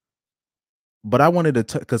team. But I wanted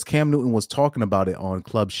to, because Cam Newton was talking about it on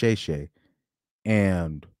Club Shay Shay.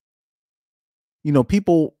 And you know,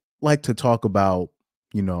 people like to talk about,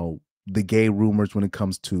 you know, the gay rumors when it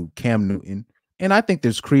comes to Cam Newton. And I think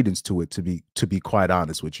there's credence to it, to be quite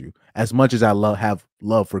honest with you. As much as I have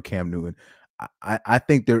love for Cam Newton, I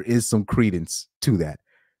think there is some credence to that.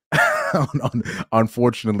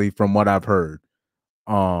 Unfortunately, from what I've heard.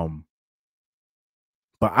 But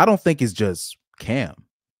I don't think it's just Cam.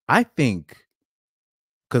 I think,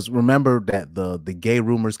 because remember that the gay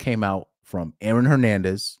rumors came out from Aaron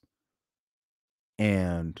Hernandez.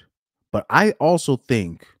 But I also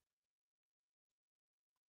think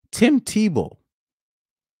Tim Tebow,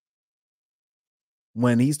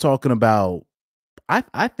 when he's talking about,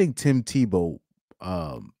 I think Tim Tebow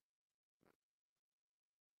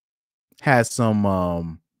has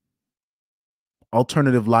some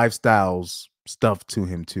alternative lifestyles stuff to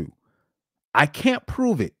him too. I can't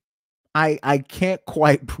prove it. I can't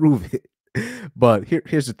quite prove it. But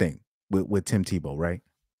here's the thing with Tim Tebow, right?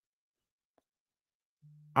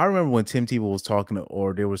 I remember when Tim Tebow was talking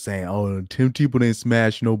or they were saying, "Oh, Tim Tebow didn't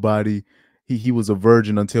smash nobody. He was a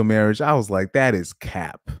virgin until marriage." I was like, that is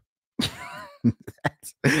cap.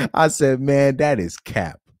 I said, man, that is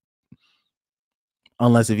cap.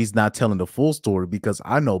 Unless if he's not telling the full story, because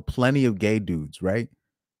I know plenty of gay dudes, right?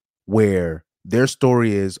 Where their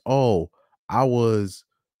story is, "Oh, I was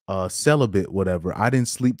celibate, whatever. I didn't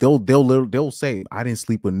sleep." They'll say, "I didn't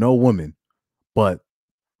sleep with no woman," but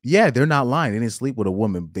yeah, they're not lying. They didn't sleep with a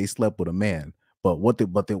woman. They slept with a man. But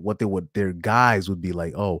their guys would be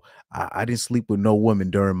like, "Oh, I didn't sleep with no woman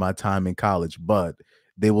during my time in college, but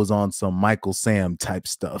they was on some Michael Sam type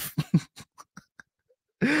stuff."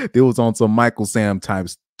 They was on some Michael Sam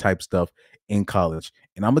type stuff in college.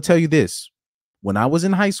 And I'm gonna tell you this: when I was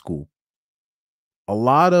in high school, a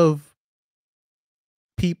lot of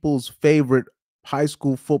people's favorite high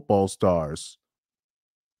school football stars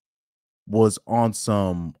was on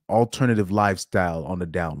some alternative lifestyle on the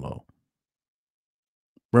down low.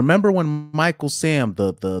 Remember when Michael Sam,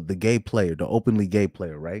 the gay player, the openly gay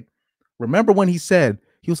player, right? Remember when he said,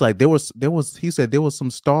 he was like, he said there was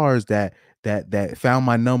some stars that found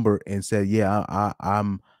my number and said, yeah,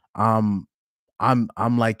 I'm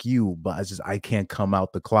like you, but I can't come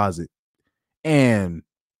out the closet. And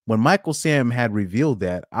when Michael Sam had revealed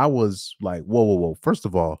that, I was like, whoa. First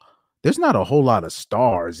of all, there's not a whole lot of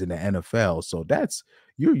stars in the NFL. So that's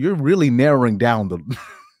you're really narrowing down the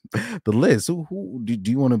the list. Who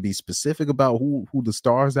do you want to be specific about who the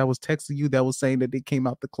stars that was texting you that was saying that they came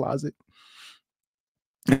out the closet?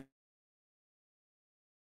 But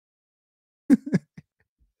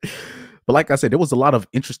like I said, there was a lot of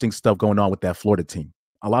interesting stuff going on with that Florida team.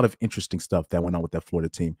 A lot of interesting stuff that went on with that Florida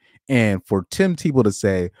team. And for Tim Tebow to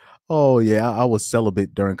say, oh, yeah, I was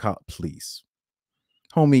celibate during college, please.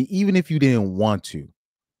 Homie, even if you didn't want to,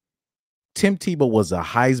 Tim Tebow was a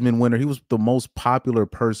Heisman winner. He was the most popular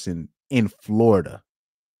person in Florida.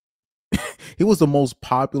 He was the most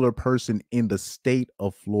popular person in the state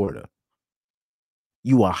of Florida.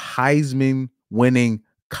 You a Heisman winning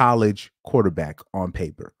college quarterback on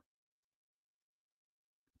paper.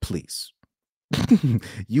 Please.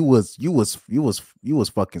 you was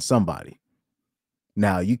fucking somebody.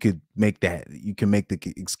 Now you can make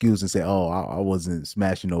the excuse and say, oh, I wasn't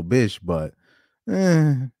smashing no bitch, but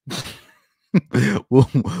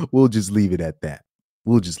we'll just leave it at that.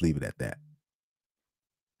 We'll just leave it at that.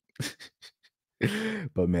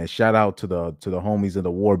 But man, shout out to the homies of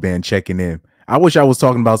the war band checking in. I wish I was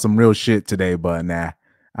talking about some real shit today, but nah.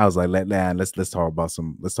 I was like, let's talk about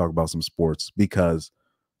some sports, because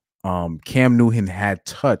Cam Newton did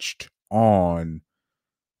touch on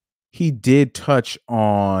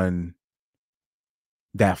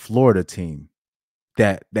that Florida team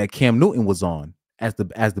that Cam Newton was on as the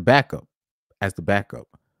backup. I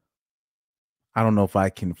don't know if I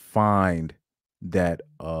can find that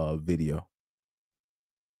video.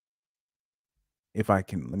 If I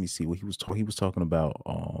can, let me see what he was talking about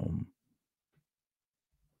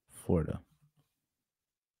Florida.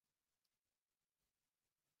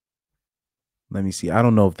 Let me see. I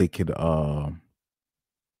don't know if they could I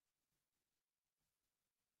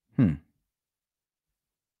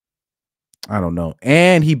don't know.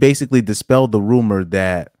 And he basically dispelled the rumor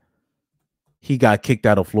that he got kicked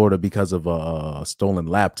out of Florida because of a stolen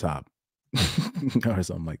laptop or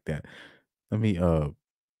something like that. Let me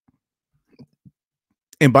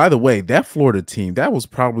and by the way, that Florida team, that was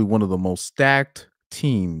probably one of the most stacked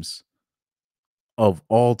teams of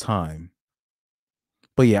all time.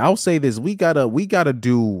 But yeah, I'll say this. We gotta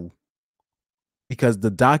do, because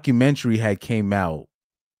the documentary had came out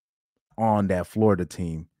on that Florida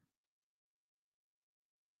team.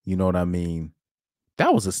 You know what I mean?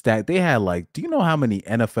 That was a stack. They had like, do you know how many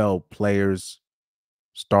NFL players,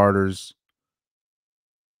 starters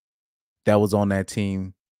that was on that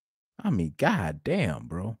team? I mean, god damn,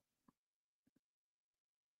 bro.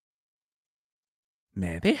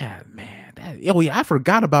 Man, they had, oh yeah, I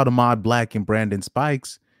forgot about Ahmad Black and Brandon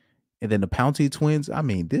Spikes, and then the Pouncey twins. I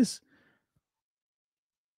mean,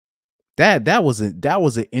 that was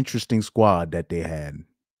an interesting squad that they had.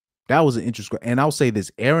 That was an interesting, and I'll say this: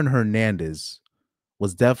 Aaron Hernandez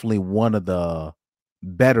was definitely one of the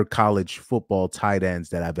better college football tight ends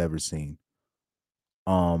that I've ever seen.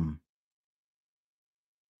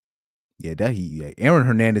 Aaron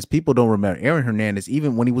Hernandez, people don't remember Aaron Hernandez.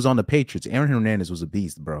 Even when he was on the Patriots, Aaron Hernandez was a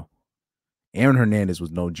beast, bro. Aaron Hernandez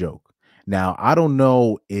was no joke. Now, I don't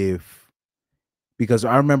know because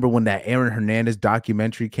I remember when that Aaron Hernandez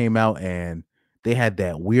documentary came out and they had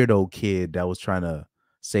that weirdo kid that was trying to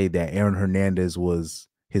say that Aaron Hernandez was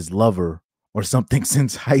his lover or something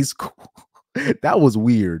since high school. That was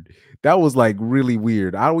weird. That was like really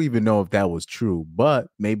weird. I don't even know if that was true, but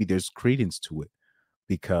maybe there's credence to it,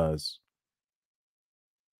 because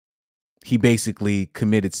he basically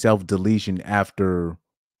committed self-deletion after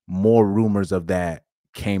more rumors of that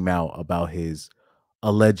came out about his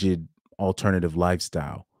alleged alternative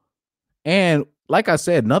lifestyle. And like I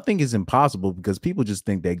said, nothing is impossible, because people just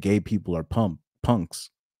think that gay people are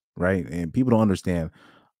punks, right? And people don't understand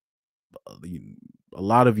a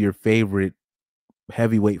lot of your favorite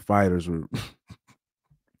heavyweight fighters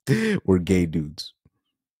were gay dudes.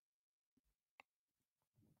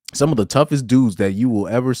 Some of the toughest dudes that you will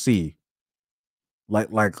ever see,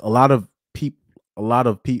 like a lot of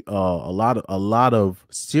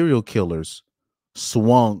serial killers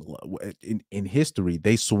swung in history.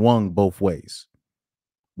 They swung both ways.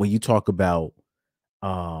 When you talk about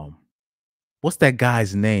what's that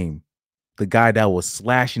guy's name? The guy that was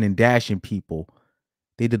slashing and dashing people.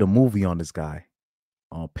 They did a movie on this guy,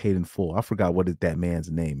 Paid in Full. I forgot what that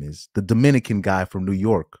man's name is. The Dominican guy from New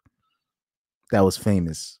York that was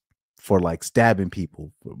famous for like stabbing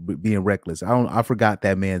people, for being reckless. I forgot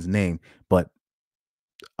that man's name, but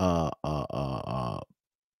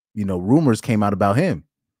rumors came out about him.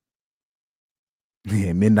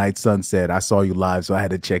 Yeah, Midnight Sun said, I saw you live, so I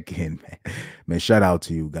had to check in, man. Man, shout out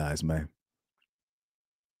to you guys, man.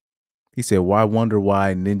 He said, why wonder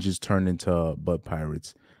why ninjas turn into butt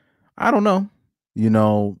pirates? I don't know.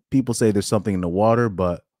 People say there's something in the water,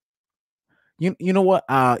 but you know what?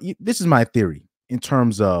 This is my theory in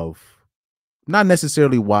terms of not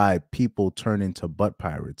necessarily why people turn into butt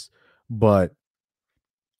pirates, but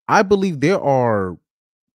I believe there are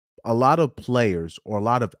a lot of players or a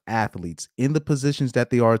lot of athletes in the positions that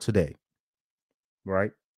they are today,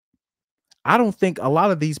 right? I don't think a lot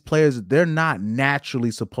of these players, they're not naturally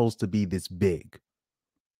supposed to be this big.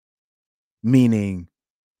 Meaning,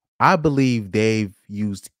 I believe they've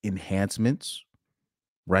used enhancements,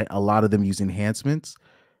 right? A lot of them use enhancements.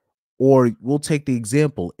 Or we'll take the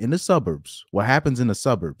example in the suburbs. What happens in the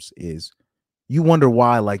suburbs is you wonder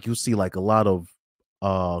why, like, you see like a lot of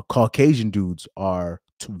Caucasian dudes are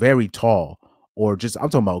very tall, or just I'm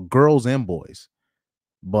talking about girls and boys.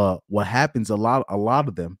 But what happens a lot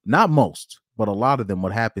of them, not most, but a lot of them,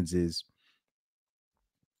 what happens is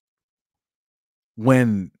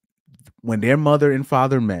when their mother and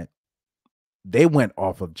father met, they went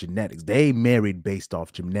off of genetics. They married based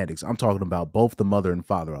off genetics. I'm talking about both the mother and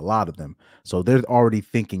father, a lot of them. So they're already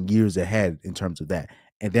thinking years ahead in terms of that.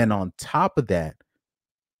 And then on top of that,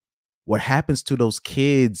 what happens to those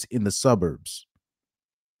kids in the suburbs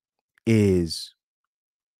is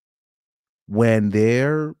when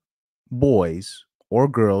they're boys or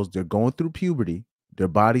girls, they're going through puberty, their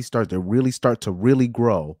bodies start to really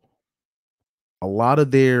grow. A lot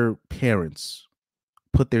of their parents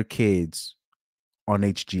put their kids on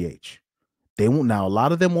HGH. They won't. Now, a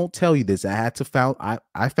lot of them won't tell you this. I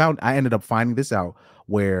ended up finding this out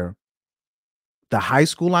where the high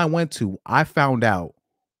school I went to, I found out,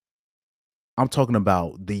 I'm talking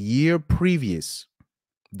about the year previous,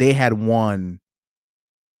 they had won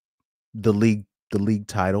the league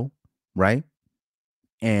title, right?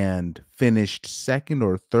 And finished second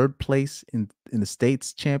or third place in the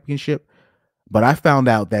state's championship. But I found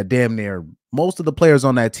out that damn near most of the players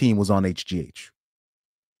on that team was on HGH,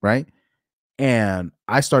 right? And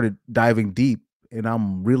I started diving deep, and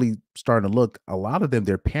I'm really starting to look. A lot of them,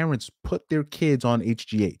 their parents put their kids on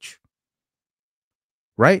HGH,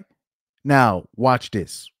 right? Now, watch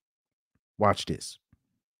this. Watch this.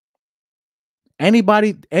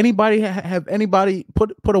 Anybody have anybody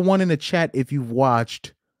put a 1 in the chat if you've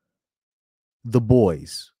watched The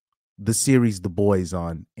Boys, the series The Boys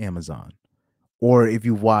on Amazon, or if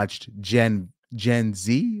you watched Gen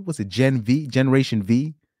Z, was it Generation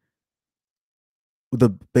V?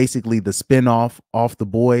 Basically the spin-off off The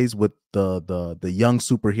Boys with the young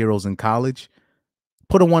superheroes in college.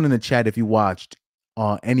 Put a 1 in the chat if you watched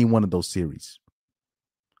any one of those series.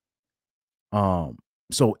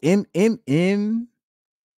 So in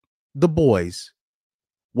The Boys,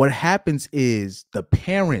 what happens is the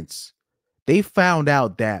parents, they found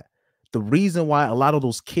out that the reason why a lot of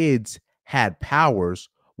those kids had powers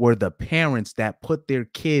were the parents that put their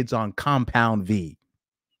kids on Compound V.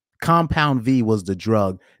 Compound V was the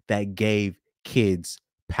drug that gave kids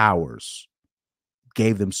powers,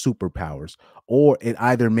 gave them superpowers, or it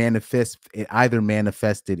either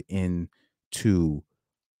manifested into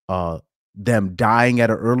them dying at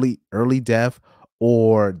an early death,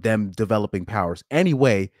 or them developing powers.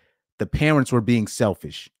 Anyway, the parents were being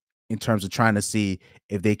selfish in terms of trying to see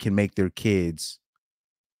if they can make their kids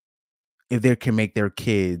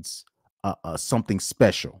something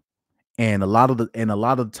special. And a lot of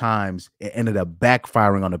the times it ended up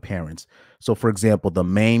backfiring on the parents. So for example, the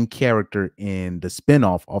main character in the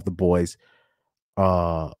spinoff of The Boys,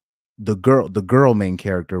 the girl main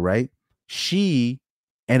character, right? She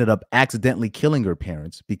ended up accidentally killing her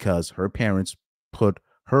parents because her parents put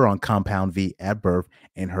her on Compound V at birth,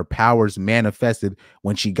 and her powers manifested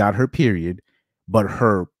when she got her period, but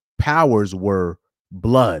her powers were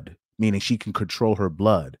blood, meaning she can control her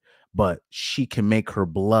blood, but she can make her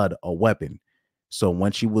blood a weapon. So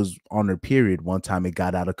when she was on her period, one time it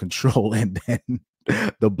got out of control, and then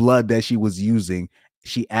the blood that she was using,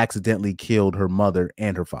 she accidentally killed her mother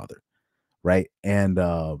and her father, right? And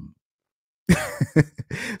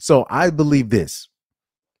so I believe this.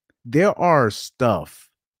 There are stuff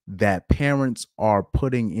that parents are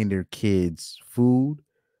putting in their kids' food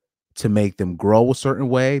to make them grow a certain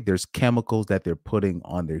way. There's chemicals that they're putting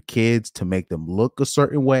on their kids to make them look a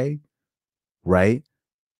certain way, right?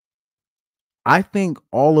 I think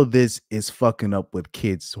all of this is fucking up with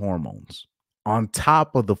kids' hormones on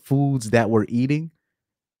top of the foods that we're eating.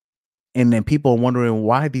 And then people are wondering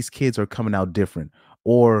why these kids are coming out different.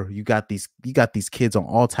 Or you got these kids on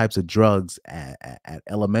all types of drugs at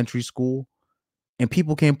elementary school, and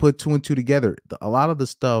people can't put two and two together. A lot of the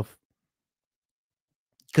stuff,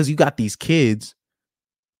 because you got these kids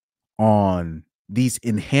on these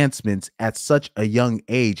enhancements at such a young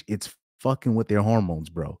age, it's fucking with their hormones,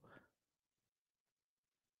 bro.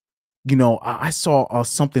 You know, I saw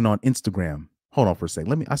something on Instagram. Hold on for a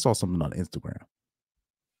second. I saw something on Instagram.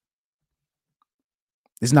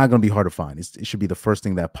 It's not going to be hard to find. It should be the first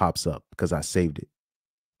thing that pops up because I saved it.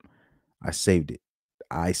 I saved it.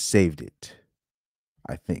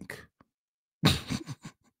 I think.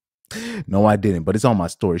 No, I didn't, but it's on my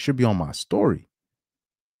story. It should be on my story.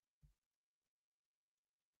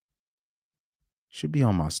 Should be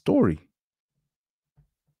on my story.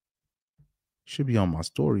 Should be on my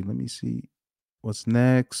story. Let me see. What's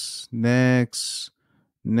next? Nope,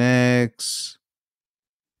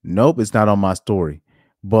 it's not on my story.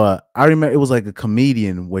 But I remember it was like a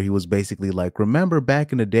comedian where he was basically like, remember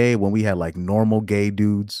back in the day when we had like normal gay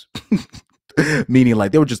dudes? Meaning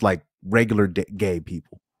like they were just like regular gay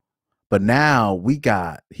people. But now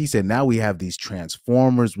he said, now we have these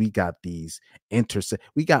transformers. We got these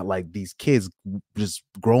we got like these kids just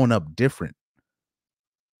growing up different.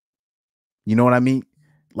 You know what I mean?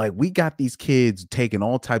 Like we got these kids taking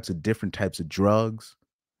all types of different types of drugs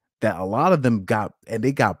that a lot of them got, and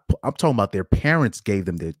I'm talking about their parents gave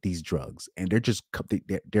them these drugs, and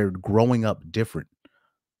they're growing up different.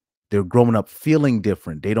 They're growing up feeling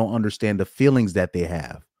different. They don't understand the feelings that they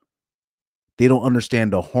have. They don't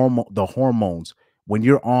understand the hormones. When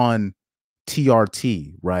you're on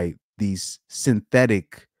TRT, right? These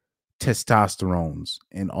synthetic testosterones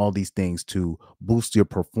and all these things to boost your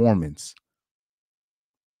performance.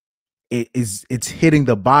 It's hitting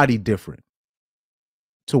the body different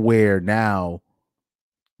to where now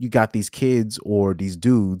you got these kids or these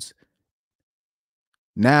dudes.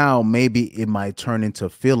 Now maybe it might turn into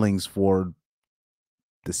feelings for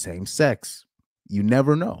the same sex. You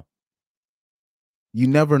never know. You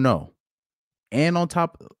never know. And on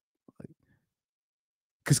top,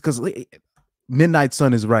 because Midnight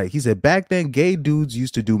Sun is right. He said back then gay dudes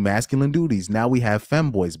used to do masculine duties. Now we have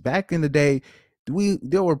femboys. Back in the day,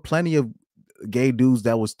 there were plenty of gay dudes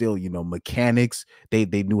that were still, mechanics. They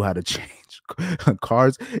knew how to change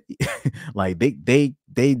cars. Like they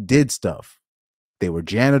did stuff. They were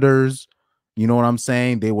janitors. You know what I'm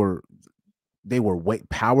saying? They were weight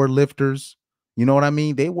power lifters. You know what I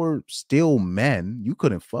mean? They were still men. You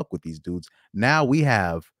couldn't fuck with these dudes. Now we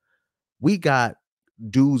got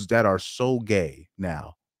dudes that are so gay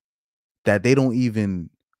now that they don't even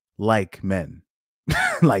like men.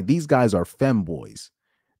 Like these guys are femboys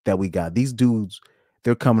that we got. These dudes,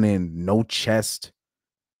 they're coming in no chest,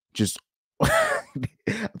 just I'm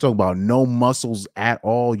talking about no muscles at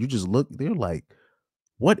all. You just look, they're like,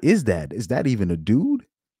 what is that? Is that even a dude?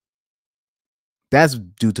 That's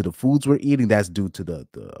due to the foods we're eating. That's due to the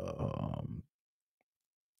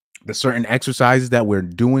certain exercises that we're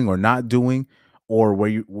doing or not doing, or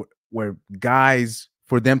where guys,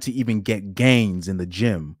 for them to even get gains in the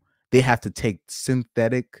gym, they have to take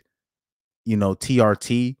synthetic,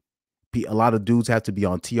 TRT. A lot of dudes have to be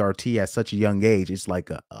on TRT at such a young age. It's like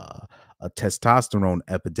a testosterone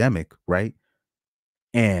epidemic, right?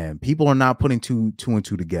 And people are not putting two and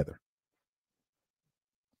two together.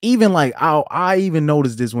 Even like I even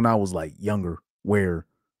noticed this when I was like younger,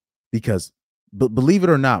 because believe it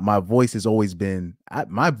or not, my voice has always been,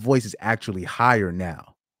 my voice is actually higher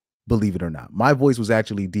now. Believe it or not, my voice was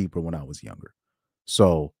actually deeper when I was younger.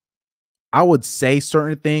 So I would say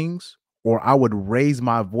certain things, or I would raise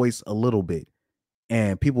my voice a little bit,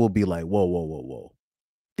 and people would be like, whoa, whoa, whoa, whoa.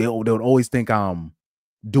 They would always think I'm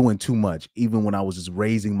doing too much, even when I was just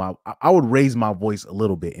I would raise my voice a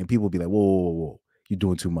little bit, and people would be like, whoa, whoa, whoa, whoa, you're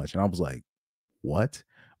doing too much. And I was like, what?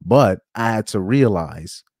 But I had to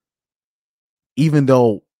realize, even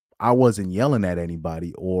though I wasn't yelling at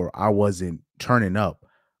anybody or I wasn't turning up,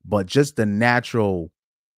 but just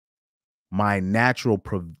my natural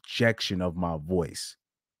projection of my voice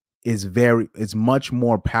is much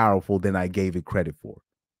more powerful than I gave it credit for.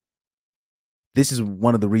 This is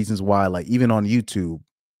one of the reasons why, like, even on YouTube,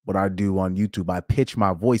 what I do on YouTube, I pitch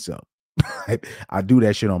my voice up. I do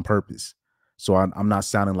that shit on purpose. So I'm not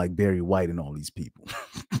sounding like Barry White and all these people.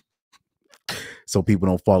 So people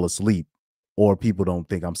don't fall asleep, or people don't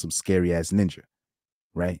think I'm some scary ass ninja,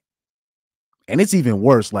 right? And it's even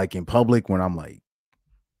worse, like in public, when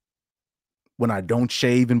I don't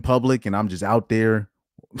shave in public and I'm just out there.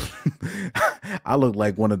 I look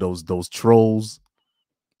like one of those trolls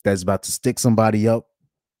that's about to stick somebody up.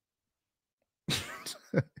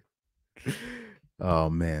 Oh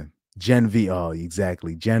man. Gen V. Oh,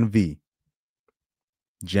 exactly. Gen V.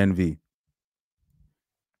 Gen V.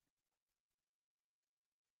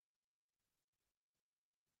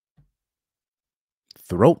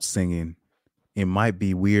 Throat singing. It might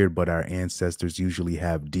be weird, but our ancestors usually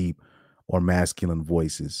have deep or masculine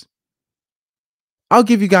voices. I'll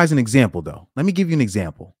give you guys an example though. Let me give you an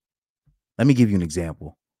example. Because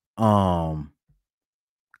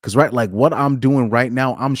right, like what I'm doing right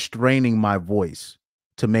now, I'm straining my voice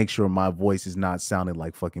to make sure my voice is not sounding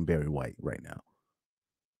like fucking Barry White right now.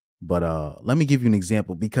 But let me give you an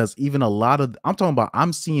example, because even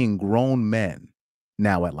I'm seeing grown men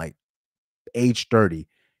now at like age 30,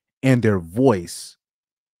 and their voice,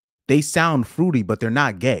 they sound fruity, but they're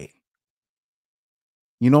not gay.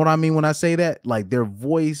 You know what I mean when I say that? Like their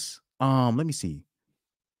voice, let me see.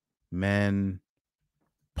 Men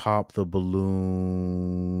pop the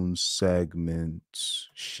balloon segment.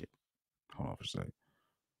 Shit. Hold on for a second.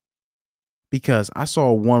 Because I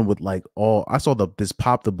saw one with like this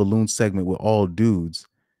pop the balloon segment with all dudes,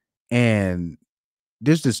 and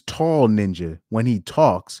there's this tall ninja when he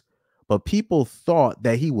talks, but people thought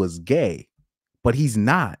that he was gay, but he's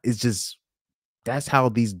not. It's just that's how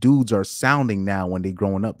these dudes are sounding now when they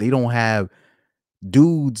growing up. They don't have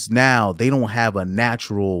a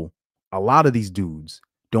natural, a lot of these dudes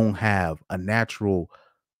don't have a natural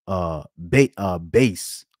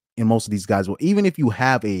bass in most of these guys. Well, even if you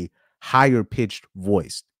have a higher pitched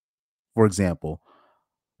voice, for example,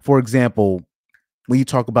 when you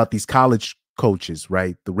talk about these college coaches,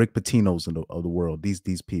 right? The Rick Pitino's of the world, these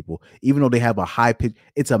people, even though they have a high pitch,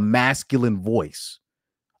 it's a masculine voice.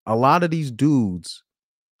 A lot of these dudes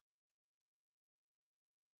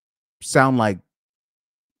sound like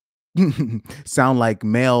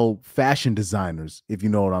male fashion designers, if you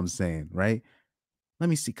know what I'm saying, right? Let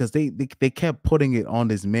me see, because they kept putting it on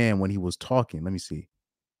this man when he was talking. Let me see,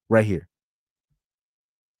 right here.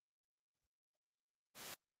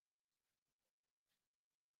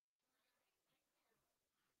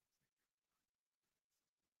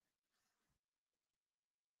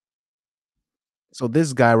 So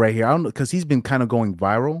this guy right here, I don't know, because he's been kind of going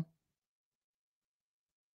viral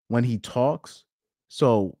when he talks.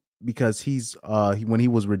 So because when he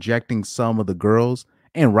was rejecting some of the girls,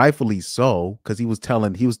 and rightfully so, because he was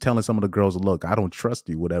telling some of the girls, look, I don't trust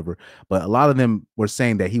you, whatever. But a lot of them were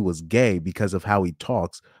saying that he was gay because of how he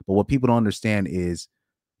talks. But what people don't understand is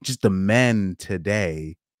just the men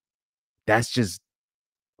today, that's just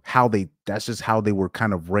how they were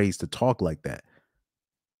kind of raised to talk like that.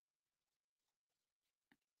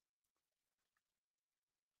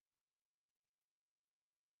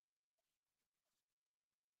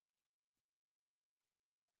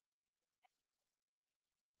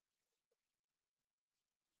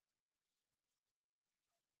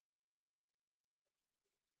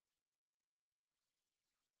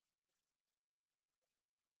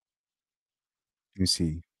 You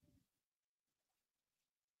see.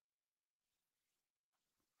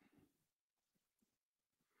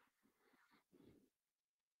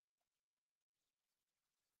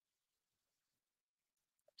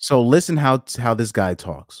 So listen how this guy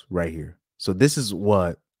talks right here. So this is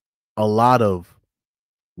what a lot of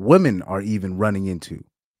women are even running into,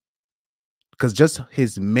 because just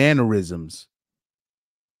his mannerisms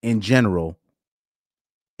in general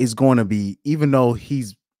is going to be, even though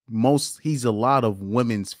he's a lot of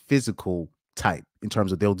women's physical type in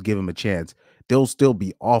terms of they'll give him a chance, they'll still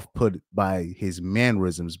be off put by his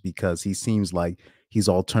mannerisms because he seems like he's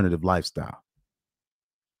alternative lifestyle.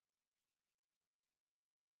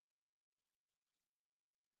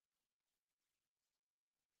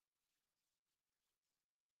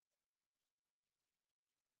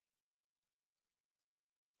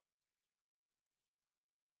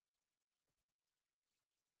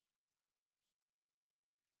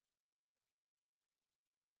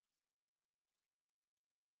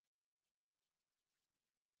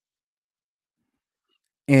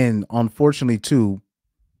 And unfortunately too,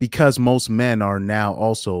 because most men are now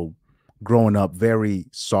also growing up very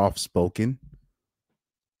soft spoken,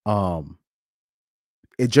 um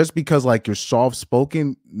it just because like you're soft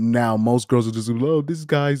spoken, now most girls are just like, oh, this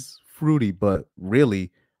guy's fruity, but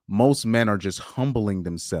really most men are just humbling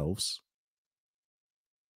themselves.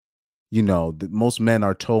 Most men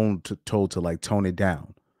are told to like tone it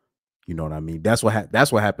down. You know what I mean? That's what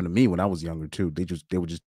happened to me when I was younger too. They would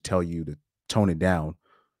just tell you to tone it down,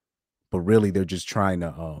 but really they're just trying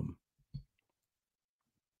to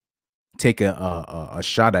take a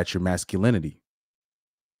shot at your masculinity.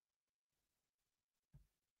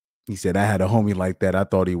 He said, I had a homie like that. I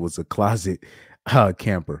thought he was a closet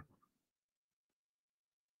camper.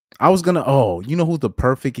 I was gonna, you know who's the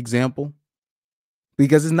perfect example?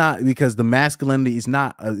 Because the masculinity is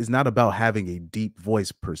not about having a deep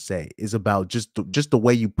voice per se. It's about just the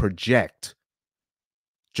way you project.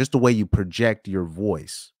 Just the way you project your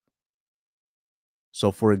voice.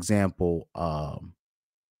 So for example, let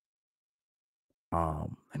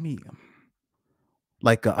me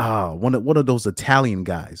like one of those Italian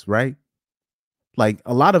guys, right? Like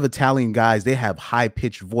a lot of Italian guys, they have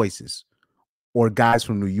high-pitched voices, or guys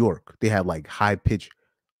from New York, they have like high-pitched,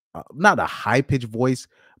 not a high-pitched voice,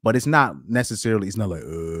 but it's not like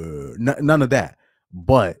none of that.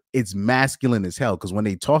 But it's masculine as hell because when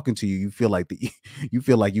they talking to you, you feel like you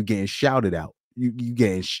feel like you're getting shouted out. You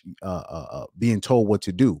getting being told what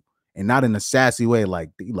to do, and not in a sassy way, like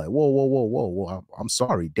whoa, I'm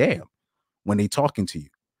sorry, damn. When they talking to you,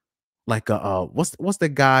 like what's the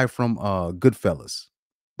guy from Goodfellas?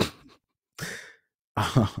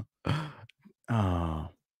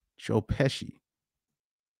 Joe Pesci,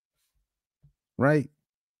 right?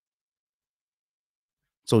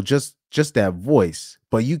 So just that voice,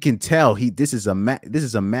 but you can tell this is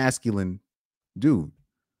a masculine dude.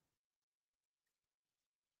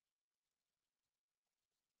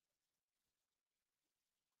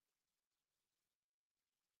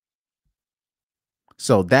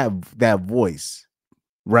 So that voice,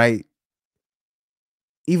 right?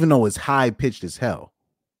 Even though it's high pitched as hell,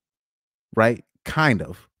 right? Kind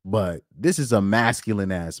of, but this is a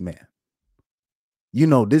masculine ass man. You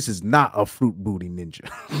know, this is not a fruit booty ninja.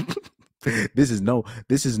 This is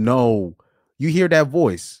no, you hear that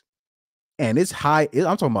voice and it's high.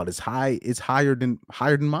 I'm talking about it's high, it's higher than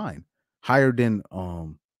mine, higher than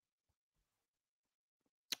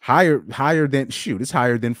higher than it's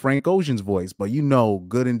higher than Frank Ocean's voice, but you know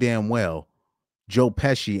good and damn well Joe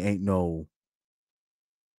Pesci ain't no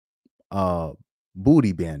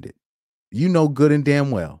booty bandit. You know good and damn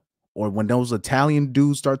well. Or when those Italian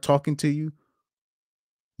dudes start talking to you,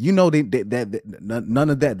 you know that none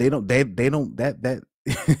of that. They don't that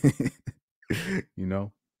you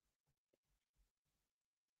know.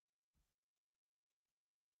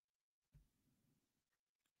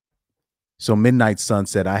 So Midnight Sun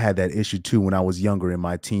said, I had that issue too when I was younger in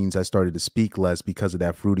my teens. I started to speak less because of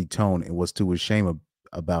that fruity tone and was too ashamed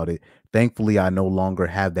about it. Thankfully, I no longer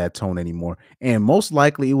have that tone anymore. And most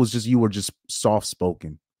likely it was just you were just soft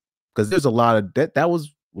spoken. Because there's a lot of that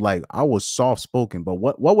was like I was soft spoken. But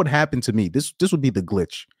what would happen to me? This would be the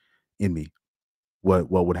glitch in me. What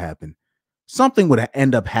would happen? Something would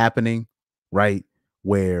end up happening, right?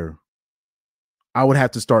 Where I would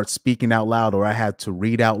have to start speaking out loud, or I had to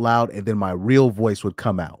read out loud, and then my real voice would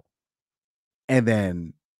come out. And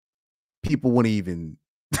then people wouldn't even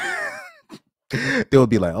they would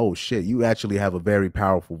be like, oh shit, you actually have a very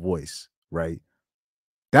powerful voice, right?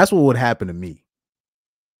 That's what would happen to me.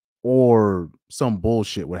 Or some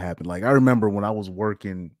bullshit would happen. Like I remember when I was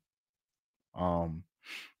working at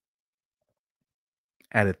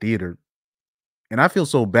a theater, and I feel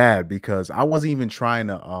so bad because I wasn't even trying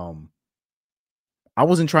to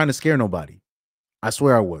scare nobody. I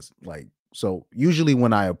swear I was. Like, so usually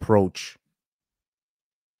when I approach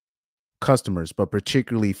customers, but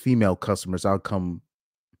particularly female customers, I'll come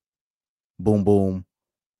boom boom.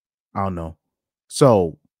 I don't know.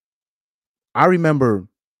 So I remember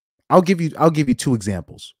I'll give you 2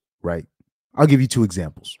 examples, right? I'll give you 2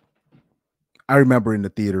 examples. I remember in the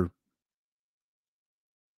theater,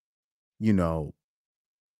 you know,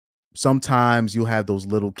 sometimes you'll have those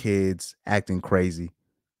little kids acting crazy,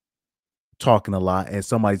 talking a lot, and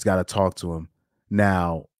somebody's got to talk to them.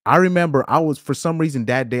 Now, I remember for some reason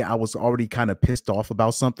that day, I was already kind of pissed off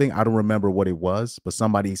about something. I don't remember what it was, but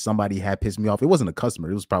somebody had pissed me off. It wasn't a customer.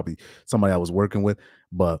 It was probably somebody I was working with.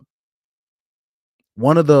 But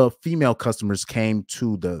one of the female customers came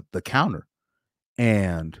to the counter,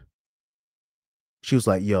 and she was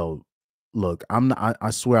like, yo, look, I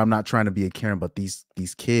swear I'm not trying to be a Karen, but these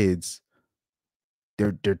kids,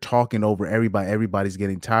 they're talking over everybody. Everybody's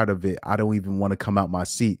getting tired of it. I don't even want to come out my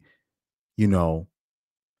seat, you know.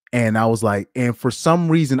 And I was like, and for some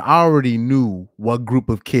reason, I already knew what group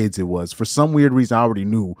of kids it was. For some weird reason, I already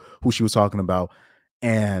knew who she was talking about.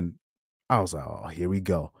 And I was like, oh, here we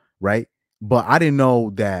go. Right. But I didn't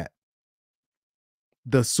know that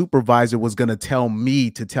the supervisor was going to tell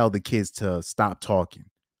me to tell the kids to stop talking.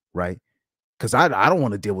 Right. Because I don't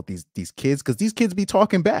want to deal with these kids, because these kids be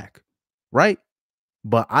talking back. Right.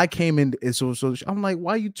 But I came in. And so I'm like,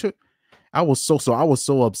 why you took? I was so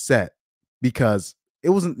upset because it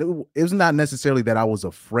was not necessarily that I was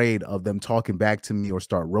afraid of them talking back to me or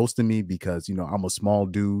start roasting me, because, you know, I'm a small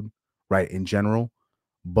dude, right, in general.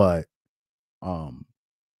 But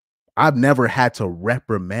I've never had to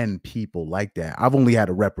reprimand people like that. I've only had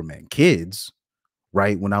to reprimand kids,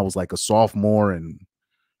 right? When I was like a sophomore and,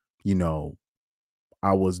 you know,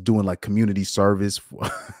 I was doing like community service for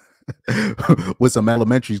with some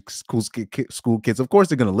elementary school kids. Of course,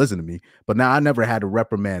 they're going to listen to me. But now I never had to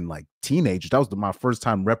reprimand like teenagers. That was my first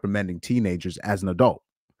time reprimanding teenagers as an adult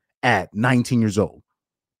at 19 years old.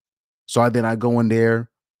 So then I go in there.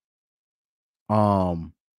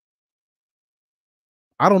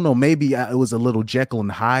 I don't know. Maybe it was a little Jekyll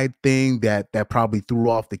and Hyde thing that probably threw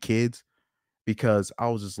off the kids, because I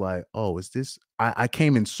was just like, oh, is this? I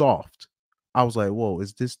came in soft. I was like, whoa,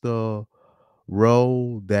 is this the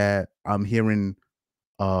row that I'm hearing?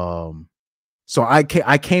 So I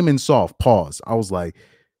came in soft. Pause. I was like,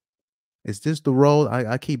 is this the row?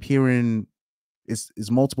 I keep hearing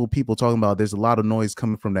it's multiple people talking about there's a lot of noise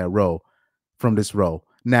coming from that row, from this row.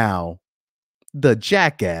 Now, the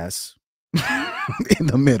jackass in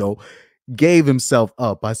the middle gave himself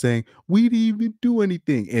up by saying, we didn't even do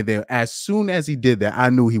anything. And then as soon as he did that, I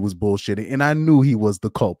knew he was bullshitting and I knew he was the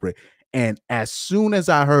culprit. And as soon as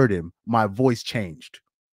I heard him, my voice changed.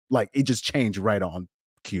 Like it just changed right on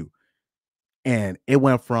cue. And it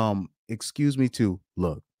went from, excuse me, to,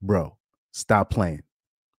 look, bro, stop playing.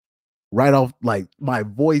 Right off, like my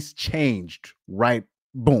voice changed right,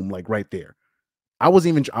 boom, like right there. I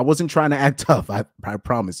wasn't trying to act tough, I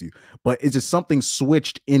promise you. But it's just something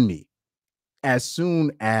switched in me as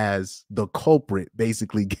soon as the culprit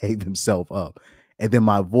basically gave himself up. And then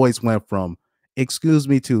my voice went from, excuse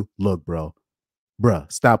me, to, look,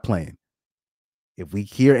 bruh, stop playing. If we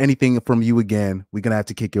hear anything from you again, we're going to have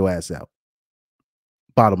to kick your ass out.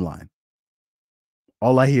 Bottom line.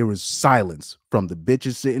 All I hear is silence from the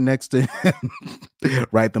bitches sitting next to him,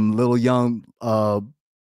 right? Them little young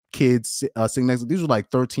kids sitting next to, these were like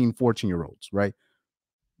 13, 14-year-olds, right?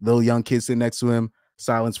 Little young kids sitting next to him.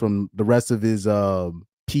 Silence from the rest of his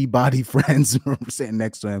Peabody friends sitting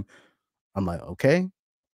next to him. I'm like, okay,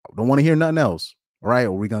 I don't want to hear nothing else. All right,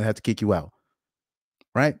 or we're gonna have to kick you out.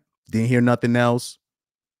 Right? Didn't hear nothing else.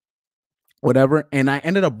 Whatever. And I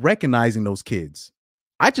ended up recognizing those kids.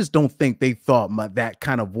 I just don't think they thought that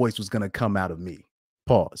kind of voice was gonna come out of me.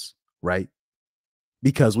 Pause. Right?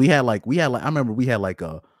 Because we had like I remember we had like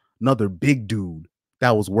another big dude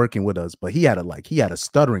that was working with us, but he had a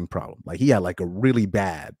stuttering problem. Like he had like a really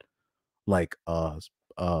bad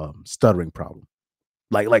stuttering problem.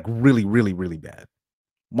 Like really, really, really bad.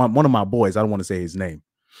 One of my boys, I don't want to say his name.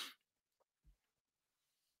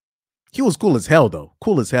 He was cool as hell though.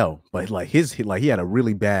 Cool as hell. But like he had a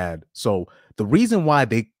really bad. So the reason why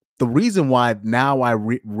now I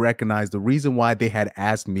recognize the reason why they had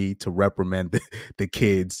asked me to reprimand the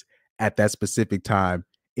kids at that specific time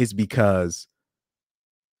is because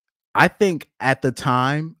I think at the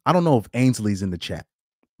time, I don't know if Ainsley's in the chat,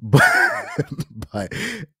 but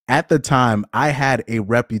at the time I had a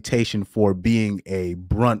reputation for being a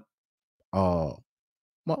blunt, a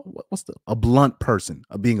blunt person,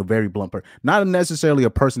 of being a very blunt person, not necessarily a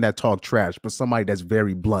person that talked trash, but somebody that's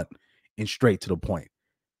very blunt and straight to the point.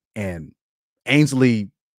 And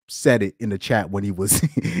Ainsley said it in the chat when he was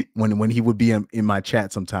when he would be in my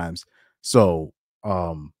chat sometimes. So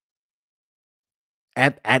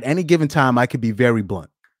at any given time, I could be very blunt.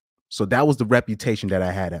 So that was the reputation that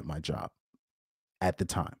I had at my job at the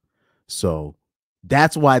time. So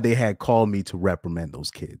that's why they had called me to reprimand those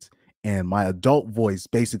kids. And my adult voice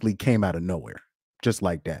basically came out of nowhere, just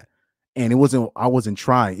like that. And I wasn't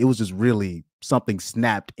trying. It was just really something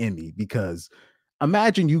snapped in me, because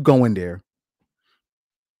imagine you go in there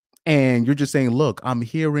and you're just saying, look, I'm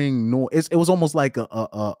hearing noise. It was almost like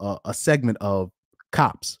a segment of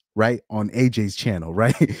Cops, right? On AJ's channel,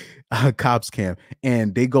 right? Cops Cam.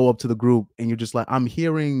 And they go up to the group and you're just like, I'm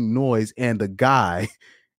hearing noise. And the guy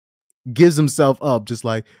gives himself up just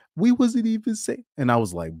like, we wasn't even saying. And I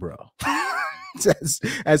was like, bro,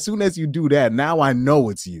 as soon as you do that, now I know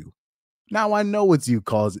it's you. Now I know it's you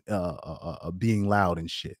cause being loud and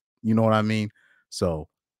shit. You know what I mean? So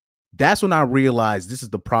that's when I realized this is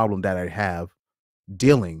the problem that I have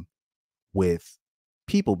dealing with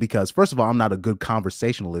people, because first of all, I'm not a good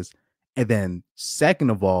conversationalist. And then second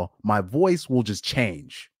of all, my voice will just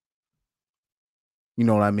change. You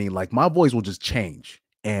know what I mean? Like my voice will just change.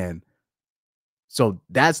 And so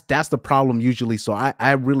that's the problem usually. So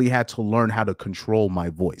I really had to learn how to control my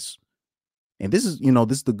voice. And this is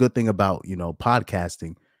the good thing about,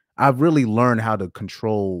 podcasting. I've really learned how to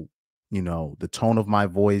control, the tone of my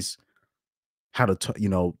voice, how to,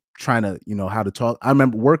 trying to, how to talk. I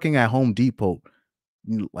remember working at Home Depot,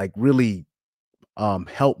 like really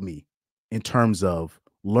helped me in terms of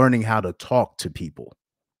learning how to talk to people,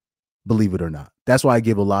 believe it or not. That's why I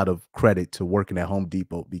give a lot of credit to working at Home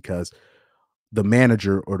Depot, because the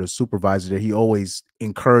manager or the supervisor there, he always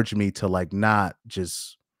encouraged me to like not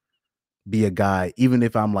just be a guy, even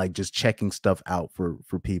if I'm like just checking stuff out for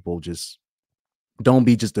people, just don't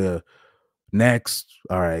be just a next.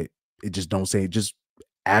 All right. It just don't say, just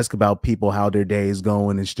ask about people, how their day is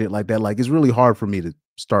going and shit like that. Like, it's really hard for me to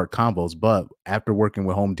start combos, but after working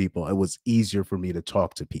with Home Depot, it was easier for me to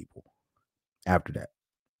talk to people after that.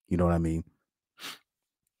 You know what I mean?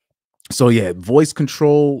 So yeah, voice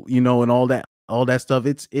control, and all that stuff.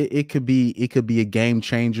 It could be a game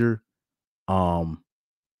changer.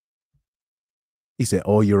 He said,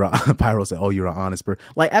 "Oh, you're a," Pyro said, "Oh, you're an honest person."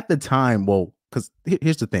 Like at the time, well, because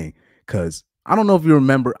here's the thing, because I don't know if you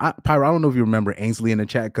remember, Pyro. I don't know if you remember Ainsley in the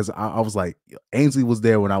chat, because I was like, Ainsley was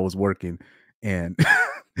there when I was working, and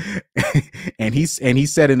and he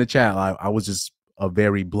said in the chat, I was just a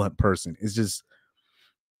very blunt person. It's just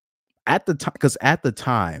at the time, because at the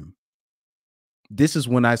time, this is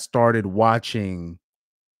when I started watching.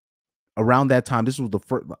 Around that time, this was the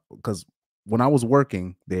first, because when I was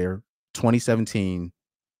working there, 2017,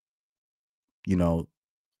 and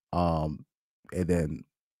then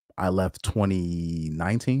I left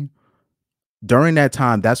 2019. During that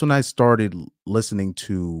time, that's when I started listening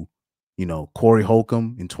to, Corey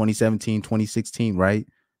Holcomb in 2017, 2016, right?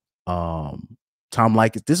 Tom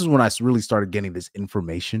Likas. This is when I really started getting this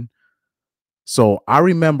information. So I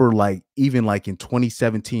remember like even like in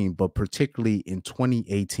 2017, but particularly in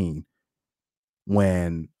 2018,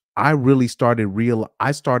 when I really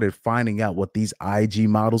I started finding out what these IG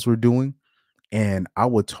models were doing, and I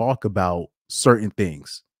would talk about certain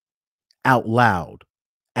things out loud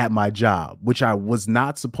at my job, which I was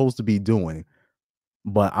not supposed to be doing,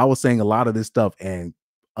 but I was saying a lot of this stuff, and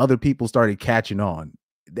other people started catching on.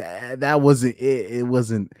 That wasn't it. It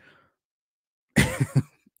wasn't.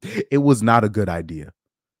 It was not a good idea.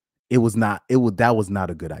 It was not. That was not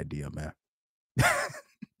a good idea, man.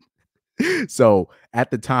 So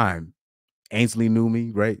at the time, Ainsley knew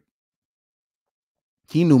me, right?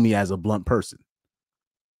 He knew me as a blunt person.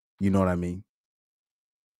 You know what I mean?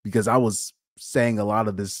 Because I was saying a lot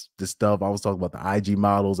of this stuff. I was talking about the IG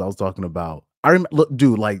models. I was talking about, look,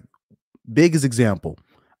 dude, like biggest example.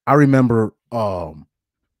 I remember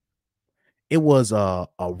it was a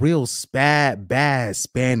real bad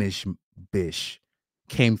Spanish bitch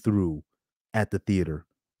came through at the theater,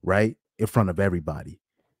 right? In front of everybody.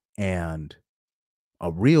 And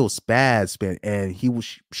a real spad, and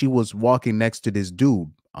she was walking next to this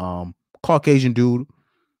dude, Caucasian dude,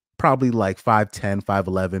 probably like 5'10,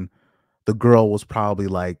 5'11. The girl was probably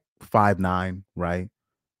like 5'9, right?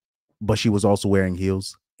 But she was also wearing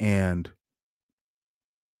heels. And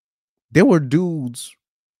there were dudes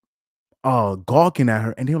gawking at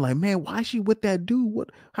her, and they were like, "Man, why is she with that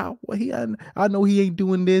dude? I know he ain't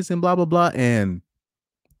doing this and blah blah blah." And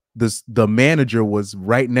the manager was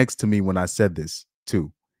right next to me when I said this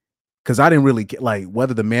too. Because I didn't really get like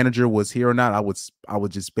whether the manager was here or not. I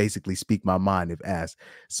would just basically speak my mind if asked.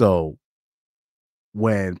 So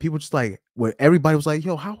when people just like, when everybody was like,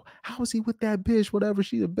 "Yo, how is he with that bitch? Whatever,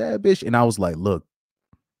 she's a bad bitch," and I was like, "Look,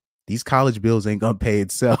 these college bills ain't gonna pay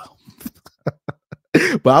itself."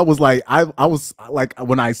 But I was like, I was like,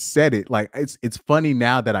 when I said it, like it's funny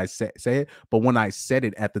now that I say it, but when I said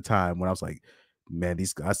it at the time, when I was like, "Man,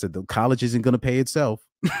 I said the college isn't gonna pay itself."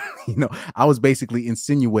 I was basically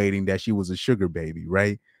insinuating that she was a sugar baby,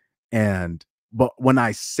 right? But when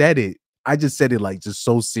I said it, I just said it like just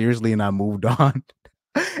so seriously, and I moved on.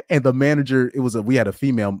 And the manager, we had a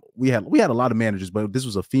female, we had a lot of managers, but this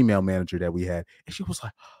was a female manager that we had, and she was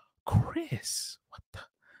like, "Chris, what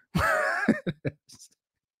the?"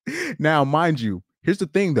 Now, mind you, here's the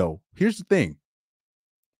thing, though. Here's the thing.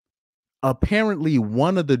 Apparently,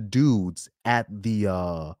 one of the dudes at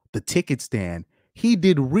the ticket stand, he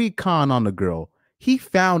did recon on the girl. He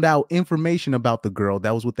found out information about the girl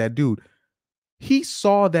that was with that dude. He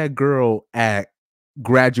saw that girl at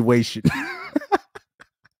graduation.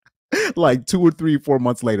 Like 2 or 3, 4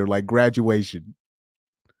 months later, like graduation.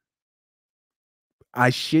 I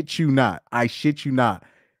shit you not. I shit you not.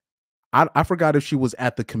 I forgot if she was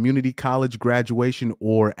at the community college graduation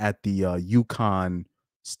or at the UConn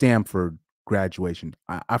Stanford graduation.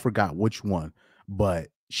 I forgot which one, but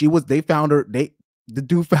they found her. The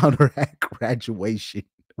dude found her at graduation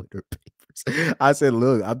with her papers. I said,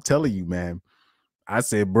 "Look, I'm telling you, man." I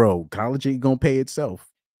said, "Bro, college ain't gonna pay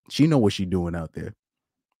itself. She know what she doing out there."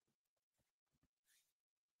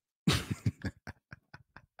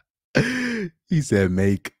 He said,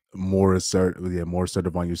 "Make more assertive, more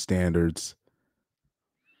assertive on your standards."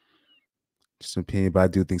 Just an opinion, but I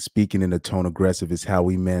do think speaking in a tone aggressive is how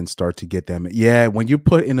we men start to get them. Yeah, when you're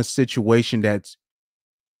put in a situation that's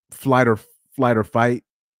flight or fight.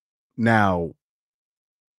 Now,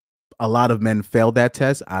 a lot of men failed that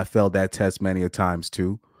test. I failed that test many a times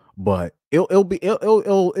too. But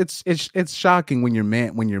it's shocking when your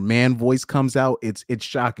man voice comes out. It's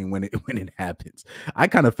shocking when it happens. I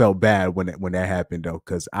kind of felt bad when that happened though,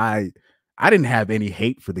 because I didn't have any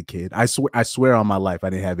hate for the kid. I swear on my life I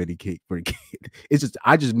didn't have any hate for the kid. It's just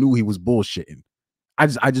I just knew he was bullshitting. I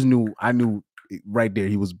knew right there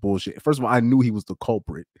he was bullshit. First of all, I knew he was the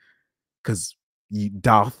culprit because you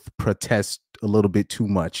doth protest a little bit too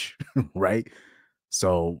much, right?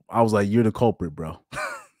 So I was like, you're the culprit, bro.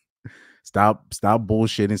 Stop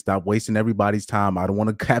bullshitting. Stop wasting everybody's time. I don't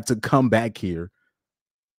want to have to come back here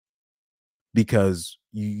because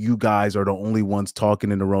you guys are the only ones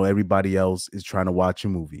talking in the row. Everybody else is trying to watch a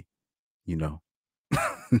movie, you know.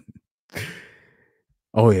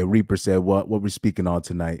 Oh yeah, Reaper said what we're speaking on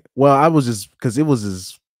tonight. Well, I was just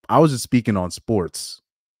I was just speaking on sports,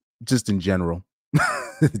 just in general.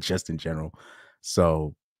 Just in general.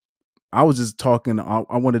 So I was just talking.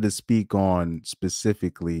 I wanted to speak on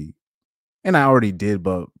specifically, and I already did,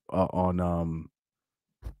 but on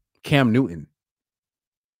Cam Newton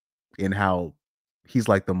and how he's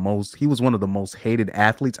like he was one of the most hated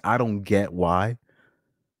athletes. I don't get why,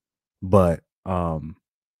 but and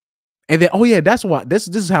then oh yeah, that's why this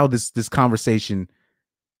is how this conversation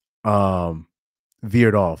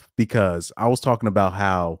veered off, because I was talking about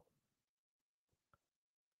how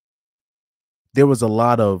there was a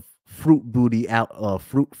lot of fruity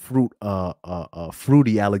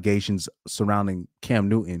allegations surrounding Cam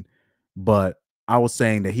Newton, but I was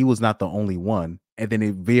saying that he was not the only one, and then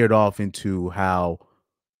it veered off into how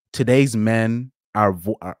today's men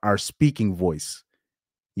are speaking voice,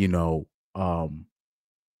 you know, a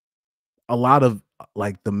lot of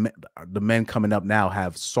like the men coming up now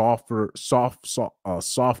have softer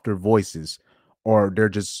voices, or they're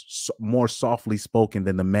just more softly spoken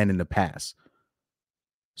than the men in the past.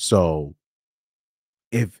 So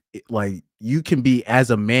if like you can be, as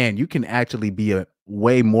a man, you can actually be a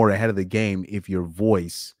way more ahead of the game if your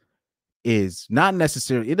voice is not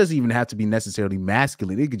necessarily, it doesn't even have to be necessarily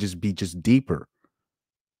masculine. It could just be just deeper.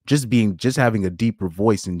 Just having a deeper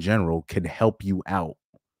voice in general can help you out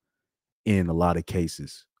in a lot of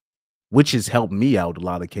cases, which has helped me out a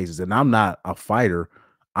lot of cases. And I'm not a fighter.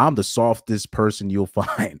 I'm the softest person you'll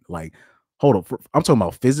find. Like, hold up. I'm talking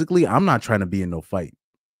about physically. I'm not trying to be in no fight.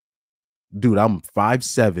 Dude, I'm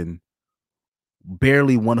 5'7",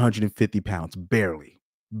 barely 150 pounds, barely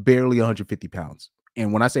 150 pounds.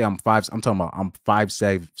 And when I say I'm talking about I'm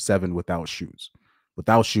 5'7" without shoes.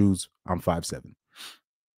 Without shoes, I'm 5'7".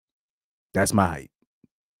 That's my height.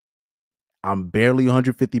 I'm barely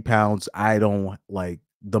 150 pounds. I don't like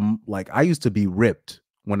I used to be ripped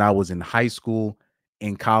when I was in high school,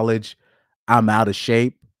 in college. I'm out of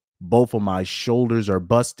shape. Both of my shoulders are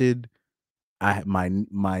busted. My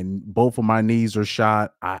both of my knees are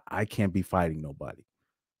shot. I can't be fighting nobody.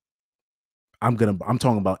 I'm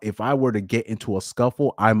talking about if I were to get into a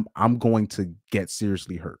scuffle, I'm going to get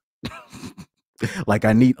seriously hurt. like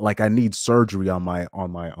I need surgery on my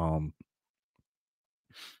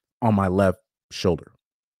left shoulder.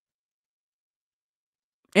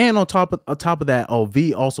 And on top of that,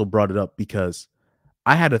 V also brought it up because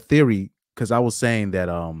I had a theory, because I was saying that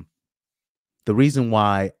the reason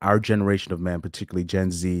why our generation of men, particularly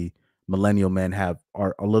Gen Z, millennial men,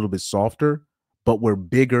 are a little bit softer, but we're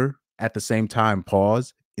bigger at the same time,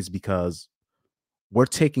 is because we're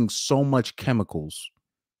taking so much chemicals.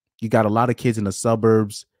 You got a lot of kids in the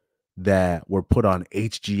suburbs that were put on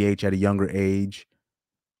HGH at a younger age.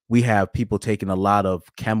 We have people taking a lot of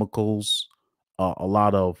chemicals,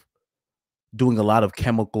 doing a lot of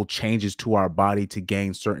chemical changes to our body to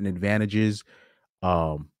gain certain advantages.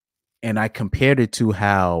 And I compared it to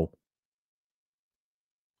how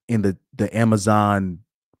in the Amazon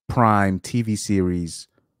Prime TV series,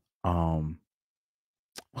 what's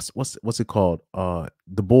it called?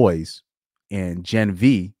 The Boys and Gen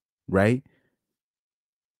V, right?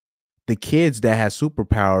 The kids that had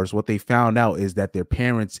superpowers, what they found out is that their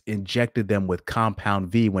parents injected them with compound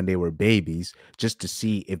V when they were babies, just to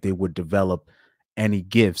see if they would develop any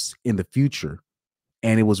gifts in the future.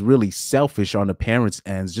 And it was really selfish on the parents'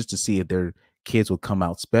 ends, just to see if their kids would come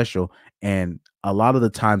out special. And a lot of the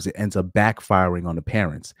times it ends up backfiring on the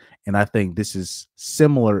parents. And I think this is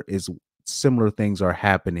similar things are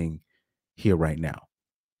happening here right now,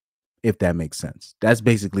 if that makes sense. That's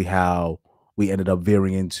basically how we ended up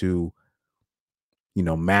veering into,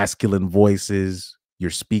 masculine voices, your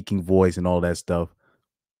speaking voice and all that stuff.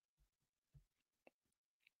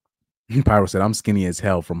 Pyro said, I'm skinny as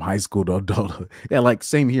hell from high school to adulthood. Yeah, like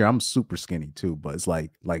same here. I'm super skinny too, but it's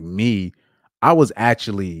like me, I was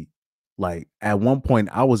actually like at one point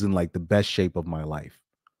I was in like the best shape of my life.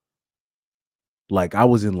 Like I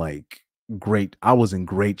was in great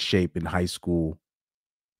shape in high school.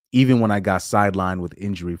 Even when I got sidelined with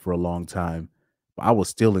injury for a long time, I was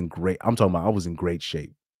still in great. I'm talking about I was in great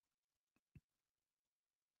shape.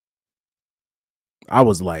 I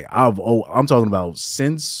was like, I'm talking about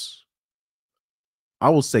since I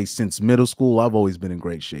will say since middle school, I've always been in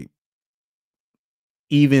great shape.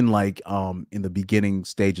 Even like in the beginning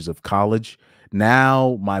stages of college,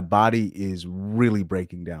 now my body is really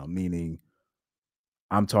breaking down, meaning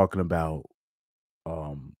I'm talking about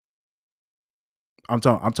um I'm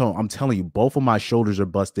telling you, both of my shoulders are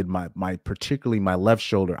busted. My particularly my left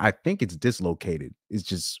shoulder, I think it's dislocated. It's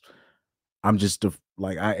just I'm just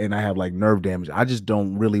like I have like nerve damage. I just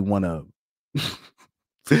don't really want to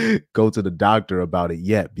go to the doctor about it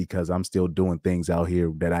yet because I'm still doing things out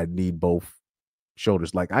here that I need both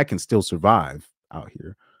shoulders. Like I can still survive out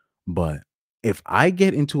here, but if I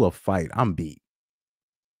get into a fight, I'm beat.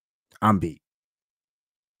 I'm beat.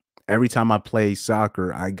 Every time I play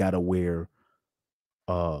soccer, I gotta wear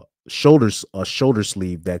a shoulder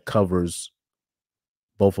sleeve that covers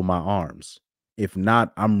both of my arms. If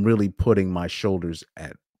not, I'm really putting my shoulders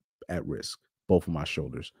at risk. Both of my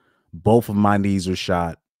shoulders. Both of my knees are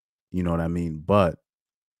shot. You know what I mean? But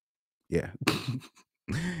yeah.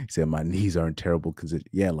 He said my knees are in terrible condition.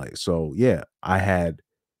 Yeah, like so yeah, I had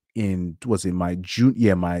in was it my June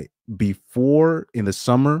yeah, my before in the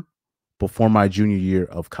summer before my junior year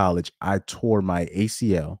of college, I tore my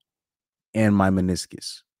ACL and my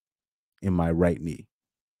meniscus in my right knee.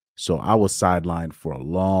 So I was sidelined for a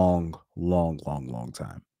long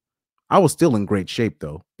time. I was still in great shape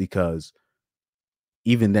though, because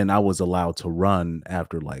even then I was allowed to run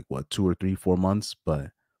after like what 2 or 3, 4 months,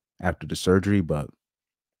 but after the surgery, but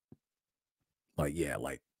like yeah,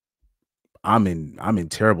 like I'm in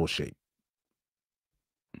terrible shape.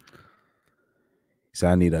 So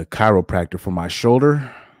I need a chiropractor for my shoulder.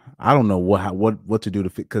 I don't know what to do to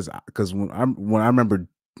fit because when I remember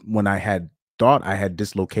when I had thought I had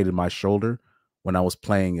dislocated my shoulder when I was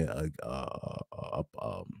playing a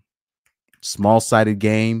small sided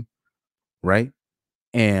game, right?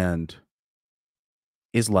 And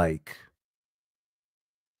it's like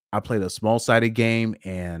I played a small sided game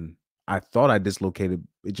and I thought I dislocated.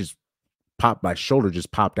 It just popped. My shoulder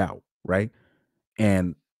just popped out, right?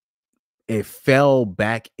 And it fell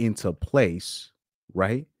back into place,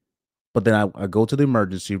 right? But then I go to the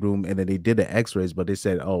emergency room and then they did the x-rays, but they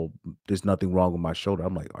said, oh, there's nothing wrong with my shoulder.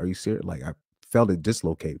 I'm like, are you serious? Like I felt it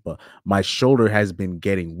dislocate, but my shoulder has been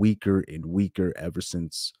getting weaker and weaker ever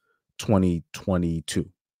since 2022,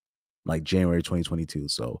 like January 2022.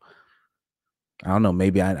 So I don't know.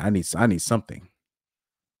 Maybe I need something.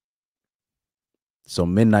 So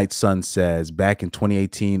Midnight Sun says, back in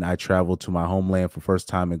 2018, I traveled to my homeland for first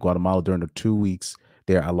time in Guatemala. During the 2 weeks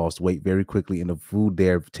there, I lost weight very quickly, and the food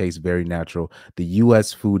there tastes very natural. The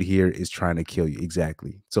U.S. food here is trying to kill you.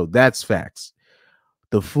 Exactly. So that's facts.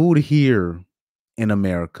 The food here in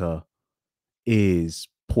America is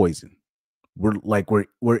poison. We're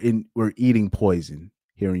eating poison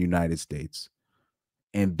here in the United States,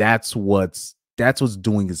 and that's what's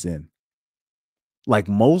doing us in. Like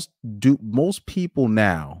most people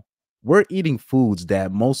now, we're eating foods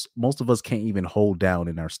that most of us can't even hold down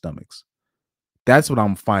in our stomachs. That's what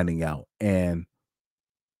I'm finding out. And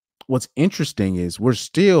what's interesting is we're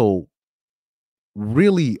still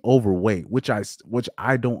really overweight, which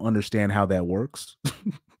I don't understand how that works.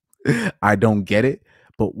 I don't get it,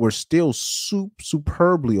 but we're still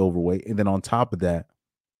superbly overweight. And then on top of that,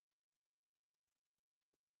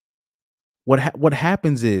 what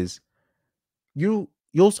happens is I'm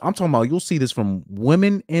talking about, you'll see this from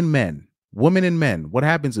women and men. Women and men. What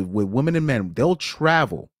happens is with women and men, they'll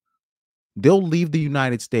travel. They'll leave the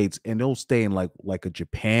United States and they'll stay in like a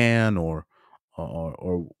Japan or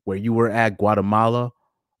where you were at, Guatemala,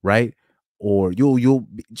 right? Or you'll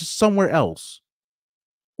be just somewhere else.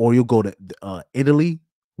 Or you'll go to Italy,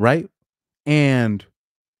 right? And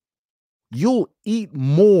you'll eat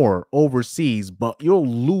more overseas, but you'll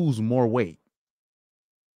lose more weight.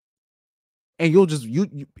 And you'll just they'll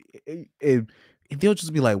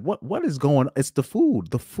just be like, what is going on? It's the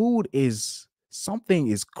food. The food is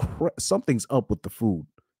something's up with the food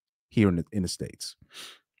here in the States.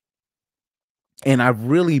 And I've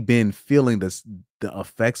really been feeling the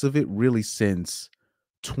effects of it really since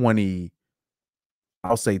 20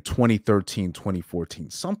 I'll say 2013, 2014.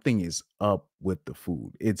 Something is up with the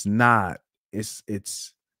food. It's not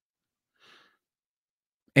it's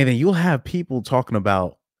And then you'll have people talking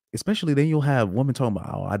about, especially then you'll have women talking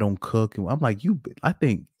about, oh, I don't cook. And I'm like, I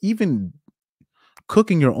think even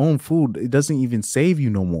cooking your own food, it doesn't even save you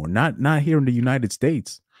no more. Not here in the United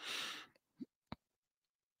States.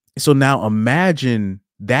 So now imagine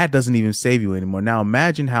that doesn't even save you anymore. Now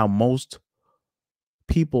imagine how most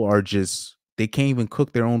people are they can't even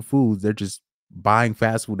cook their own foods. They're just buying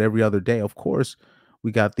fast food every other day. Of course,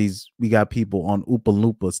 we got people on Oompa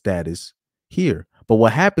Loompa status here. But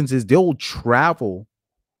what happens is they'll travel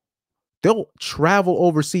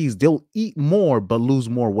overseas. They'll eat more but lose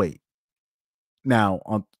more weight.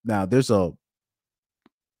 Now there's a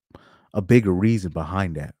bigger reason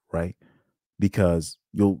behind that, right? Because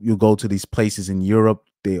you'll go to these places in Europe,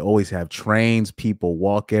 they always have trains, people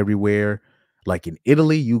walk everywhere. Like in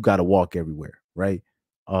Italy, you got to walk everywhere, right?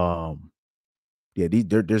 Yeah,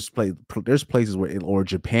 there's places where, or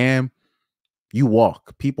Japan,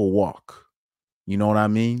 people walk. You know what I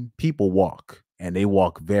mean? People walk, and they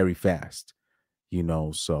walk very fast.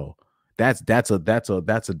 So that's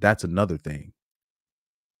another thing.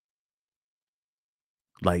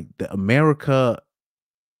 Like America,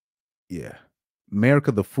 the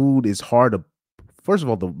food is hard to. First of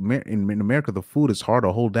all, in America, the food is hard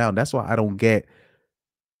to hold down. That's why I don't get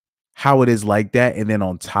how it is like that. And then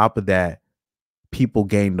on top of that, people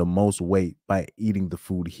gain the most weight by eating the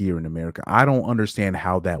food here in America. I don't understand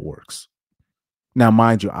how that works. Now,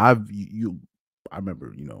 mind you, I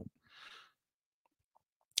remember,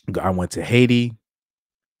 I went to Haiti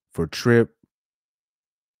for a trip.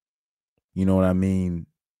 You know what I mean?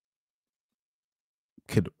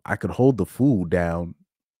 I could hold the food down,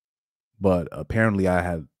 but apparently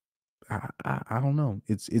I don't know.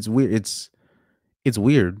 It's weird. It's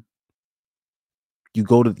weird. You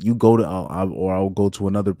go to I'll go to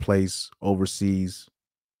another place overseas,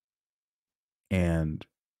 and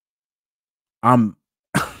I'm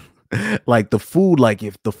like the food. Like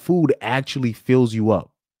if the food actually fills you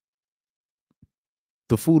up,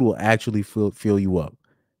 the food will actually fill you up,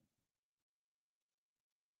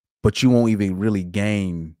 but you won't even really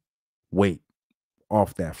gain weight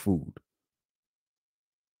off that food.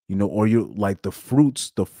 Or you like the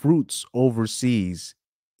fruits overseas,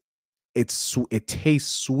 it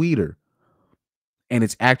tastes sweeter, and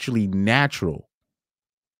it's actually natural.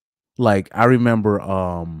 Like I remember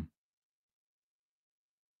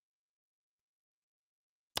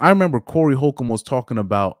Corey Holcomb was talking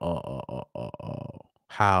about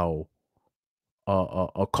how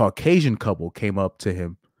a Caucasian couple came up to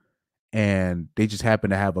him, and they just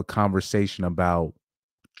happened to have a conversation about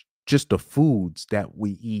just the foods that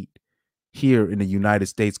we eat here in the United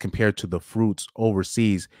States compared to the fruits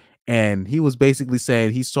overseas. And he was basically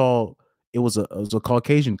saying he saw it was a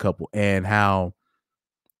Caucasian couple, and how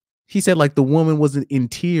he said like the woman was in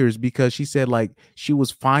tears because she said like she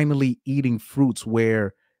was finally eating fruits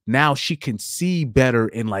where now she can see better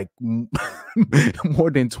in like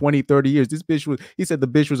more than 20-30 years. He said the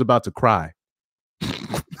bitch was about to cry.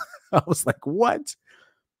 I was like, what?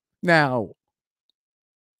 Now,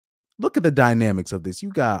 look at the dynamics of this. You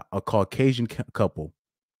got a Caucasian couple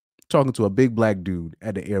talking to a big black dude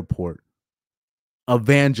at the airport,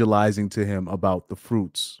 evangelizing to him about the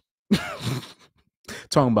fruits.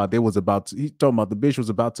 Talking about the bitch was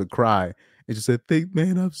about to cry, and she said, "Think,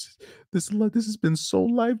 man, this has been so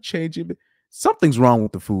life changing." Something's wrong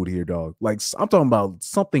with the food here, dog. Like I'm talking about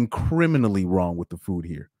something criminally wrong with the food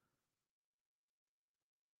here.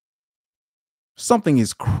 Something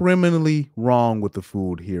is criminally wrong with the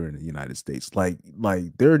food here in the United States. Like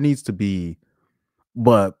there needs to be,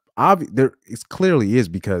 but there it clearly is,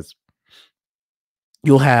 because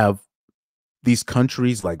you'll have these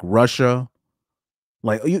countries like Russia.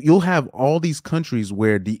 Like you'll have all these countries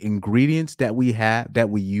where the ingredients that we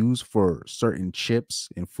use for certain chips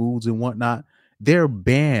and foods and whatnot, they're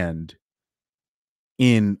banned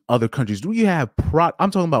in other countries. Do you have I'm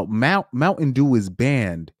talking about Mountain Dew is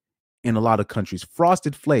banned in a lot of countries.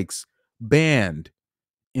 Frosted Flakes banned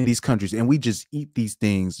in these countries, and we just eat these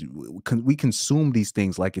things. We consume these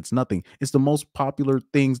things like it's nothing. It's the most popular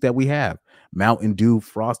things that we have. Mountain Dew,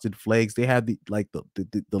 Frosted Flakes, they have the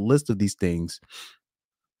list of these things.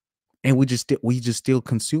 And we just still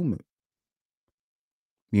consume it.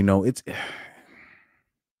 It's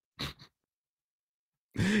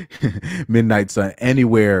Midnight Sun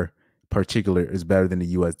anywhere particular is better than the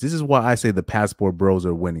US. This is why I say the passport bros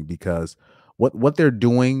are winning, because what they're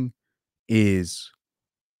doing is,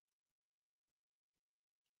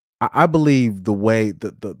 I believe the way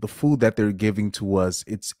the food that they're giving to us,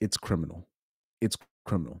 it's criminal. It's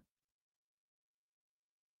criminal.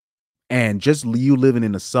 And just you living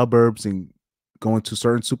in the suburbs and going to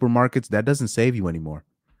certain supermarkets, that doesn't save you anymore.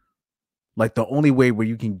 Like the only way where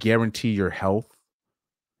you can guarantee your health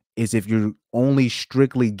is if you're only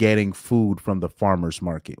strictly getting food from the farmers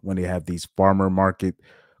market when they have these farmer market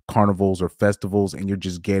carnivals or festivals, and you're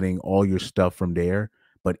just getting all your stuff from there.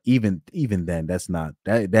 But even then, that's not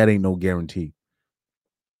that ain't no guarantee.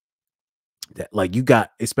 That like you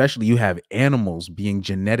got, especially you have animals being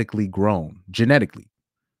genetically grown. Genetically,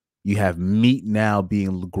 you have meat now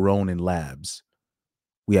being grown in labs.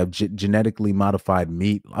 We have genetically modified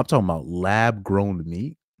meat. I'm talking about lab grown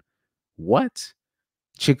meat. What?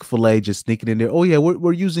 Chick-fil-A just sneaking in there. Oh yeah,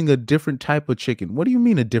 we're using a different type of chicken. What do you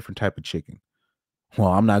mean a different type of chicken? Well,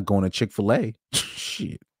 I'm not going to Chick-fil-A.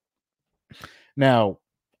 Shit. Now,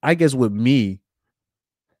 I guess with me,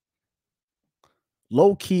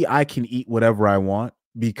 low key, I can eat whatever I want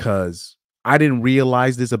because I didn't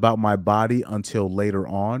realize this about my body until later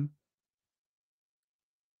on.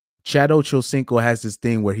 Chad Ochocinco has this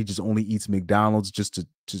thing where he just only eats McDonald's just to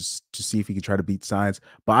see if he can try to beat science.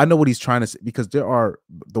 But I know what he's trying to say, because the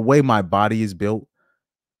way my body is built,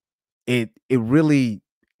 it really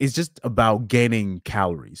is just about gaining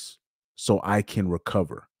calories so I can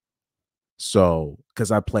recover. So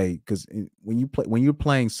because when you're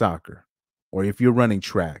playing soccer, or if you're running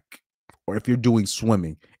track, or if you're doing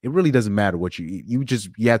swimming, it really doesn't matter what you eat. You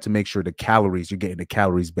have to make sure you're getting the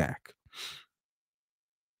calories back.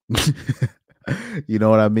 You know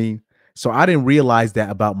what I mean? So I didn't realize that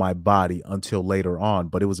about my body until later on,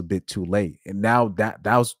 but it was a bit too late. And now that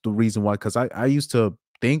was the reason why, because I used to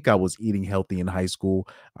think I was eating healthy in high school.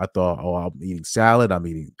 I thought, oh, I'm eating salad, I'm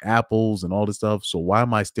eating apples and all this stuff. So why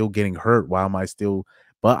am I still getting hurt? Why am I still?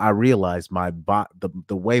 But I realized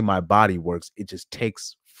the way my body works, it just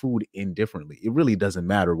takes food in differently. It really doesn't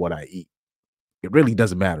matter what I eat. It really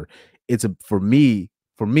doesn't matter. For me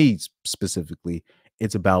specifically,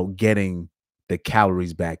 it's about getting the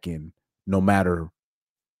calories back in, no matter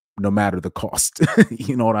the cost.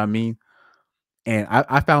 You know what I mean? And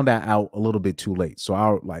I found that out a little bit too late. So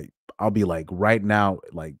I'll be like, right now,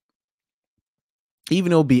 like,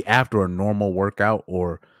 even it'll be after a normal workout,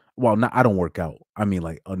 or I don't work out. I mean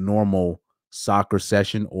like a normal soccer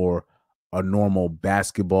session or a normal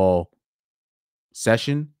basketball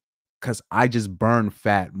session, because I just burn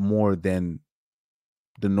fat more than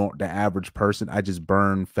the average person. I just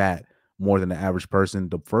burn fat more than the average person.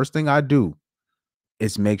 The first thing I do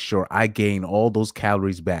is make sure I gain all those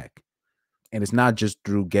calories back. And it's not just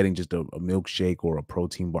through getting just a milkshake or a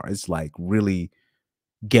protein bar. It's like really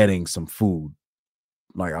getting some food.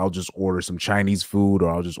 Like I'll just order some Chinese food,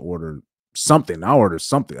 or I'll just order something. I'll order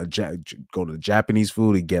something. Go to the Japanese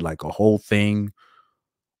food and get like a whole thing.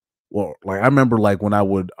 Well, like I remember like when I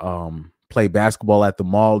would play basketball at the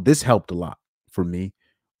mall, this helped a lot for me.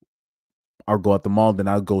 I'll go at the mall, then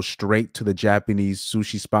I'll go straight to the Japanese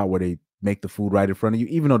sushi spot where they make the food right in front of you,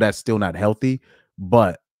 even though that's still not healthy.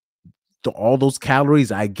 But all those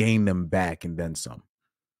calories, I gain them back and then some.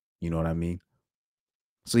 You know what I mean?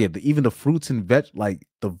 So yeah, even the fruits and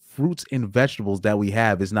vegetables that we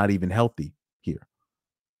have is not even healthy here.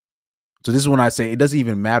 So this is when I say it doesn't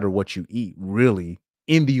even matter what you eat, really,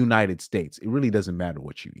 in the United States. It really doesn't matter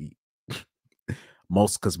what you eat.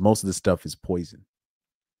 Because most of the stuff is poison.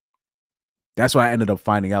 That's why I ended up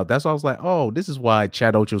finding out. That's why I was like, oh, this is why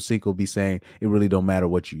Chad Ochocinco be saying it really don't matter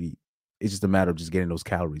what you eat. It's just a matter of just getting those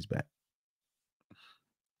calories back.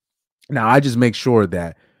 Now, I just make sure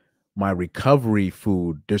that my recovery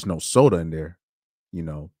food, there's no soda in there, you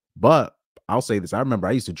know. But I'll say this. I remember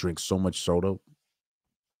I used to drink so much soda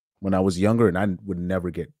when I was younger, and I would never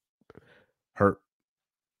get hurt.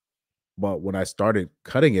 But when I started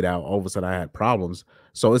cutting it out, all of a sudden I had problems.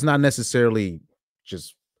 So it's not necessarily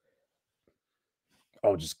just,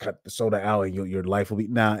 oh, just cut the soda out and your life will be.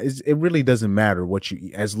 Nah, it really doesn't matter what you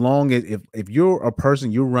eat. As long as if you're a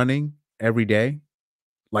person, you're running every day,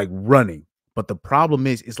 like running. But the problem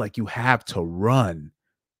is, it's like you have to run.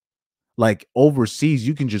 Like overseas,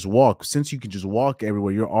 you can just walk. Since you can just walk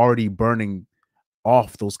everywhere, you're already burning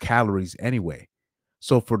off those calories anyway.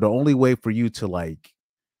 So for the only way for you to like,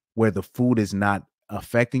 where the food is not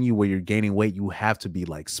affecting you, where you're gaining weight, you have to be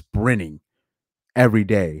like sprinting every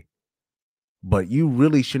day. But you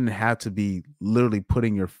really shouldn't have to be literally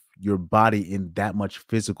putting your body in that much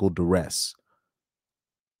physical duress,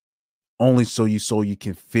 only so you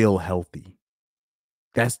can feel healthy.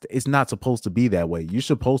 It's not supposed to be that way. You're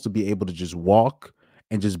supposed to be able to just walk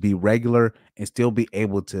and just be regular and still be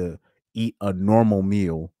able to eat a normal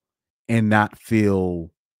meal and not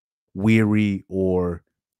feel weary or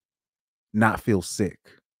not feel sick.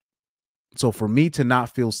 So for me to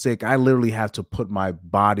not feel sick, I literally have to put my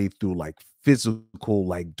body through like physical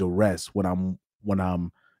like duress when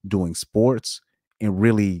I'm doing sports, and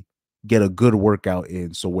really get a good workout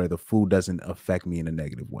in, so where the food doesn't affect me in a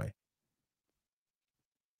negative way.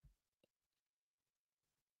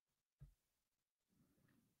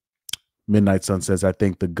 Midnight Sun says, I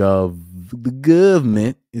think the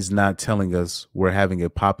government is not telling us we're having a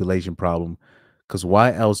population problem, because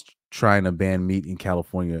why else trying to ban meat in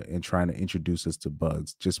California and trying to introduce us to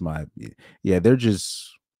bugs? Just my, yeah, they're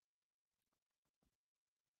just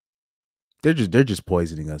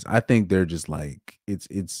poisoning us. I think they're just like,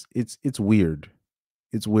 it's weird.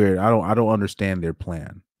 It's weird. I don't understand their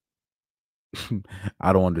plan.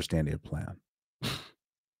 I don't understand their plan.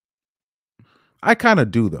 I kind of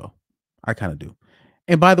do though. I kind of do.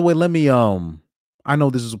 And by the way, let me I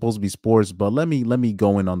know this is supposed to be sports, but let me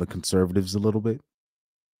go in on the conservatives a little bit.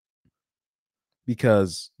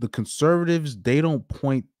 Because the conservatives, they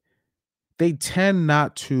tend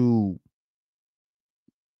not to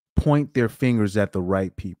point their fingers at the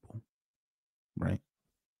right people, right?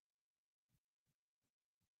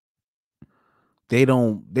 They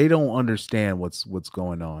don't understand what's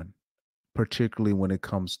going on, particularly when it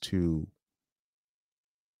comes to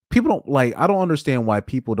people don't like, I don't understand why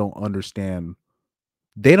people don't understand.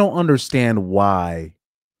 They don't understand why.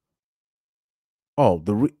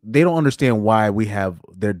 They don't understand why we have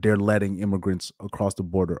they're letting immigrants across the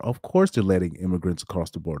border. Of course they're letting immigrants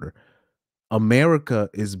across the border. America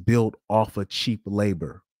is built off of cheap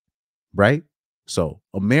labor, right? So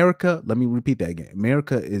America, let me repeat that again.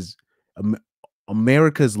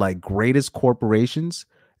 America's like greatest corporations,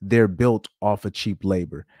 they're built off of cheap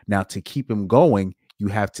labor. Now, to keep them going, you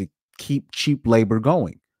have to keep cheap labor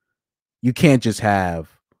going. You can't just have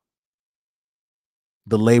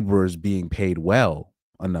the laborers being paid well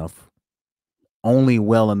enough, only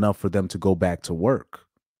well enough for them to go back to work.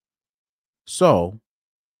 So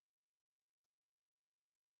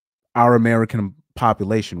our American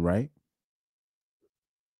population, right?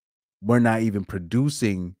 We're not even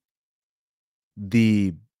producing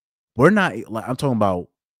we're not, like, I'm talking about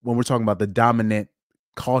when we're talking about the dominant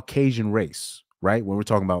Caucasian race, right? When we're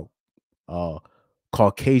talking about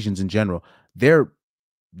Caucasians in general, they're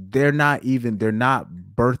not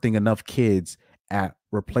birthing enough kids at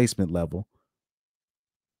replacement level.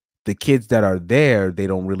 The kids that are there, they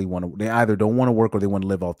don't really want to, they either don't want to work or they want to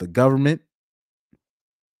live off the government,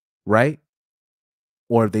 right?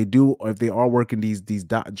 Or if they do, or if they are working these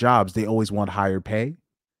jobs, they always want higher pay.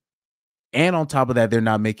 And on top of that, they're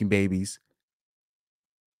not making babies.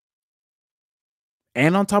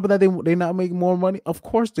 And on top of that, they're not making more money. Of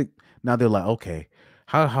course, now they're like, okay,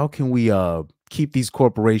 how can we keep these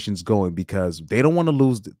corporations going? Because they don't want to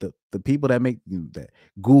lose the people that make that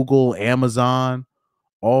Google, Amazon,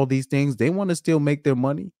 all these things. They want to still make their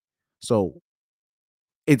money. So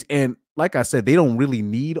and like I said, they don't really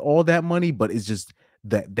need all that money, but it's just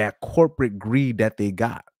that corporate greed that they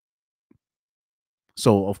got.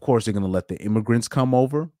 So of course they're going to let the immigrants come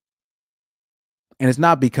over. And it's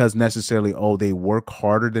not because necessarily, they work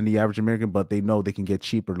harder than the average American, but they know they can get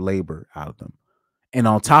cheaper labor out of them. And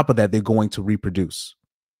on top of that, they're going to reproduce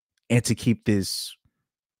and to keep this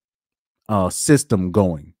system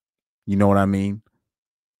going. You know what I mean?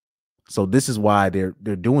 So this is why they're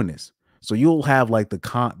doing this. So you'll have like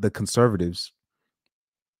the conservatives.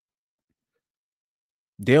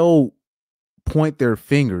 They'll point their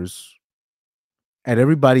fingers at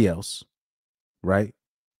everybody else, right?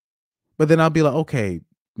 But then I'll be like, okay,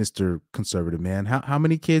 Mr. Conservative man, how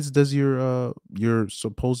many kids does your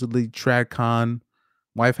supposedly TradCon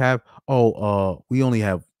wife have? We only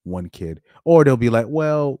have one kid. Or they'll be like,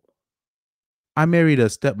 well, I married a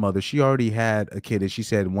stepmother. She already had a kid and she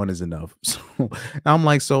said one is enough. So I'm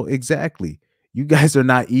like, so exactly. You guys are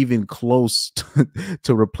not even close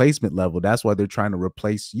to replacement level. That's why they're trying to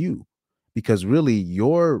replace you, because really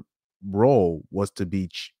your role was to be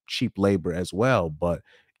cheap labor as well. But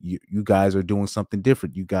you guys are doing something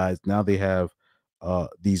different. You guys, now they have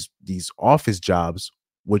these office jobs,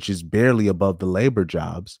 which is barely above the labor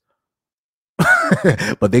jobs.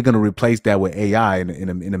 But they're going to replace that with AI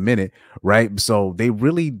in a minute, right? So you're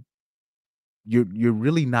really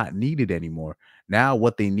not needed anymore. Now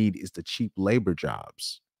what they need is the cheap labor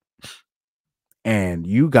jobs. And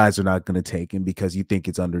you guys are not going to take them because you think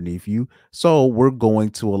it's underneath you. So we're going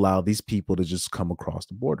to allow these people to just come across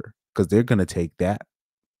the border because they're going to take that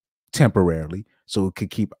temporarily so it could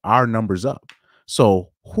keep our numbers up.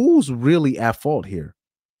 So who's really at fault here?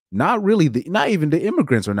 Not really, not even the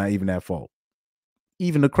immigrants are not even at fault.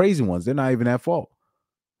 Even the crazy ones, they're not even at fault.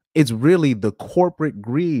 It's really the corporate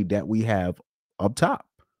greed that we have up top.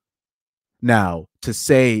 Now, to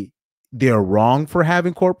say they're wrong for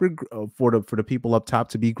having corporate for the people up top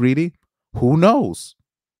to be greedy, who knows?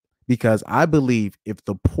 because I believe if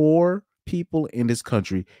the poor people in this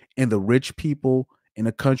country and the rich people in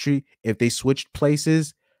a country, if they switched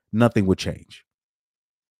places, nothing would change.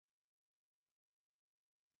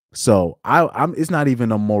 So I'm it's not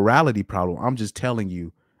even a morality problem. I'm just telling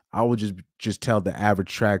you, I would just tell the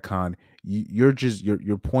average trad con,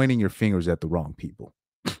 you're pointing your fingers at the wrong people.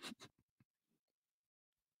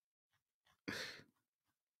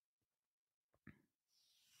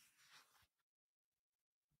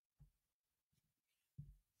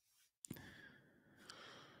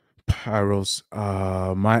 Pyros,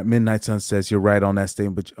 my Midnight Sun says you're right on that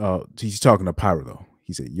statement, but he's talking to Pyro though.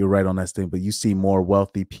 He said you're right on that statement, but you see more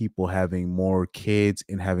wealthy people having more kids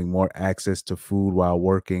and having more access to food while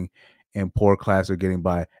working, and poor class are getting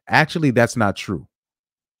by. Actually, that's not true.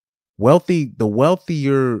 The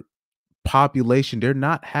wealthier population, they're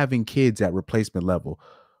not having kids at replacement level.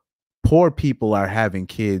 Poor people are having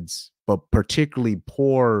kids, but particularly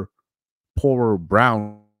poorer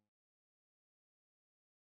brown,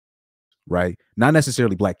 right? Not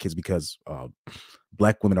necessarily black kids, because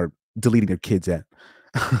black women are deleting their kids at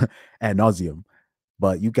ad nauseum.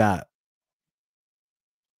 But you got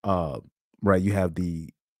right, you have the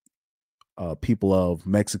people of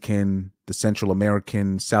Mexican, the Central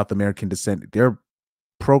American, South American descent. They're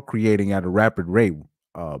procreating at a rapid rate.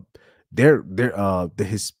 Uh,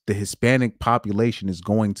 the Hispanic population is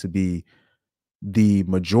going to be the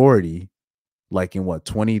majority, like in what,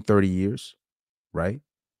 20, 30 years, right?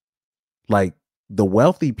 Like the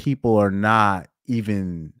wealthy people are not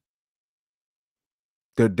even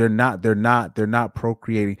they're not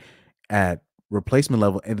procreating at replacement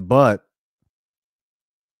level. And but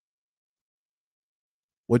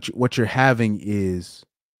what you're having is,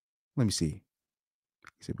 let me see.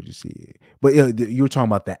 See what you see, but you were talking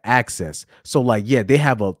about the access. So like, yeah, they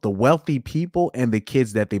have the wealthy people and the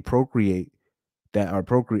kids that they procreate, that are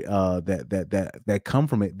procreate that come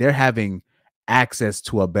from it. They're having access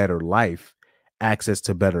to a better life, access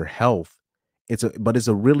to better health. But it's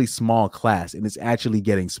a really small class, and it's actually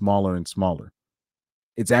getting smaller and smaller.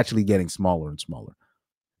 It's actually getting smaller and smaller.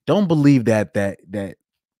 Don't believe that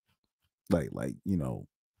like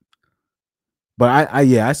But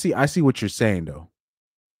yeah, I see what you're saying though,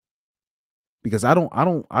 because I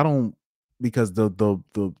don't because the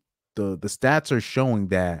stats are showing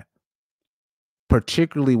that,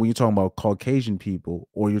 particularly when you're talking about Caucasian people,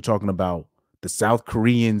 or you're talking about the South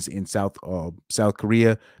Koreans in South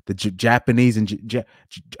Korea, the Japanese in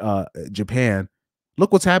Japan.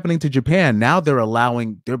 Look what's happening to Japan now. They're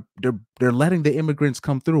letting the immigrants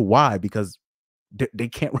come through. Why? Because they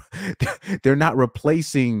can't. They're not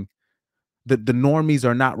replacing the normies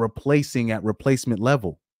are not replacing at replacement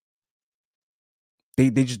level.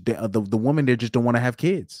 The woman there just don't want to have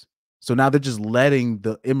kids. So now they're just letting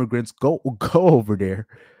the immigrants go over there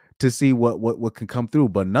to see what can come through,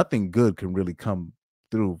 but nothing good can really come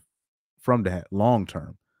through from that long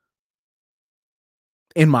term,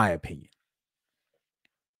 in my opinion.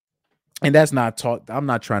 And that's not talk. I'm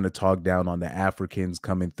not trying to talk down on the Africans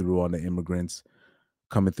coming through, on the immigrants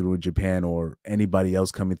coming through in Japan, or anybody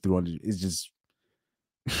else coming through. It's just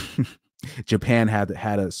Japan had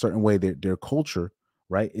a certain way, their culture,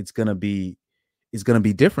 right? It's gonna be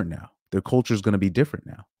different now. Their culture is gonna be different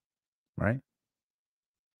now, right?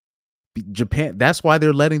 Japan, that's why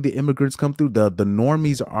they're letting the immigrants come through. The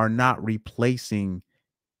normies are not replacing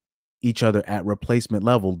each other at replacement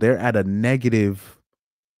level. They're at a negative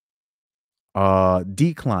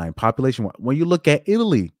decline population. When you look at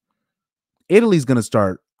Italy's going to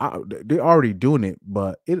start, they're already doing it,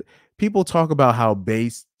 but people talk about how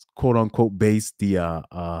base, quote unquote, base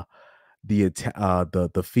the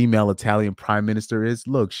female Italian prime minister is.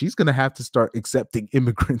 Look, she's gonna have to start accepting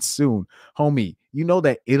immigrants soon, homie. You know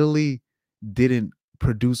that Italy didn't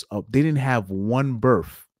they didn't have one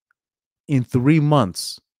birth in 3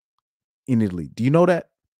 months in Italy. Do you know that?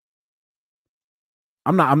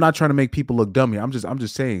 I'm not trying to make people look dumb here. I'm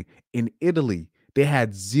just saying, in Italy they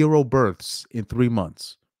had 0 births in 3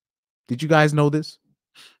 months. Did you guys know this?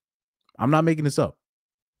 I'm not making this up.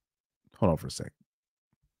 Hold on for a sec.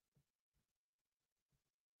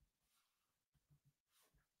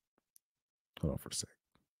 Hold on for a sec.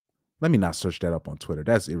 Let me not search that up on Twitter.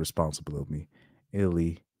 That's irresponsible of me.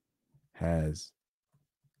 Italy has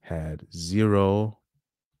had 0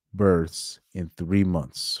 births in 3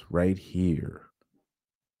 months, right here.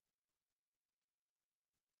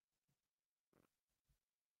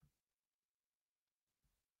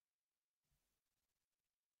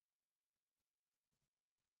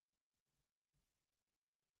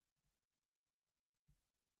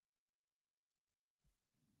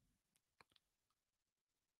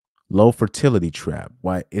 Low fertility trap.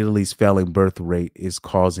 Why Italy's failing birth rate is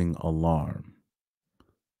causing alarm.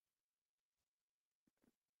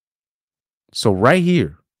 So right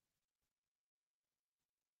here,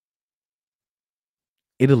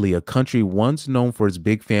 Italy, a country once known for its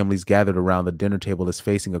big families gathered around the dinner table, is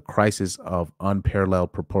facing a crisis of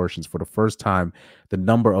unparalleled proportions. For the first time, the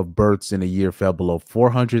number of births in a year fell below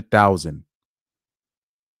 400,000,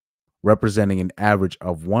 representing an average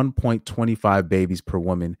of 1.25 babies per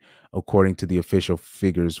woman, according to the official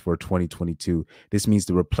figures for 2022. This means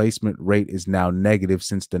the replacement rate is now negative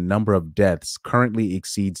since the number of deaths currently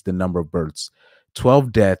exceeds the number of births.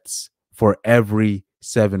 12 deaths for every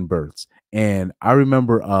 7 births. And I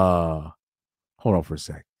remember, hold on for a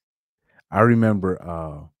sec. I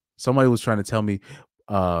remember somebody was trying to tell me,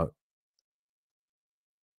 and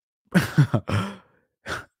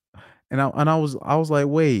I was like,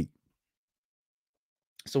 wait,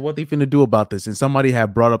 so what they finna do about this? And somebody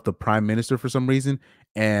had brought up the prime minister for some reason,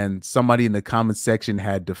 and somebody in the comment section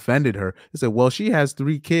had defended her. They said, well, she has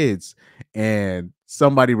 3 kids. And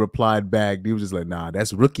somebody replied back, he was just like, nah,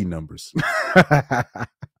 that's rookie numbers.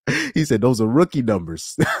 He said, those are rookie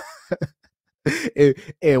numbers.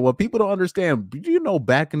 And what people don't understand, you know,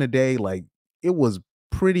 back in the day, like, it was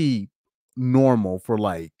pretty normal for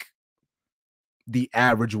like the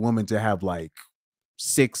average woman to have like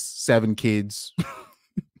 6, 7 kids.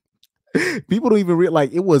 People don't even realize,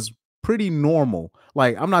 like, it was pretty normal.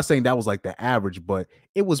 Like, I'm not saying that was like the average, but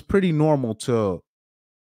it was pretty normal to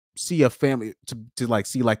see a family, to like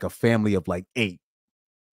see like a family of like 8,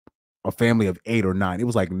 a family of 8 or 9. It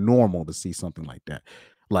was like normal to see something like that.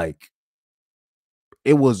 Like,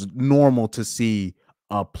 it was normal to see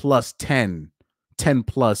a plus 10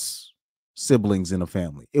 plus siblings in a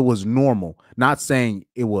family. It was normal. Not saying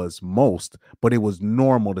it was most, but it was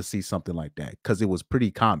normal to see something like that because it was pretty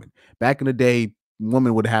common. Back in the day,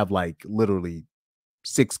 women would have like literally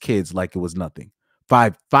 6 kids like it was nothing.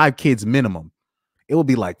 Five kids minimum. It would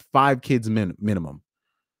be like 5 kids minimum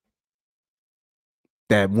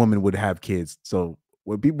that women would have kids. So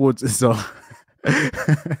when people would, so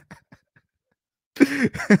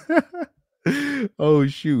oh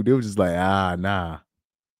shoot, they were just like, nah.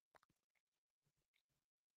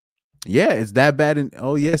 Yeah, it's that bad.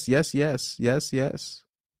 Oh yes.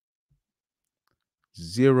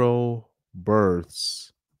 0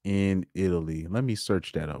 births in Italy. Let me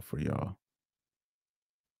search that up for y'all.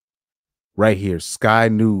 Right here, Sky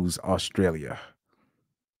News Australia.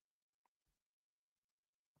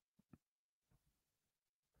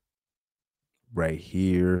 Right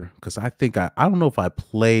here, because I think I don't know if I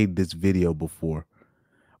played this video before,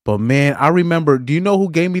 but man, I remember. Do you know who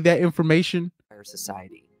gave me that information?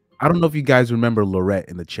 Society. I don't know if you guys remember Lorette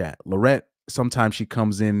in the chat. Lorette, sometimes she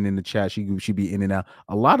comes in the chat. She be in and out.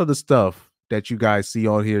 A lot of the stuff that you guys see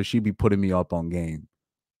on here, she be putting me up on game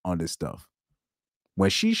on this stuff.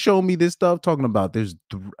 When she showed me this stuff, talking about there's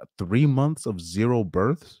 3 months of 0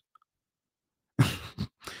 births.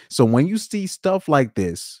 So when you see stuff like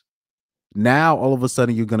this, now all of a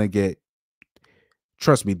sudden you're gonna get,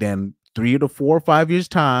 trust me, then 3 to 4 or 5 years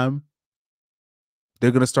time, they're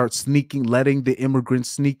gonna start letting the immigrants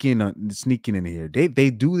sneak in here. They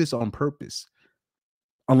do this on purpose.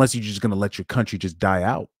 Unless you're just gonna let your country just die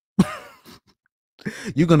out.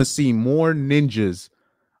 You're gonna see more ninjas.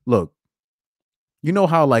 Look, you know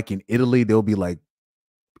how like in Italy they'll be like,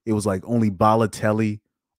 it was like only Balotelli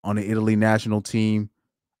on the Italy national team,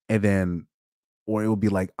 and then, or it would be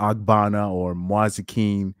like Agbana or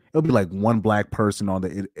Moazikin. It'll be like one black person on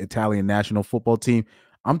the Italian national football team.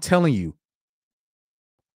 I'm telling you,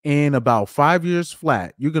 in about 5 years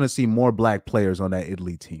flat, you're gonna see more black players on that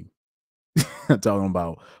Italy team. I'm talking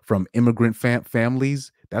about from immigrant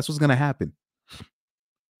families. That's what's gonna happen.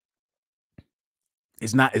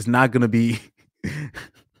 It's not gonna be.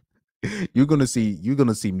 You're gonna see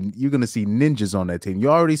ninjas on that team. You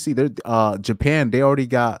already see there. Japan, they already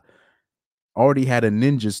had a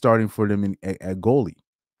ninja starting for them at goalie.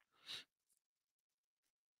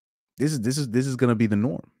 This is gonna be the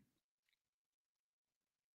norm.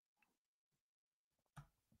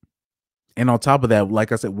 And on top of that,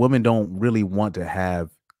 like I said, women don't really want to have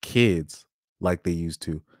kids like they used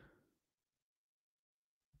to.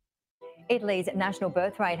 Italy's national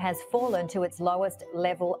birth rate has fallen to its lowest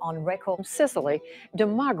level on record. Sicily,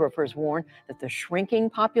 demographers warn that the shrinking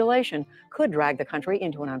population could drag the country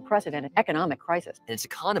into an unprecedented economic crisis. And its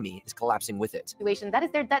economy is collapsing with it. That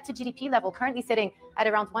is their debt to GDP level, currently sitting at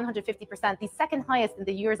around 150%, the second highest in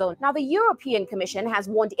the Eurozone. Now, the European Commission has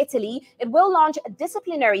warned Italy it will launch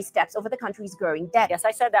disciplinary steps over the country's growing debt. Yes,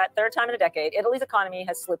 I said that. 3rd time in a decade, Italy's economy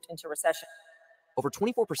has slipped into recession. Over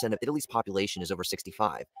 24% of Italy's population is over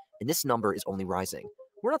 65. and this number is only rising.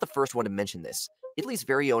 We're not the first one to mention this. Italy's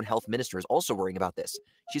very own health minister is also worrying about this.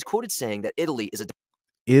 She's quoted saying that Italy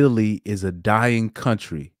is a dying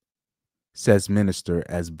country, says minister,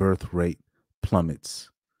 as birth rate plummets.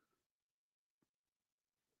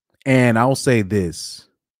 And I'll say this,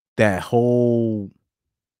 that whole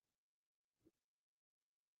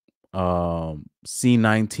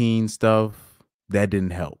C-19 stuff, that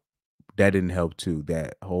didn't help. That didn't help too.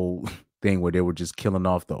 That whole thing where they were just killing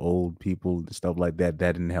off the old people and stuff like that,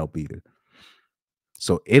 that didn't help either.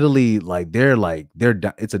 So Italy,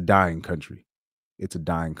 it's a dying country. It's a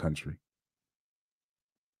dying country.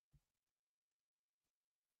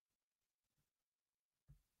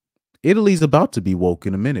 Italy's about to be woke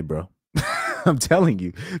in a minute, bro. I'm telling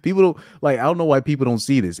you, people don't I don't know why people don't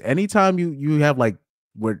see this. Anytime you have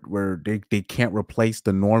where they can't replace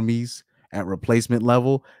the normies at replacement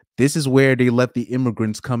level, this is where they let the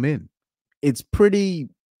immigrants come in. It's pretty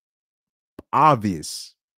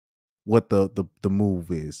obvious what the move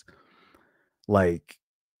is.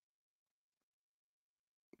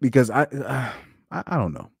 Because I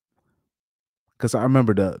don't know. Because I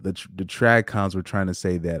remember the trad cons were trying to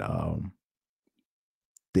say that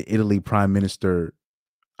the Italy prime minister,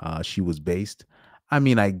 she was based. I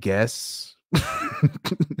mean, I guess.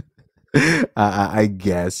 I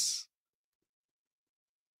guess.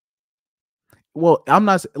 Well, I'm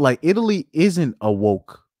not Italy isn't a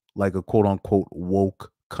woke, a quote unquote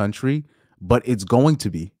woke country, but it's going to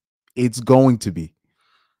be. It's going to be.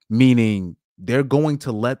 Meaning they're going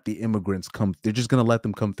to let the immigrants come. They're just going to let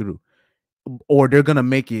them come through. Or they're gonna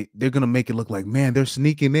make it look like, man, they're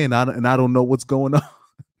sneaking in. I don't know what's going on.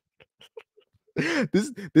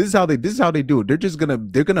 This is how they do it.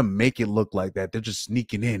 They're gonna make it look like that. They're just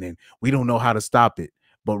sneaking in and we don't know how to stop it.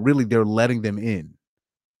 But really they're letting them in.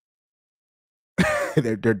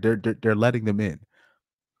 they're letting them in.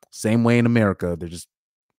 Same way in America. They're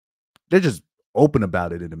just open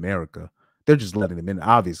about it in America. They're just letting them in.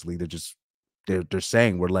 Obviously, they're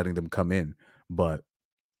saying we're letting them come in, but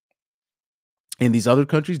in these other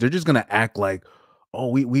countries, they're just gonna act like, oh,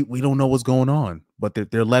 we don't know what's going on, but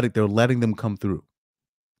they're letting them come through.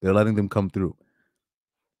 They're letting them come through.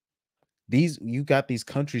 You got these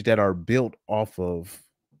countries that are built off of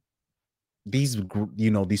these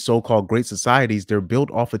so-called great societies. They're built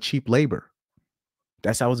off of cheap labor.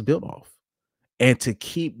 That's how it's built off. And to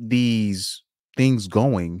keep these things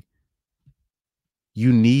going,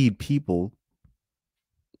 you need people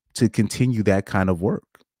to continue that kind of work.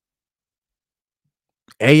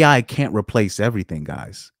 AI can't replace everything,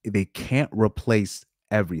 guys. They can't replace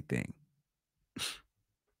everything.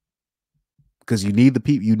 Because you need the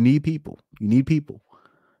people. You need people. You need people.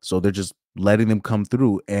 So they're just letting them come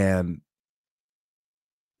through, and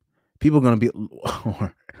people are going to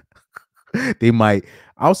be. They might.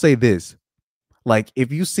 I'll say this: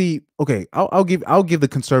 if you see, okay, I'll give the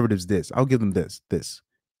conservatives this. I'll give them this.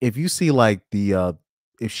 If you see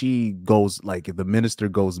if she goes, if the minister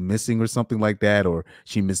goes missing or something like that, or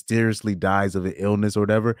she mysteriously dies of an illness or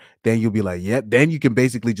whatever, then you'll be like, yep. Then you can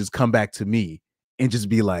basically just come back to me and just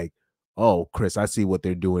be like, oh, Chris, I see what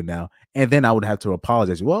they're doing now. And then I would have to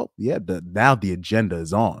apologize. Well, yeah, now the agenda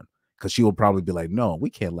is on, because she will probably be like, no,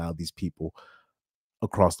 we can't allow these people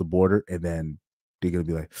across the border. And then they're going to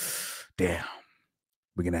be like, damn,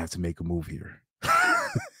 we're going to have to make a move here.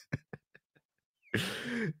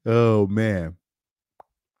 Oh, man.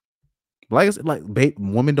 Like I said,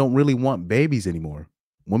 women don't really want babies anymore.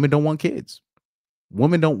 Women don't want kids.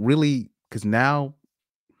 Women don't really, because now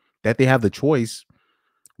that they have the choice,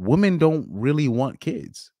 women don't really want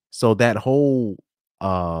kids. So that whole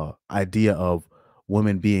idea of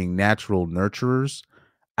women being natural nurturers,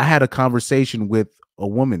 I had a conversation with a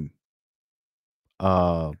woman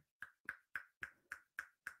last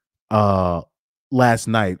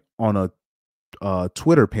night on a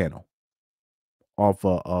Twitter panel off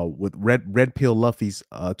with Red Pill Luffy's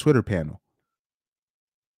Twitter panel.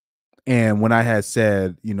 And when I had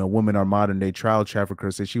said, women are modern day child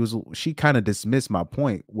traffickers, she kind of dismissed my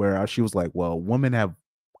point, where she was like, well, women have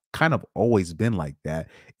kind of always been like that.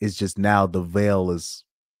 It's just now the veil is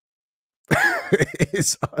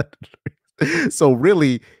so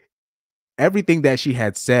really everything that she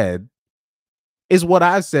had said is what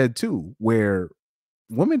I've said too, where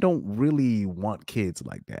women don't really want kids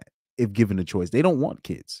like that. If given a choice, they don't want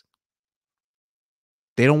kids.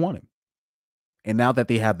 They don't want him. And now that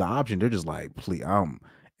they have the option, they're just like, please,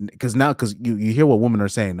 because you hear what women are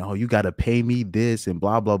saying. Oh, you got to pay me this and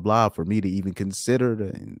blah, blah, blah for me to even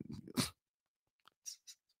consider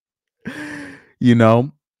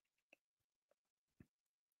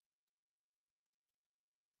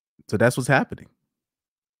So that's what's happening.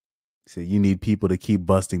 So you need people to keep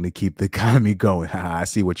busting to keep the economy going. I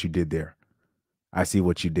see what you did there. I see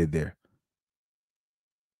what you did there.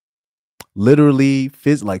 Literally,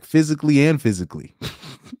 physically and physically.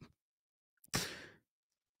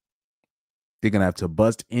 They're gonna have to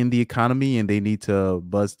bust in the economy, and they need to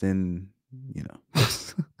bust in,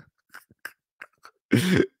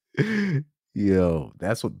 Yo,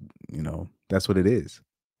 that's what that's what it is.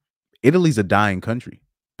 Italy's a dying country.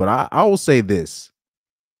 But I will say this.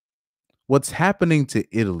 What's happening to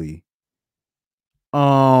Italy?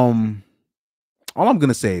 All I'm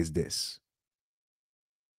gonna say is this.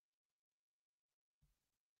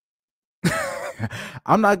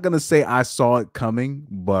 I'm not gonna say I saw it coming,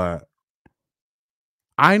 but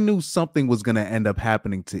I knew something was gonna end up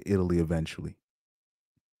happening to Italy eventually.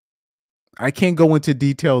 I can't go into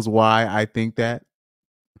details why I think that.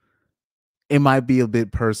 It might be a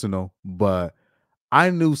bit personal, but I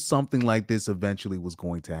knew something like this eventually was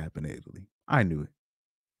going to happen to Italy. I knew it.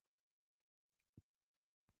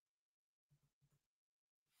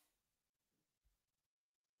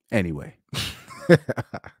 Anyway.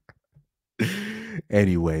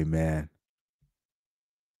 Anyway, man.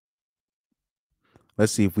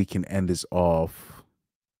 Let's see if we can end this off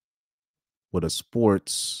with a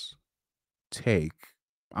sports take.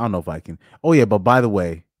 I don't know if I can. Oh, yeah, but by the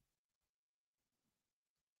way,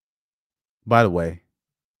 I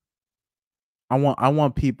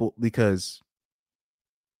want people, because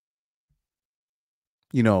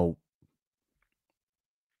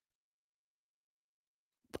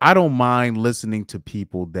I don't mind listening to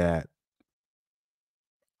people that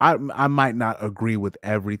I might not agree with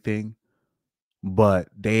everything, but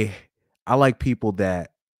I like people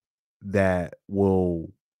that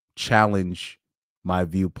will challenge my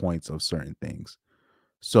viewpoints of certain things.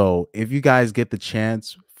 So if you guys get the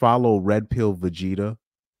chance, follow Red Pill Vegeta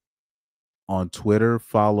on Twitter.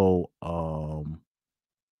 Follow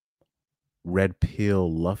Red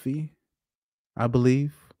Pill Luffy, I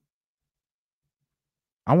believe.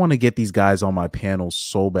 I want to get these guys on my panel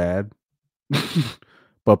so bad.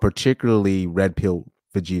 But particularly Red Pill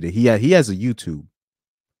Vegeta. He has a YouTube.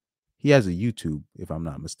 He has a YouTube, if I'm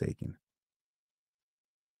not mistaken.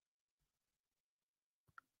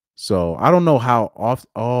 So I don't know how often.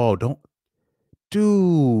 Oh, don't,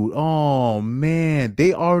 dude. Oh man,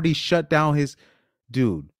 they already shut down his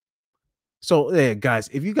dude. So yeah, guys,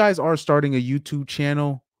 if you guys are starting a YouTube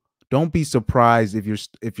channel, don't be surprised if your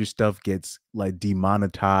stuff gets like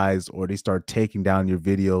demonetized or they start taking down your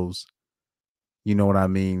videos. You know what I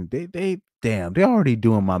mean? They're already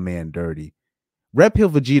doing my man dirty. Red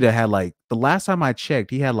Pill Vegeta had, like, the last time I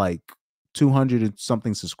checked, he had like 200 and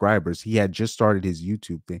something subscribers. He had just started his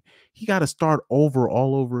YouTube thing. He got to start over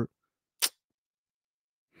all over.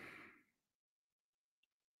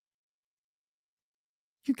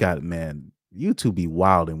 You got it, man. YouTube be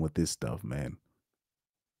wilding with this stuff, man.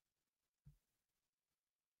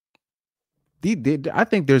 I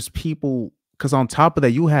think there's people, because on top of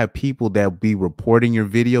that, you have people that be reporting your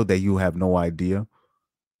video that you have no idea.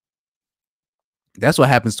 That's what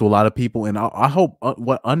happens to a lot of people, and I hope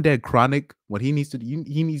what Undead Chronic, what he needs to do,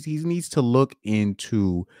 he needs to look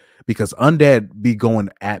into, because Undead be going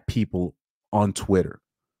at people on Twitter,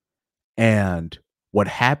 and what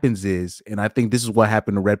happens is, and I think this is what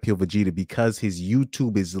happened to Red Pill Vegeta, because his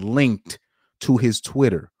YouTube is linked to his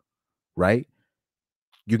Twitter, right?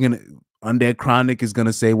 Undead Chronic is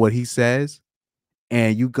gonna say what he says,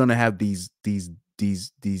 and you're gonna have these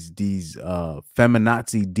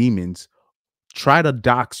feminazi demons try to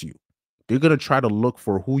dox you. They're going to try to look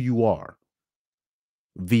for who you are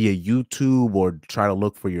via YouTube, or try to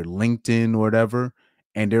look for your LinkedIn or whatever,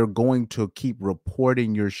 and they're going to keep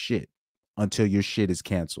reporting your shit until your shit is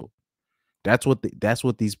canceled. That's what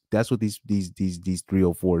these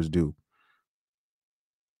 304s do.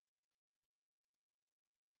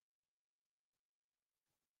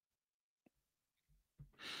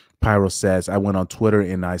 Pyro says, I went on Twitter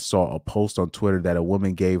and I saw a post on Twitter that a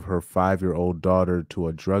woman gave her 5-year-old daughter to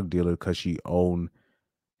a drug dealer because she owed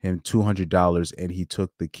him $200, and he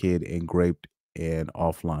took the kid and graped and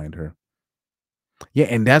offlined her. Yeah,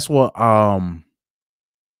 and that's what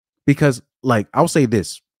because, like, I'll say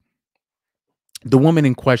this. The woman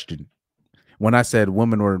in question, when I said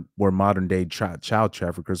women were modern day child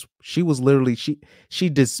traffickers, she was literally, she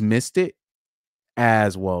dismissed it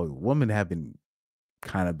as, well, women have been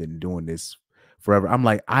been doing this forever. I'm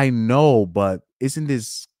like, I know, but isn't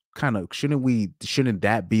this shouldn't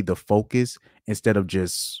that be the focus, instead of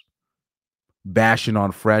just bashing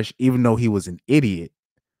on Fresh, even though he was an idiot?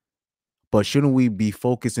 But shouldn't we be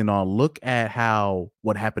focusing on, look at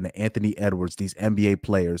what happened to Anthony Edwards, these NBA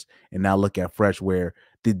players, and now look at Fresh, where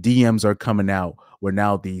the DMs are coming out where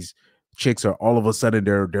now these chicks are all of a sudden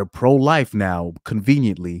they're pro-life now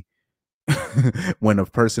conveniently when a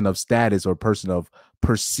person of status or person of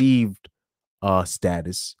perceived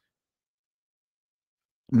status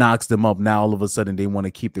knocks them up. Now all of a sudden they want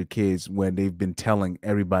to keep their kids when they've been telling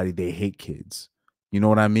everybody they hate kids. You know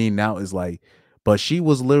what I mean? Now it's like, but she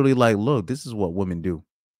was literally like, look, this is what women do.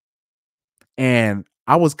 And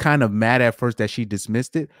I was kind of mad at first that she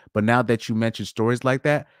dismissed it, but now that you mentioned stories like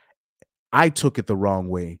that, I took it the wrong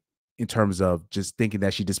way in terms of just thinking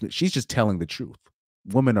that she's just telling the truth.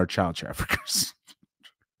 Women are child traffickers.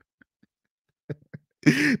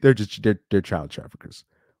 they're child traffickers.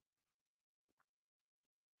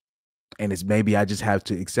 And it's maybe I just have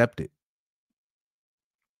to accept it.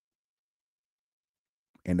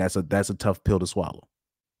 And that's a tough pill to swallow.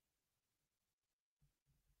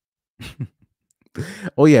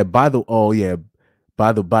 By the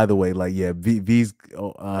way, like, yeah, V's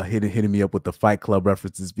hitting me up with the Fight Club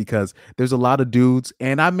references because there's a lot of dudes,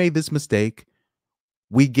 and I made this mistake.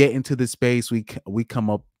 We get into the space, we come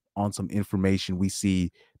up on some information, we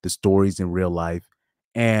see the stories in real life,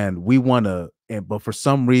 and we want to, but for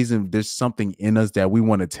some reason, there's something in us that we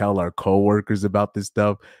want to tell our coworkers about this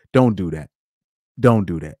stuff. Don't do that. Don't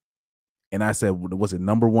do that. And I said, was it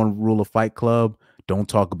number one rule of Fight Club? Don't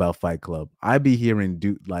talk about Fight Club. I be hearing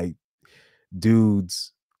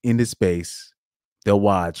dudes in the space, they'll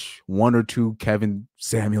watch one or two Kevin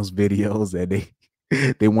Samuels videos and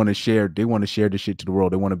they want to share the shit to the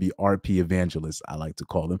world. They want to be RP evangelists, I like to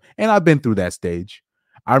call them. And I've been through that stage.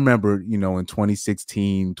 I remember, in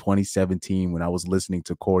 2016, 2017, when I was listening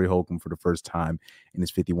to Corey Holcomb for the first time in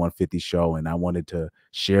his 5150 show, and I wanted to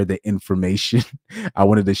share the information. I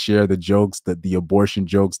wanted to share the jokes, the abortion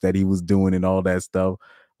jokes that he was doing and all that stuff.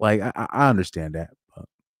 Like, I understand that. But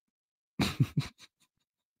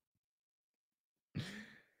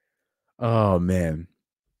oh, man.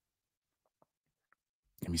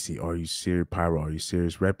 Let me see. Are you serious, Pyro? Are you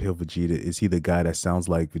serious? Red Pill Vegeta. Is he the guy that sounds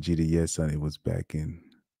like Vegeta? Yes, son. It was back in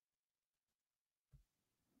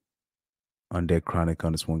Undead Chronic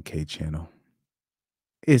on this 1K channel.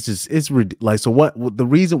 It's like, so what the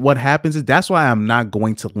reason what happens is that's why I'm not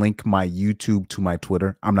going to link my YouTube to my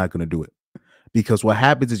Twitter. I'm not going to do it because what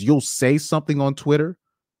happens is you'll say something on Twitter,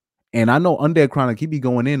 and I know Undead Chronic, he be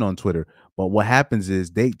going in on Twitter, but what happens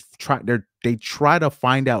is they try to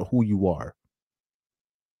find out who you are.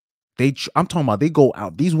 I'm talking about they go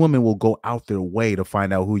out. These women will go out their way to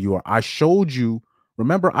find out who you are. I showed you.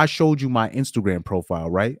 Remember, I showed you my Instagram profile,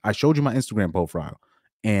 right? I showed you my Instagram profile,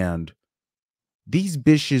 and these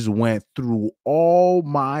bitches went through all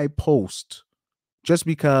my posts just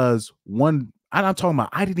because one. I'm talking about.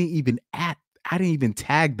 I didn't even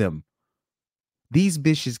tag them. These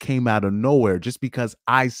bitches came out of nowhere just because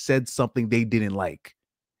I said something they didn't like,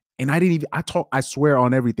 and I didn't even. I swear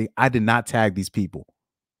on everything, I did not tag these people.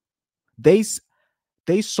 They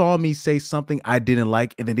saw me say something I didn't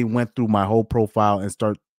like, and then they went through my whole profile and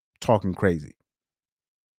start talking crazy.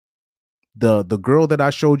 The girl that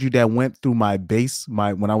I showed you that went through my bass,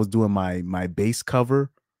 when I was doing my bass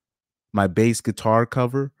cover, my bass guitar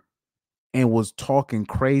cover, and was talking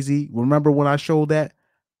crazy. Remember when I showed that?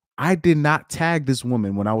 I did not tag this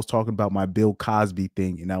woman when I was talking about my Bill Cosby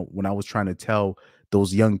thing, and when I was trying to tell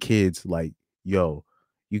those young kids, like, yo,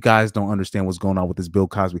 you guys don't understand what's going on with this Bill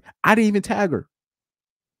Cosby. I didn't even tag her.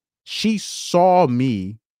 She saw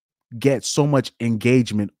me get so much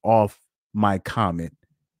engagement off my comment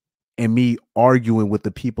and me arguing with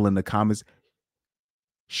the people in the comments.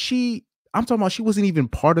 I'm talking about she wasn't even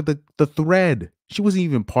part of the thread. She wasn't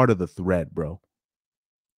even part of the thread, bro.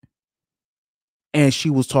 And she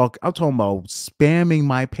was I'm talking about spamming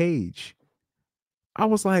my page. I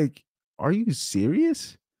was like, are you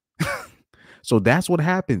serious? So that's what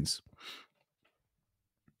happens.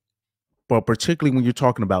 But particularly when you're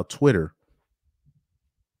talking about Twitter,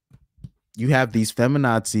 you have these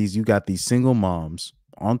feminazis, you got these single moms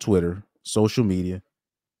on Twitter, social media.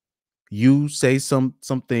 You say some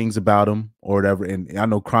things about them or whatever, and I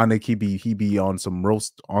know Chronic, he be on some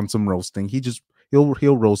roasting. He'll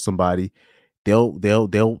roast somebody. They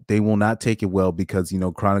will not take it well because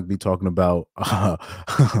Chronic be talking about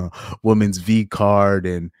women's V card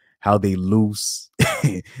and how they loose.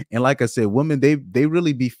 And like I said, women they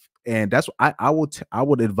really be, and that's what I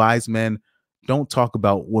would advise men, don't talk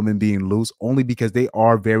about women being loose, only because they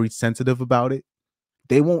are very sensitive about it.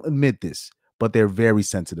 They won't admit this, but they're very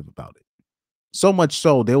sensitive about it. So much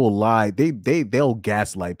so they will lie. They'll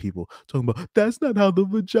gaslight people, talking about that's not how the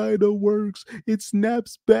vagina works. It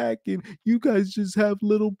snaps back and you guys just have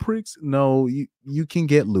little pricks. No, you can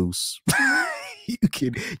get loose.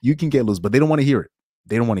 you can get loose, but they don't want to hear it.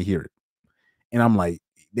 They don't want to hear it. And I'm like,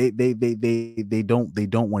 they don't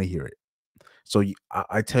want to hear it. So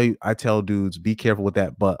I tell dudes, be careful with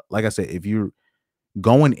that. But like I said, if you're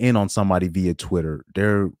going in on somebody via Twitter,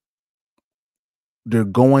 they're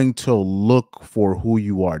going to look for who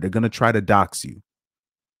you are. They're going to try to dox you.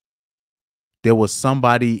 There was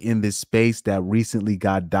somebody in this space that recently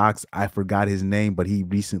got doxxed. I forgot his name, but he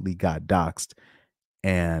recently got doxxed.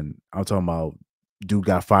 And I'm talking about dude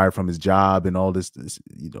got fired from his job and all this that's,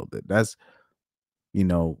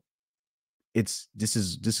 it's this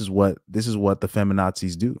is what the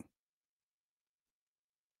feminazis do.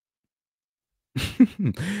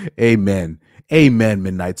 Amen. Amen,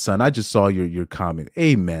 Midnight Sun. I just saw your comment.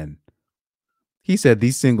 Amen. He said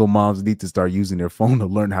these single moms need to start using their phone to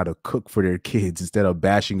learn how to cook for their kids instead of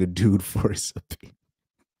bashing a dude for his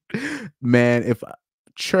opinion. Man, if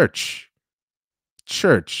church.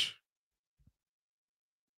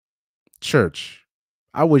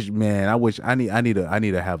 I wish I need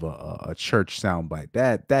to have a church soundbite.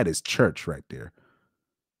 That is church right there.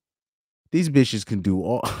 These bitches can do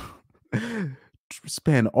all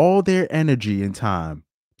spend all their energy and time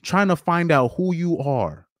trying to find out who you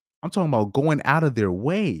are. I'm talking about going out of their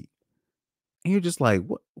way. And you're just like,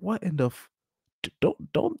 what in the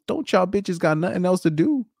don't y'all bitches got nothing else to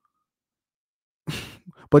do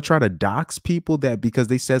but try to dox people that because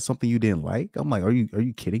they said something you didn't like? I'm like, are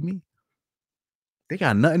you kidding me? They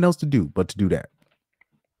got nothing else to do but to do that.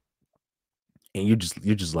 And you're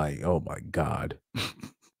just like, oh my God.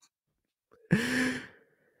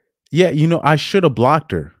 Yeah, I should have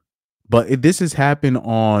blocked her. But this has happened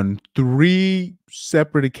on 3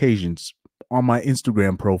 separate occasions on my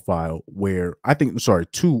Instagram profile where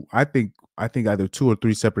two. I think either 2 or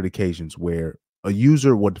 3 separate occasions where a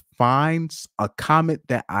user would find a comment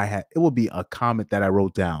that I had. It would be a comment that I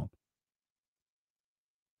wrote down.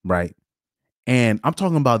 Right. And I'm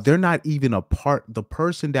talking about they're not even a part. The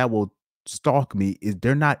person that will stalk me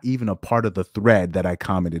they're not even a part of the thread that I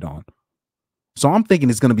commented on. So I'm thinking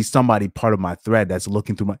it's going to be somebody part of my thread that's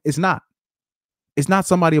looking through it's not. It's not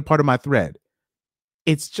somebody a part of my thread.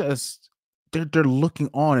 It's just they're looking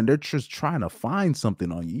on and they're just trying to find something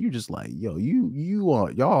on you. You're just like, yo,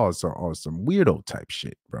 y'all are some weirdo type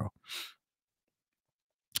shit, bro.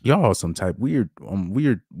 Y'all are some type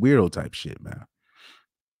weirdo type shit, man.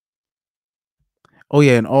 Oh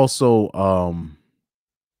yeah, and also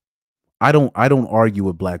I don't argue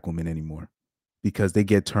with black women anymore because they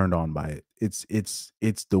get turned on by it. It's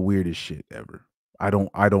the weirdest shit ever. I don't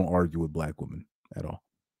argue with black women at all.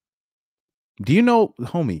 Do you know,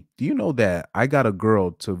 homie, that I got a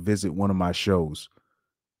girl to visit one of my shows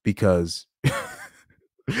because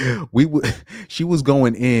she was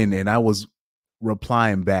going in and I was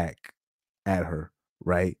replying back at her,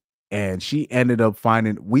 right? And she ended up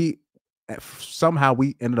finding somehow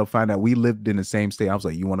we ended up finding out we lived in the same state. I was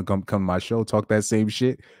like, you want to come to my show, talk that same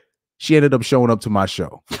shit? She ended up showing up to my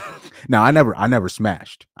show. Now I never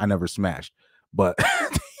smashed. But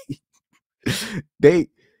it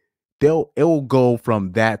will go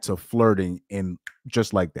from that to flirting and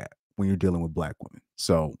just like that when you're dealing with black women.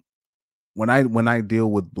 So when I deal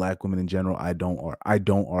with black women in general, I don't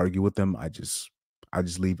argue with them. I just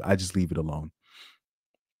leave it alone.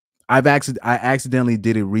 I accidentally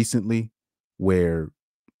did it recently where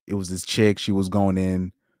it was this chick, she was going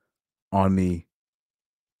in on me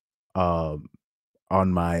on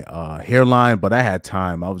my hairline, but I had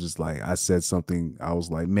time. I was just like, I said something. I was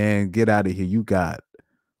like, man, get out of here. You got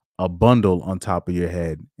a bundle on top of your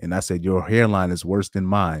head. And I said, your hairline is worse than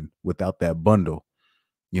mine without that bundle.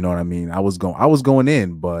 You know what I mean? I was going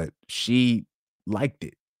in, but she liked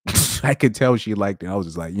it. I could tell she liked it. I was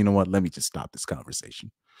just like, you know what? Let me just stop this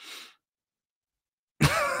conversation.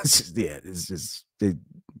 It's just,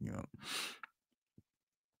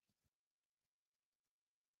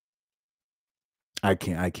 I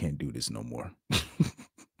can't do this no more.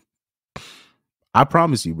 I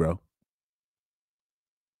promise you, bro.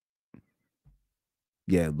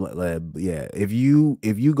 Yeah. If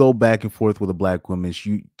you go back and forth with a black woman,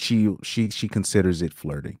 she considers it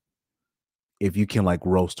flirting. If you can like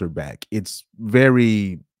roast her back, it's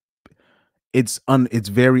very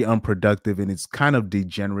unproductive and it's kind of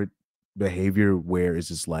degenerate behavior where it's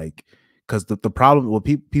just like, because the problem with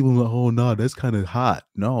people are like, oh no, that's kind of hot.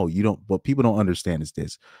 No, you don't. What people don't understand is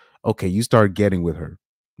this. Okay, you start getting with her,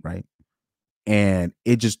 right? And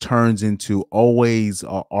it just turns into always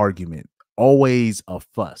an argument, always a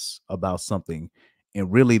fuss about something.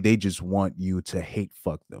 And really, they just want you to hate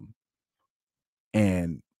fuck them.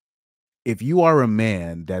 And if you are a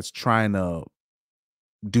man that's trying to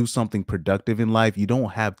do something productive in life, you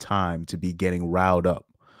don't have time to be getting riled up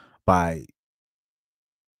by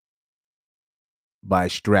by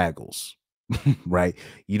straggles, right?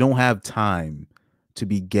 You don't have time to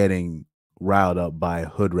be getting riled up by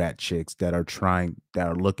hood rat chicks that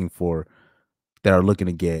are looking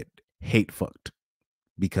to get hate fucked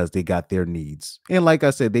because they got their needs. And like I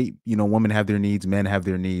said, women have their needs, men have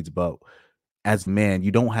their needs, but as a man,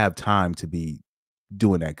 you don't have time to be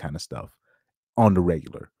doing that kind of stuff on the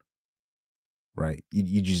regular. Right?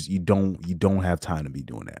 You don't have time to be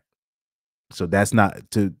doing that. So that's not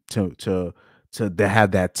to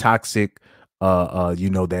have that toxic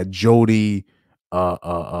that Jody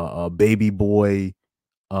baby boy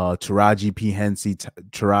Taraji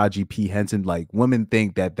P Henson, like women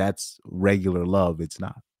think that that's regular love. It's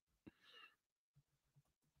not.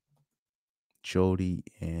 Jody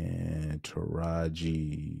and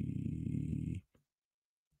Taraji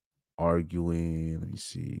arguing. Let me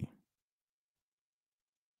see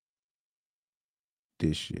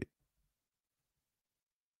this shit.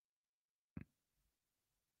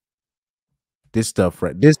 This stuff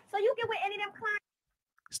right. This So you get with any of them clients?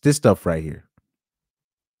 this stuff right here.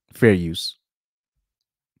 Fair use.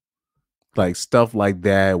 Like stuff like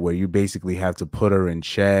that where you basically have to put her in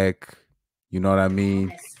check. You know what I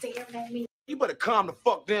mean? You better calm the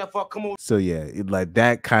fuck down before I come on. So yeah, like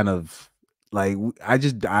that kind of like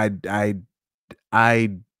I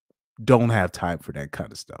don't have time for that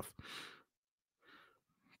kind of stuff.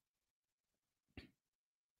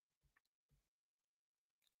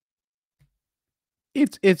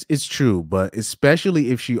 It's true, but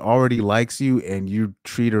especially if she already likes you and you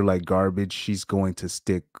treat her like garbage, she's going to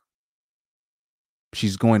stick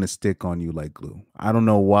on you like glue. I don't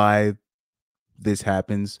know why this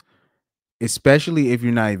happens, especially if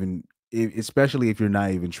you're not even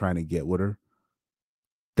trying to get with her.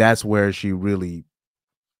 That's where she really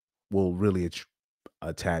will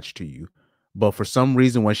attach to you. But for some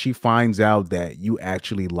reason, when she finds out that you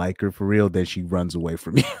actually like her for real, then she runs away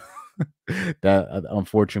from you. That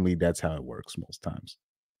unfortunately, that's how it works most times.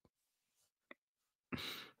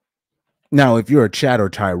 Now, if you're a Chad or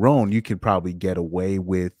Tyrone, you could probably get away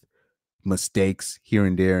with mistakes here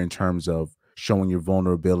and there in terms of showing your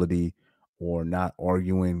vulnerability or not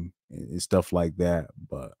arguing and stuff like that.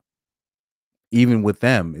 But even with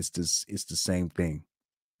them, it's the same thing.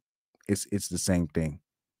 It's the same thing.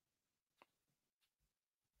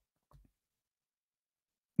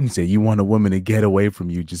 You say you want a woman to get away from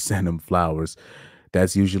you, just send them flowers.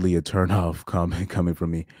 That's usually a turn off coming from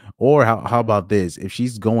me. Or how about this? If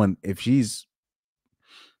she's coming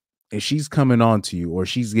on to you or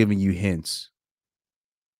she's giving you hints,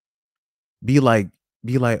 be like,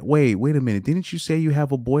 wait a minute. Didn't you say you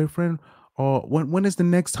have a boyfriend? Or when is the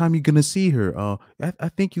next time you're gonna see her? I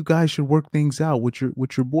think you guys should work things out with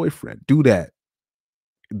your boyfriend. Do that.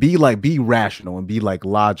 Be rational and be like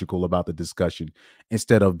logical about the discussion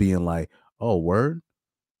instead of being like, oh, word.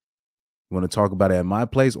 You want to talk about it at my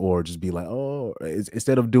place, or just be like, oh,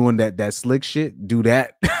 instead of doing that slick shit, do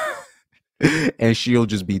that. And she'll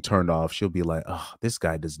just be turned off. She'll be like, oh, this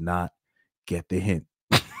guy does not get the hint.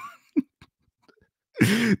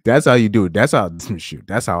 That's how you do it. That's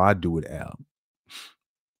how I do it, Al.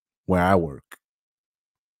 Where I work.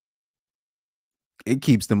 It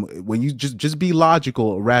keeps them when you just be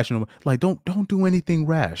logical, rational. Like don't do anything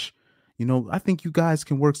rash. I think you guys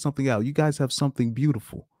can work something out. You guys have something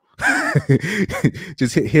beautiful.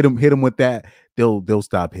 Just hit them with that. They'll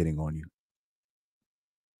stop hitting on you.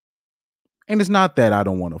 And it's not that I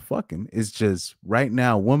don't want to fuck him. It's just right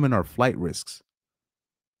now, women are flight risks.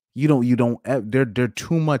 They're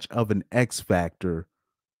too much of an X factor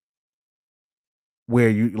where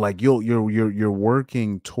you like you're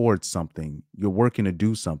working towards something. You're working to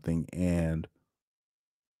do something, and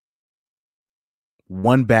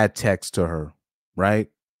one bad text to her, right?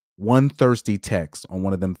 One thirsty text on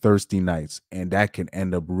one of them thirsty nights, and that can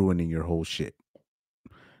end up ruining your whole shit.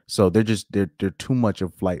 So they're too much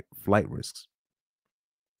of flight risks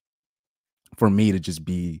for me to just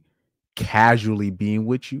be casually being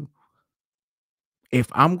with you. If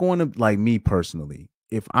I'm going to, like, me personally,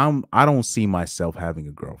 I don't see myself having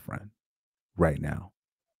a girlfriend right now.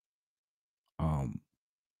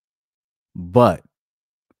 But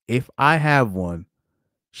if I have one,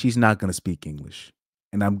 she's not going to speak English,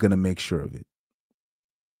 and I'm going to make sure of it.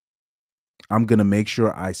 I'm going to make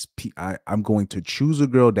sure I'm going to choose a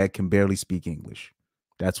girl that can barely speak English.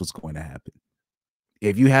 That's what's going to happen.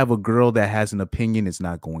 If you have a girl that has an opinion, it's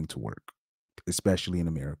not going to work, especially in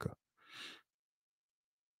America.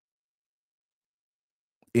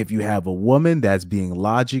 If you have a woman that's being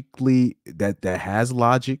logically, that has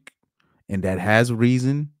logic and that has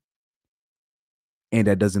reason and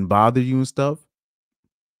that doesn't bother you and stuff,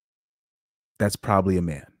 that's probably a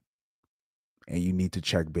man. and you need to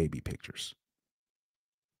check baby pictures.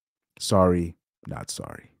 Sorry, not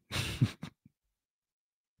sorry.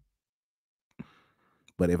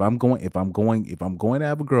 But if I'm going to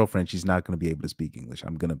have a girlfriend, she's not going to be able to speak English.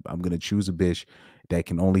 I'm gonna choose a bitch that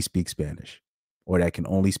can only speak Spanish, or that can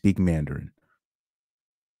only speak Mandarin,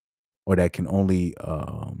 or that can only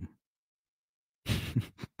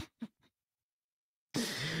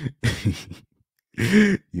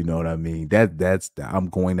you know what I mean? I'm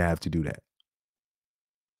going to have to do that.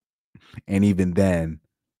 And even then,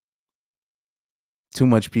 too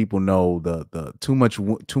much people know too much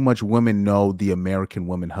women know the American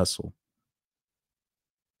women hustle.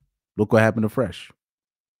 Look what happened to Fresh.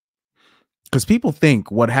 Because people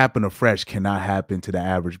think what happened to Fresh cannot happen to the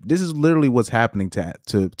average. This is literally what's happening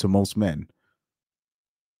to most men.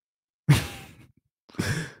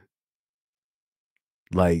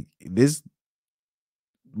 Like this,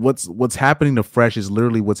 what's happening to Fresh is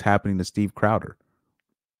literally what's happening to Steve Crowder.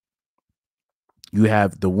 You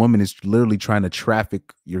have the woman is literally trying to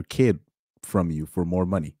traffic your kid from you for more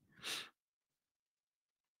money.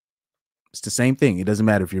 It's the same thing. It doesn't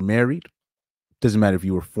matter if you're married. It doesn't matter if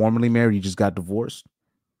you were formerly married, you just got divorced.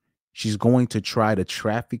 She's going to try to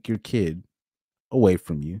traffic your kid away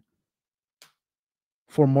from you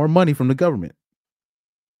for more money from the government.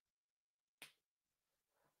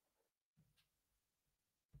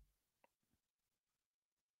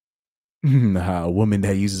 Nah, a woman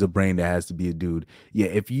that uses a brain that has to be a dude.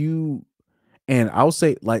 Yeah, and I'll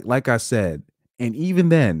say like I said, and even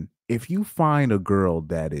then, if you find a girl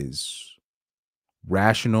that is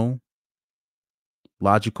rational,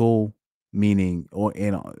 logical, meaning or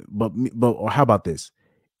how about this?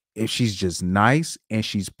 If she's just nice and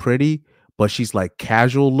she's pretty, but she's like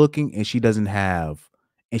casual looking and she's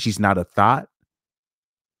not a thought.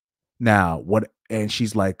 Now, and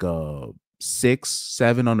she's like a 6,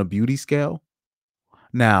 7 on a beauty scale.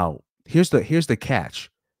 Now, here's the catch.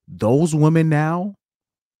 Those women now,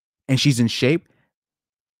 and she's in shape.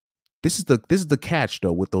 This is the catch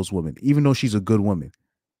though with those women, even though she's a good woman.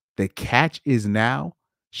 The catch is now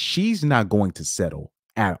she's not going to settle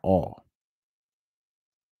at all.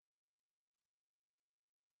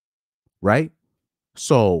 Right?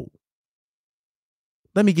 So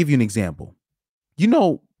let me give you an example.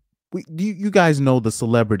 You guys know the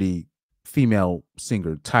celebrity female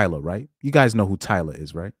singer Tyla, right? You guys know who Tyla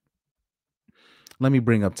is, right? Let me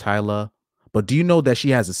bring up Tyla. But do you know that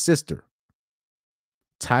she has a sister?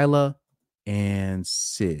 Tyla and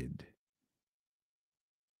Sid.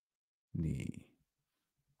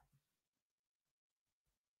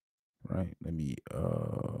 Right? Let me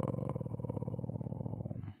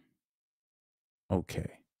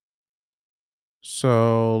okay.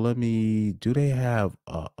 So let me, do they have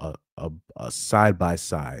a side by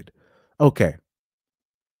side? Okay.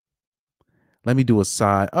 Let me do a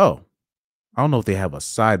side. Oh, I don't know if they have a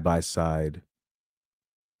side by side.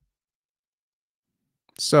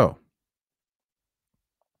 So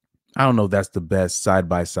I don't know if that's the best side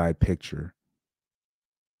by side picture.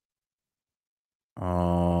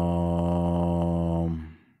 Hold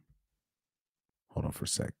on for a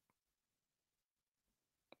sec.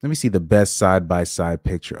 Let me see the best side by side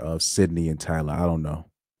picture of Sydney and Tyler. I don't know.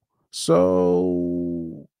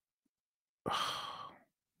 So,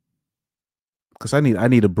 because I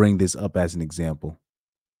need to bring this up as an example.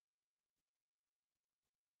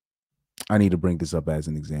 I need to bring this up as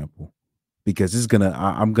an example because this is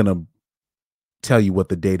I'm gonna tell you what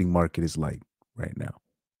the dating market is like right now.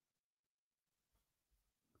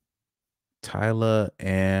 Tyler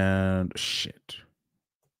and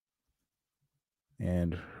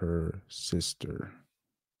and her sister.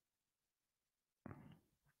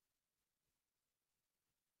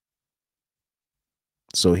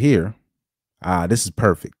 So here, this is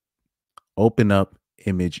perfect. Open up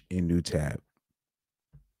image in new tab.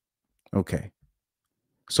 Okay.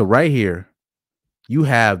 So right here, you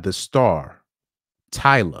have the star,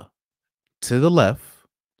 Tyler, to the left.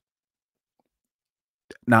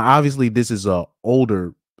 Now, obviously, this is an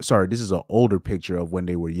older picture of when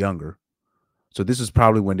they were younger. So this is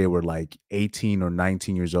probably when they were like 18 or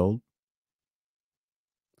 19 years old.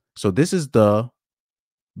 So this is the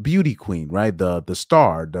beauty queen, right? The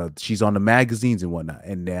star, she's on the magazines and whatnot.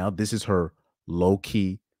 And now this is her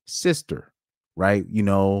low-key sister, right?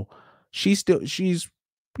 She's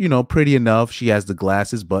pretty enough. She has the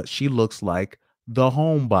glasses, but she looks like the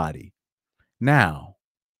homebody. Now,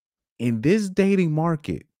 in this dating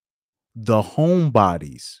market, the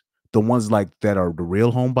homebodies, the ones like that are the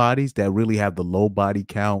real homebodies that really have the low body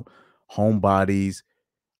count, homebodies,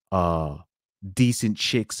 decent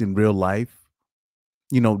chicks in real life,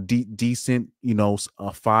 decent,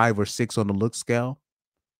 a 5 or 6 on the look scale,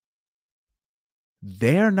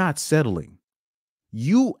 they're not settling.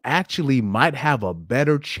 You actually might have a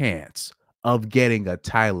better chance of getting a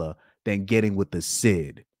Tyler than getting with the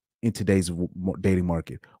Sid in today's dating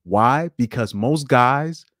market. Why? Because most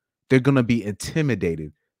guys, they're going to be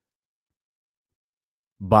intimidated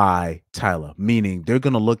by Tyler, meaning they're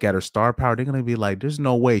going to look at her star power. They're going to be like, there's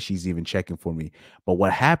no way she's even checking for me. But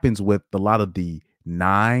what happens with a lot of the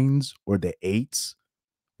 9s or the 8s,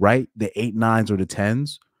 right? The 8, 9s or the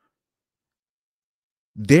 10s,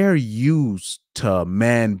 they're used to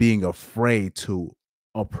men being afraid to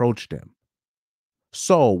approach them.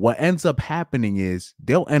 So what ends up happening is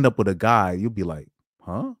they'll end up with a guy. You'll be like,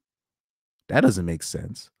 huh? That doesn't make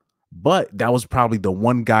sense. But that was probably the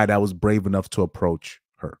one guy that was brave enough to approach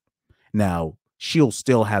her. Now, she'll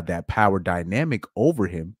still have that power dynamic over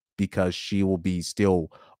him because she will be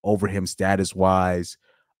still over him status-wise,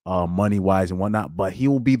 money-wise and whatnot. But he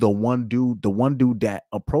will be the one dude that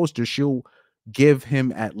approached her. She'll give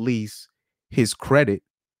him at least his credit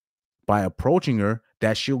by approaching her,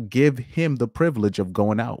 that she'll give him the privilege of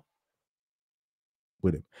going out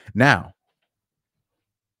with him. Now,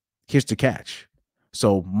 here's the catch.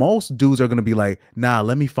 So most dudes are going to be like, nah,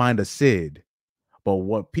 let me find a Sid. But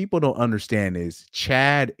what people don't understand is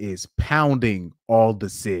Chad is pounding all the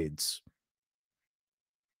Sids.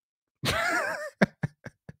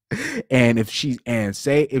 And if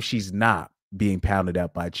she's not being pounded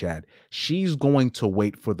out by Chad, she's going to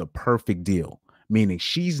wait for the perfect deal, meaning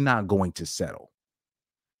she's not going to settle.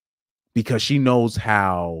 Because she knows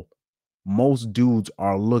how most dudes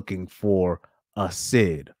are looking for a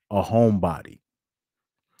Sid, a homebody.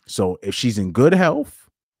 So if she's in good health,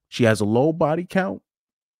 she has a low body count,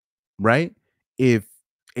 right?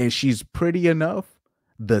 And she's pretty enough,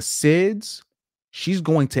 the Sids, she's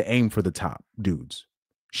going to aim for the top dudes.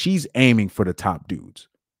 She's aiming for the top dudes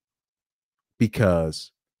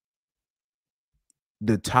because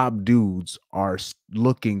the top dudes are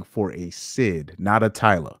looking for a Sid, not a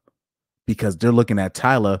Tyler. Because they're looking at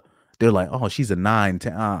Tyler, they're like, oh, she's a 9,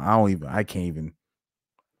 10. I can't even.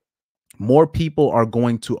 More people are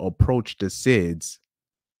going to approach the Sids.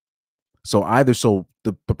 So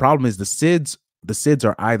the problem is the Sids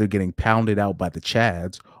are either getting pounded out by the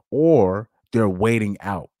Chads or they're waiting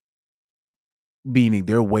out. Meaning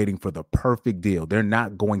they're waiting for the perfect deal. They're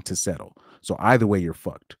not going to settle. So either way, you're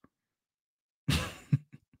fucked.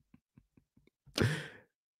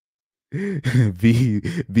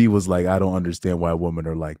 V was like, I don't understand why women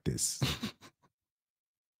are like this.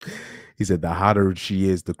 He said the hotter she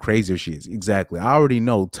is, the crazier she is. Exactly. I already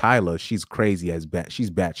know Tyler, she's crazy as bat.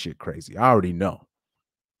 She's batshit crazy. I already know.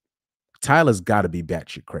 Tyler's got to be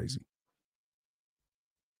batshit crazy.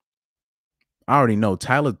 I already know.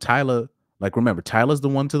 Tyler, like remember, Tyler's the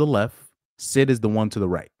one to the left. Sid is the one to the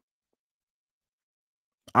right.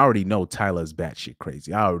 I already know Tyler's batshit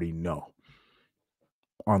crazy. I already know.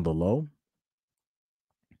 On the low.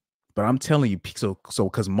 But I'm telling you, so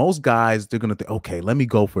because most guys, they're going to think, okay, let me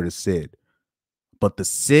go for the Sid. But the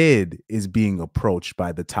Sid is being approached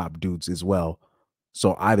by the top dudes as well.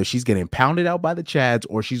 So either she's getting pounded out by the Chads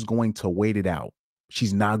or she's going to wait it out.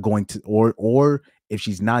 She's not going to, or if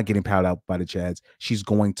she's not getting pounded out by the Chads, she's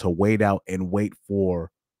going to wait out and wait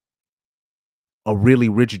for a really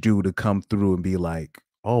rich dude to come through and be like,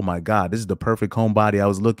 oh my God, this is the perfect homebody I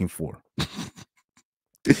was looking for.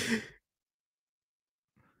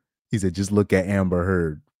 He said, just look at Amber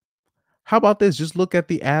Heard. How about this? Just look at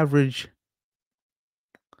the average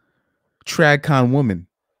TradCon woman,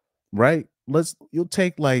 right? You'll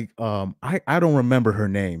take like, I don't remember her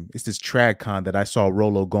name. It's this TradCon that I saw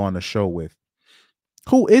Rolo go on the show with.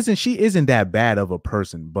 She isn't that bad of a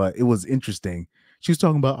person, but it was interesting. She was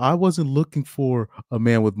talking about, I wasn't looking for a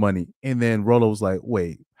man with money. And then Rolo was like,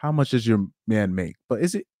 wait, how much does your man make? But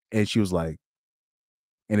is it? And she was like,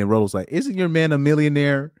 and then Rolo was like, isn't your man a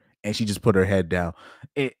millionaire? And she just put her head down.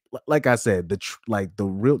 It, like I said,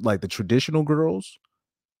 the traditional girls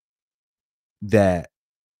that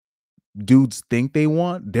dudes think they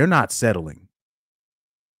want, they're not settling.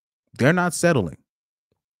 They're not settling.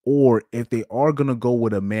 Or if they are gonna go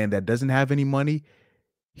with a man that doesn't have any money,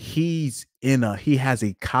 he has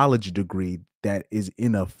a college degree that is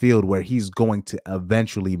in a field where he's going to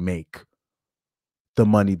eventually make the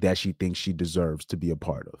money that she thinks she deserves to be a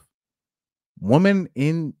part of. Women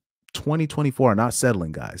in 2024 are not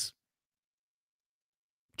settling, guys.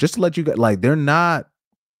 Just to let you guys, like, they're not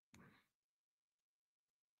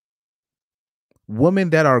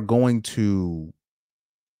women that are going to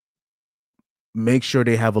make sure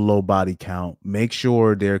they have a low body count, make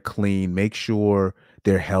sure they're clean, make sure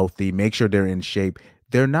they're healthy, make sure they're in shape.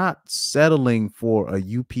 they're not settling for a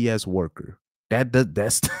UPS worker.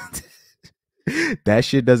 That's that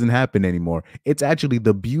shit doesn't happen anymore. It's actually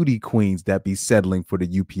the beauty queens that be settling for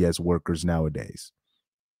the UPS workers nowadays,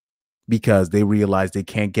 because they realize they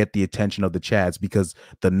can't get the attention of the Chads, because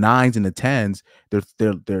the 9s and the 10s,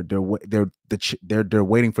 they're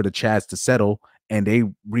waiting for the Chads to settle, and they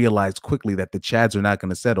realize quickly that the Chads are not going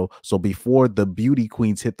to settle. So before the beauty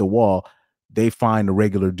queens hit the wall, they find a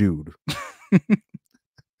regular dude.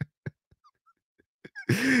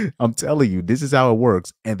 I'm telling you, this is how it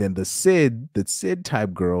works. And then the Sid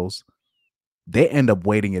type girls, they end up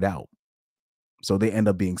waiting it out. So they end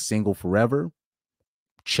up being single forever,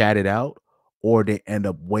 chat it out, or they end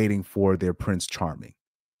up waiting for their Prince Charming.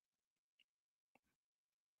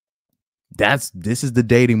 This is the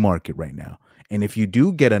dating market right now. And if you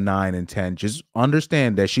do get a 9 and 10, just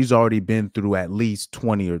understand that she's already been through at least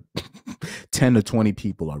 20 or 10 to 20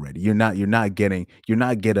 people already. You're not getting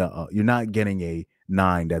a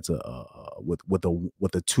 9 that's with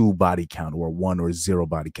a 2 body count, or a 1 or 0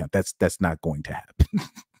 body count. That's not going to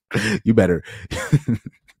happen. You better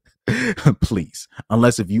please,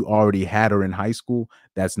 unless if you already had her in high school,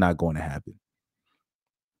 that's not going to happen.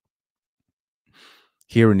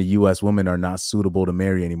 Here in the US, women are not suitable to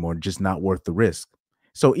marry anymore, just not worth the risk.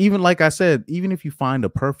 So even like I said, even if you find a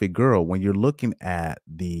perfect girl, when you're looking at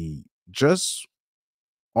just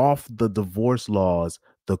off the divorce laws,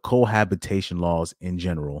 the cohabitation laws in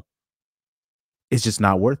general, it's just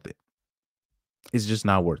not worth it. It's just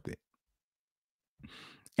not worth it.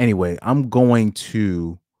 Anyway,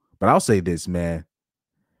 but I'll say this, man.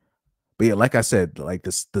 But yeah, like I said, like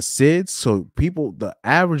the SIDs, so the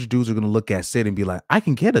average dudes are going to look at Sid and be like, I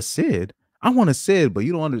can get a Sid. I want a Sid, but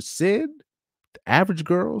you don't understand. The average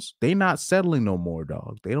girls, they not settling no more,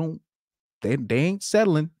 dog. They ain't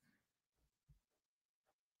settling.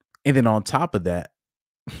 And then on top of that,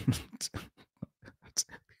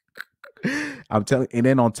 and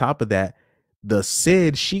then on top of that, the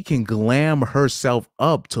Sid, she can glam herself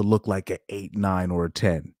up to look like an 8, 9, or a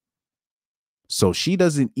 10. So she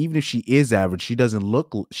doesn't, even if she is average, she doesn't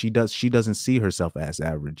see herself as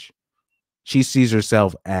average. She sees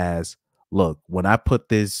herself as, look, when I put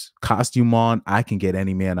this costume on, I can get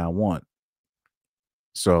any man I want.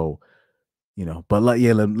 So, but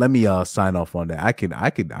let me sign off on that. I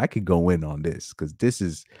could go in on this, because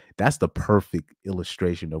that's the perfect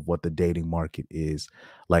illustration of what the dating market is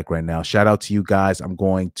like right now. Shout out to you guys. I'm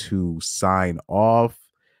going to sign off.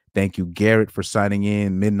 Thank you, Garrett, for signing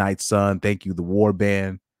in. Midnight Sun. Thank you, the War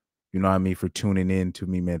Band. You know what I mean, for tuning in to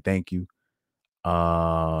me, man. Thank you.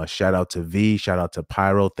 Shout out to V. Shout out to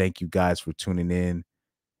Pyro. Thank you guys for tuning in.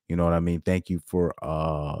 You know what I mean? Thank you for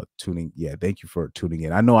tuning. Yeah, thank you for tuning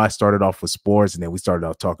in. I know I started off with sports, and then we started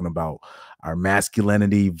off talking about our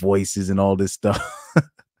masculinity, voices, and all this stuff.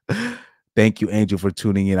 Thank you, Angel, for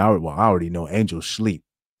tuning in. I already know Angel sleep.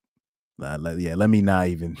 Let me not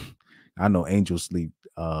even. I know Angel sleep.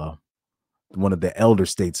 One of the elder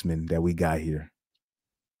statesmen that we got here.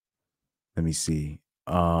 Let me see.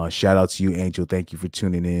 Shout out to you, Angel. Thank you for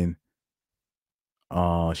tuning in.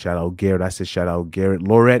 Shout out Garrett. I said shout out Garrett.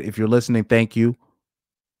 Laurette, if you're listening, thank you.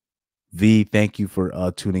 V, thank you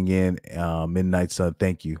for tuning in. Midnight Sun,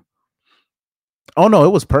 thank you. Oh no,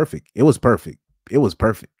 it was perfect. It was perfect. It was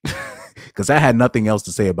perfect. Because I had nothing else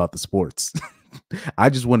to say about the sports. I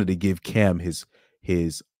just wanted to give Cam his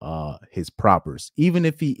propers, even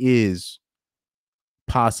if he is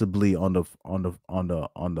possibly on the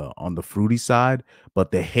fruity side,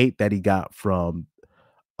 but the hate that he got from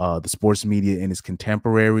the sports media and his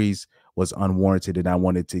contemporaries was unwarranted, and I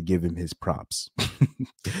wanted to give him his props.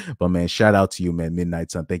 But man, shout out to you, man.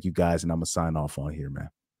 Midnight Sun. Thank you guys, and I'm gonna sign off on here, man.